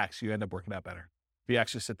pay the tax, you end up working out better. If you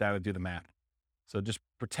actually sit down and do the math. So just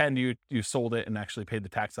pretend you sold it and actually paid the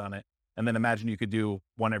tax on it. And then imagine you could do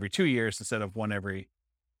one every 2 years instead of one every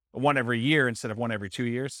year instead of one every 2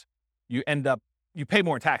 years. You pay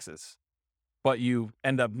more taxes, but you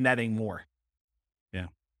end up netting more. Yeah.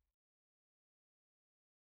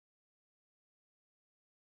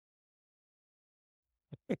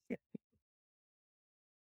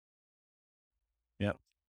 Yep.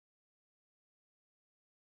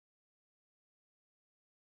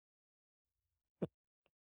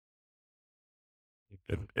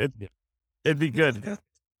 It'd be good.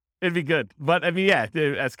 It'd be good. But I mean, yeah,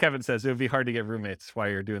 as Kevin says, it would be hard to get roommates while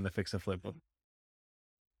you're doing the fix and flip.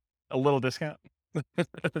 A little discount.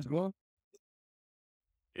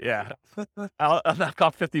 Yeah. I'll knock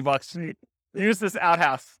off $50. Use this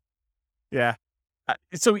outhouse. Yeah.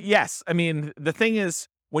 So yes, I mean, the thing is,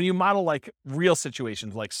 when you model like real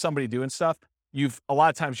situations, like somebody doing stuff, a lot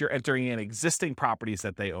of times you're entering in existing properties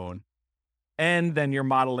that they own. And then you're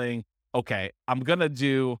modeling, okay,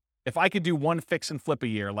 if I could do one fix and flip a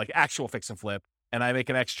year, like actual fix and flip, and I make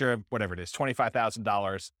an extra, whatever it is,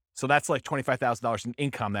 $25,000. So that's like $25,000 in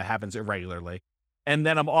income that happens irregularly. And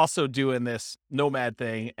then I'm also doing this nomad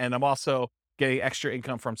thing, and I'm also getting extra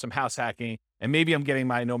income from some house hacking, and maybe I'm getting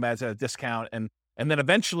my nomads at a discount. And then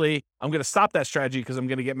eventually I'm going to stop that strategy because I'm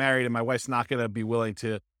going to get married and my wife's not going to be willing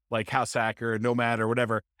to like house hack or nomad or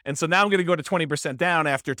whatever. And so now I'm going to go to 20% down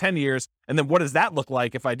after 10 years. And then what does that look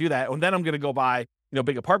like if I do that? And then I'm going to go buy,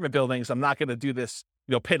 big apartment buildings. I'm not going to do this,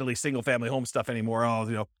 piddly single family home stuff anymore.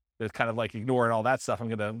 It's kind of like ignoring all that stuff. I'm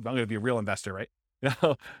going to be a real investor, right?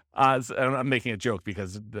 I'm making a joke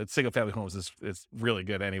because the single family homes is really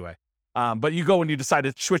good anyway. But you go and you decide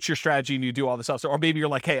to switch your strategy and you do all this stuff. Or maybe you're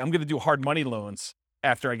like, hey, I'm going to do hard money loans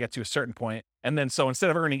after I get to a certain point. And then so instead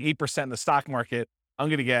of earning 8% in the stock market, I'm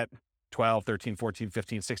going to get 12, 13, 14,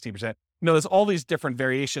 15, 16%. There's all these different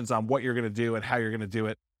variations on what you're going to do and how you're going to do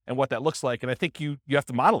it and what that looks like. And I think you have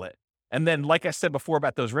to model it. And then, like I said before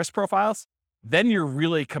about those risk profiles, then you're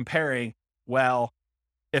really comparing, well,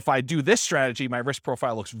 if I do this strategy, my risk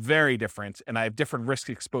profile looks very different and I have different risk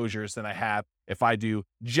exposures than I have if I do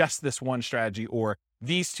just this one strategy or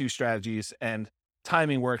these two strategies, and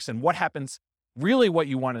timing works. And what happens, really what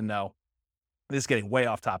you want to know, this is getting way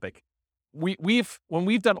off topic. When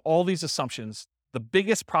we've done all these assumptions, the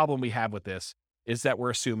biggest problem we have with this is that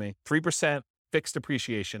we're assuming 3% fixed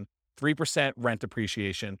appreciation, 3% rent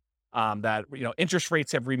appreciation, that, interest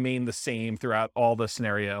rates have remained the same throughout all the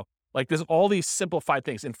scenario. Like there's all these simplified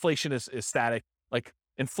things. Inflation is static, like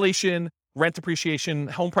inflation, rent appreciation,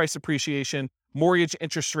 home price appreciation, mortgage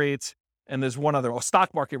interest rates. And there's one other,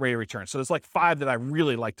 stock market rate of return. So there's like 5 that I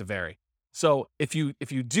really like to vary. So if you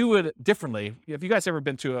do it differently, have you guys ever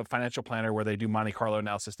been to a financial planner where they do Monte Carlo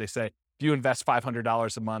analysis? They say, if you invest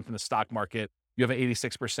 $500 a month in the stock market, you have an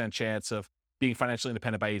 86% chance of being financially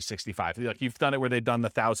independent by age 65. Like you've done it where they've done the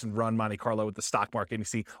 1,000 run Monte Carlo with the stock market, and you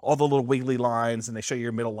see all the little wiggly lines, and they show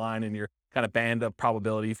your middle line and your kind of band of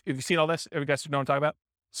probability. Have you seen all this? Have you guys know what I'm talking about?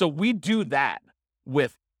 So we do that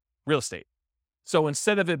with real estate. So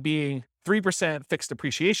instead of it being 3% fixed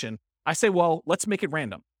appreciation, I say, well, let's make it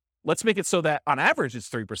random. Let's make it so that on average it's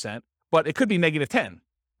 3%, but it could be negative 10.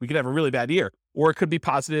 We could have a really bad year, or it could be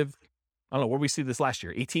positive. I don't know, where we see this last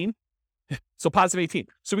year, 18? So positive 18.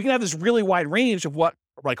 So we can have this really wide range of what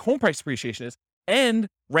like home price appreciation is, and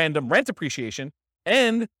random rent appreciation,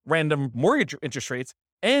 and random mortgage interest rates,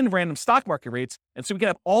 and random stock market rates. And so we can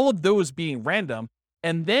have all of those being random.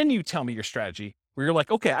 And then you tell me your strategy where you're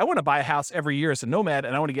like, okay, I want to buy a house every year as a nomad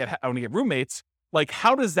and I want to get roommates. Like,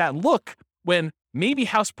 how does that look when maybe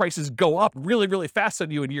house prices go up really, really fast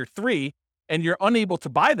on you in year 3 and you're unable to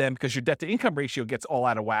buy them because your debt to income ratio gets all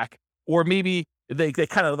out of whack? Or maybe they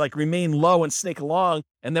kind of like remain low and snake along.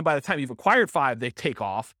 And then by the time you've acquired 5, they take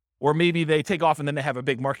off. Or maybe they take off and then they have a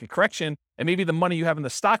big market correction. And maybe the money you have in the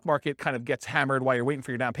stock market kind of gets hammered while you're waiting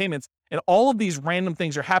for your down payments. And all of these random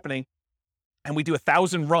things are happening. And we do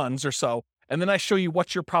 1,000 runs or so. And then I show you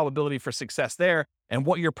what's your probability for success there and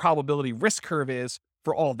what your probability risk curve is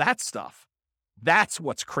for all that stuff. That's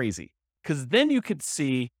what's crazy. Because then you could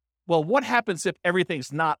see, well, what happens if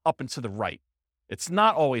everything's not up and to the right? It's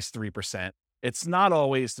not always 3%. It's not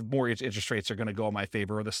always the mortgage interest rates are going to go in my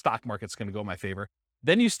favor or the stock market's going to go in my favor.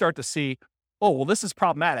 Then you start to see, oh, well, this is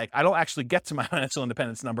problematic. I don't actually get to my financial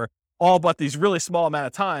independence number all but these really small amount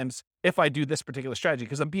of times if I do this particular strategy,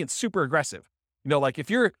 because I'm being super aggressive. You know, like if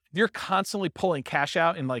you're constantly pulling cash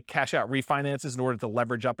out and like cash out refinances in order to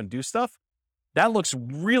leverage up and do stuff, that looks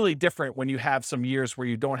really different when you have some years where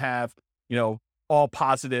you don't have, you know, all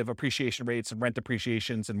positive appreciation rates and rent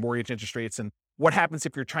appreciations and mortgage interest rates. And what happens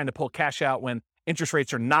if you're trying to pull cash out when interest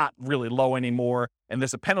rates are not really low anymore and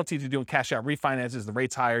there's a penalty to doing cash out refinances, the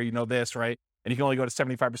rate's higher, you know this, right? And you can only go to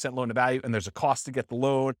 75% loan to value and there's a cost to get the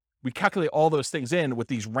loan. We calculate all those things in with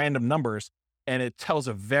these random numbers and it tells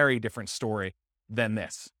a very different story than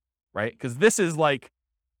this, right? Because this is like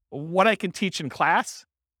what I can teach in class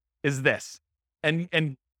is this.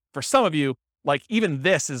 And for some of you, like even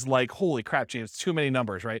this is like, holy crap, James, too many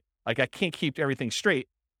numbers, right? Like I can't keep everything straight.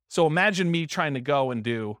 So imagine me trying to go and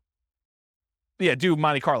do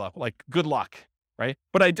Monte Carlo, like good luck, right?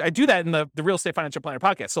 But I do that in the Real Estate Financial Planner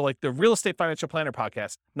podcast. So like the Real Estate Financial Planner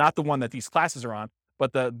podcast, not the one that these classes are on,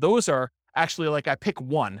 but those are actually like I pick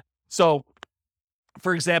one. So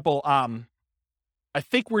for example, I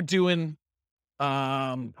think we're doing,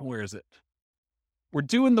 where is it? We're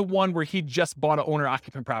doing the one where he just bought an owner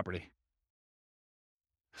occupant property.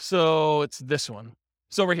 So it's this one.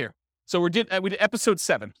 So over here. So we did episode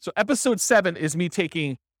 7. So episode 7 is me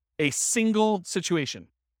taking a single situation.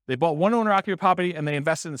 They bought one owner occupant property and they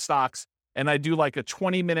invested in stocks. And I do like a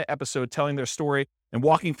 20-minute episode telling their story and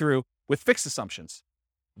walking through with fixed assumptions.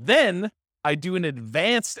 Then I do an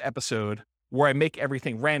advanced episode where I make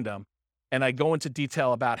everything random. And I go into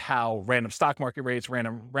detail about how random stock market rates,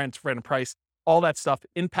 random rent, random price, all that stuff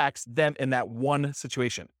impacts them in that one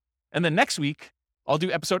situation. And then next week, I'll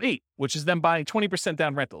do episode 8, which is them buying 20%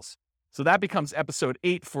 down rentals. So that becomes episode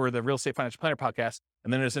 8 for the Real Estate Financial Planner podcast.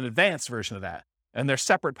 And then there's an advanced version of that. And they're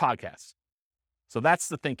separate podcasts. So that's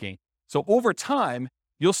the thinking. So over time,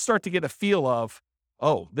 you'll start to get a feel of,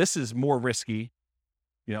 oh, this is more risky,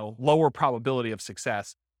 you know, lower probability of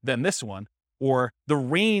success than this one, or the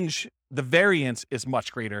range, the variance is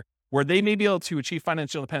much greater, where they may be able to achieve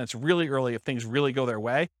financial independence really early if things really go their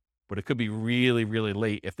way, but it could be really, really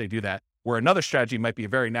late if they do that, where another strategy might be a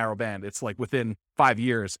very narrow band. It's like within 5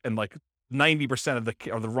 years and like 90%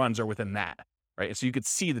 of the runs are within that, right? And so you could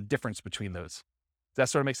see the difference between those. Does that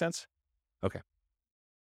sort of make sense? Okay.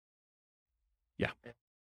 Yeah.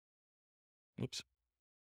 Oops.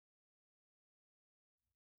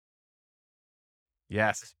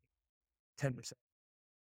 Yes. 10%.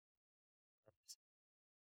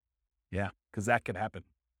 Yeah, because that could happen.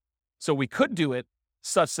 So we could do it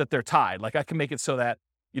such that they're tied. Like I can make it so that,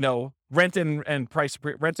 you know, rent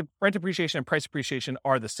appreciation and price appreciation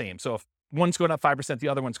are the same. So if one's going up 5%, the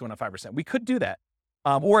other one's going up 5%. We could do that.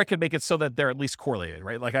 Or I could make it so that they're at least correlated,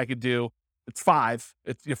 right? Like I could do, it's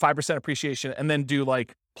 5% appreciation, and then do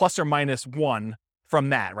like plus or minus 1 from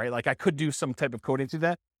that, right? Like I could do some type of coding to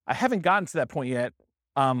that. I haven't gotten to that point yet,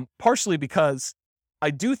 partially because I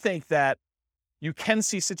do think that you can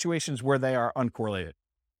see situations where they are uncorrelated.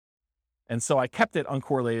 And so I kept it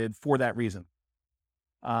uncorrelated for that reason.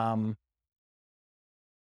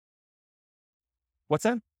 What's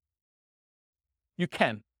that? You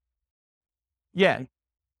can. Yeah.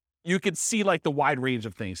 You could see like the wide range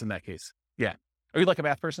of things in that case. Yeah. Are you like a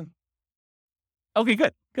math person? Okay,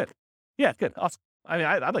 good. Yeah, good. Awesome. I mean,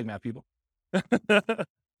 I like math people.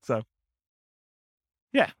 So,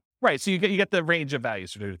 yeah. Right. So you get the range of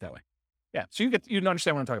values to do it that way. Yeah. So you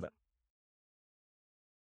understand what I'm talking about.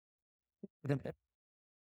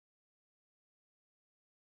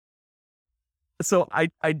 So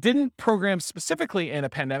I didn't program specifically in a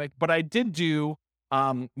pandemic, but I did do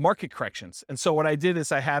market corrections. And so what I did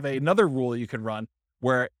is I have another rule you can run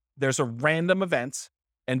where there's a random event.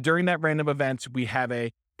 And during that random event, we have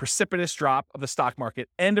a precipitous drop of the stock market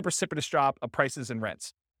and a precipitous drop of prices and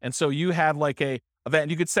rents. And so you have like a event,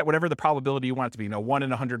 you could set whatever the probability you want it to be, 1 in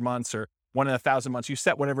 100 months or 1 in 1,000 months, you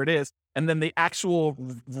set whatever it is. And then the actual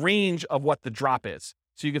range of what the drop is.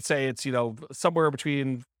 So you could say it's, somewhere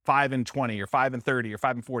between 5 and 20 or 5 and 30 or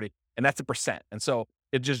 5 and 40, and that's a percent. And so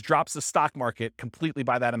it just drops the stock market completely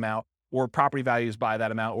by that amount, or property values by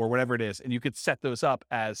that amount, or whatever it is. And you could set those up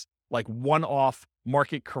as like one-off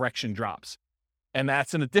market correction drops. And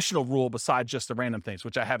that's an additional rule besides just the random things,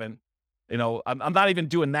 which I haven't, I'm not even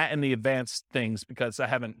doing that in the advanced things because I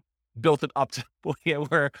haven't built it up to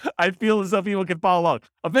where I feel as though people can follow along.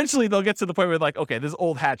 Eventually they'll get to the point where like, okay, this is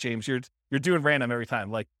old hat, James, you're doing random every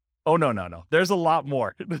time. Like, oh, no. There's a lot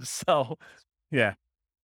more. So yeah.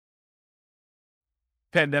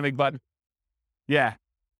 Pandemic button. Yeah.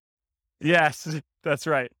 Yes, that's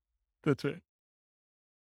right. That's right.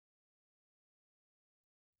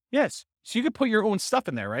 Yes. So you could put your own stuff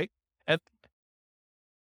in there, right? And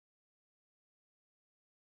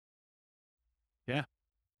yeah.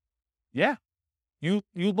 Yeah. You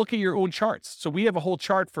look at your own charts. So we have a whole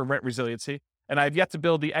chart for rent resiliency, and I've yet to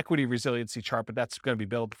build the equity resiliency chart, but that's going to be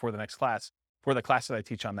built before the next class, for the class that I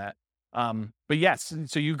teach on that. But yes,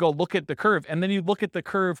 so you go look at the curve, and then you look at the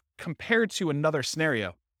curve compared to another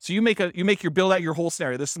scenario. So you build out your whole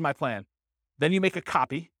scenario. This is my plan. Then you make a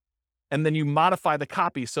copy, and then you modify the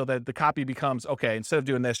copy so that the copy becomes, okay, instead of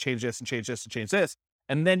doing this, change this and change this and change this.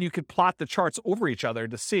 And then you could plot the charts over each other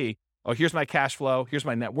to see, oh, here's my cash flow, here's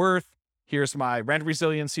my net worth, here's my rent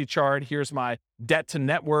resiliency chart, here's my debt to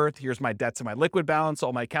net worth, here's my debt to my liquid balance,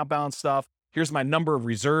 all my account balance stuff, here's my number of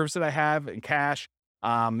reserves that I have in cash.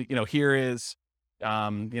 Here is,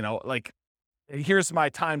 here's my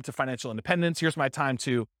time to financial independence, here's my time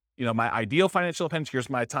to, my ideal financial independence, here's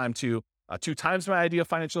my time to 2 times my ideal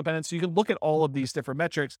financial independence. So you can look at all of these different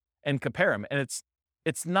metrics and compare them. And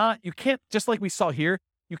it's not, you can't, just like we saw here,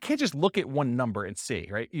 you can't just look at one number and see,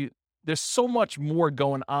 right? There's so much more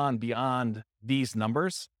going on beyond these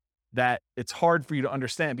numbers that it's hard for you to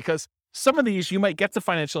understand, because some of these you might get to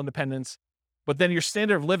financial independence, but then your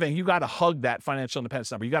standard of living, you got to hug that financial independence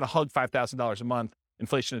number. You got to hug $5,000 a month,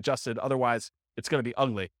 inflation adjusted. Otherwise, it's going to be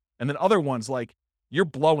ugly. And then other ones, like you're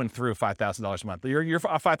blowing through $5,000 a month. You're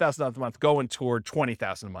 $5,000 a month going toward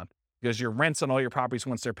 $20,000 a month, because your rents on all your properties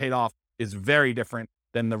once they're paid off is very different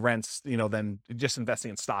than the rents, than just investing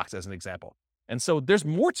in stocks as an example. And so there's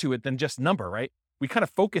more to it than just number, right? We kind of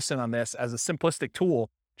focus in on this as a simplistic tool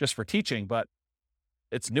just for teaching, but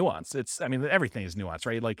it's nuanced. Everything is nuanced,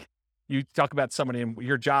 right? Like you talk about somebody in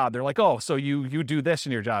your job, they're like, oh, so you do this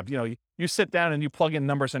in your job. You sit down and you plug in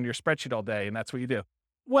numbers on your spreadsheet all day and that's what you do.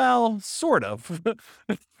 Well, sort of.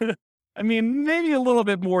 Maybe a little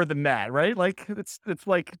bit more than that, right? Like it's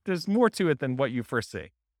like there's more to it than what you first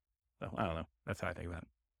see. So I don't know. That's how I think about it.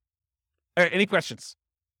 All right. Any questions?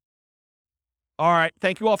 All right.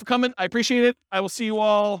 Thank you all for coming. I appreciate it. I will see you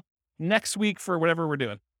all next week for whatever we're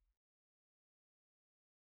doing.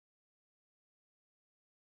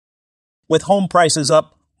 With home prices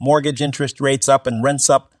up, mortgage interest rates up, and rents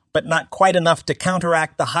up, but not quite enough to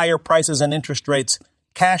counteract the higher prices and interest rates,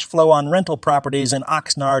 cash flow on rental properties in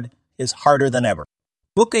Oxnard is harder than ever.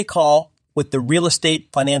 Book a call with the Real Estate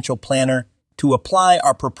Financial Planner to apply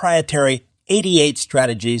our proprietary 88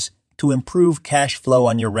 strategies to improve cash flow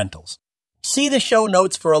on your rentals. See the show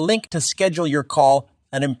notes for a link to schedule your call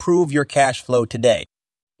and improve your cash flow today.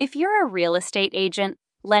 If you're a real estate agent,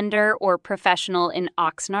 lender, or professional in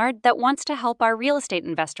Oxnard that wants to help our real estate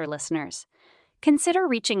investor listeners, consider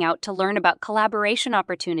reaching out to learn about collaboration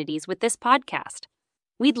opportunities with this podcast.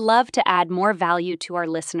 We'd love to add more value to our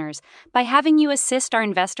listeners by having you assist our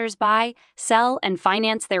investors buy, sell, and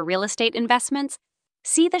finance their real estate investments.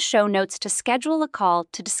 See the show notes to schedule a call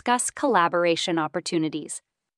to discuss collaboration opportunities.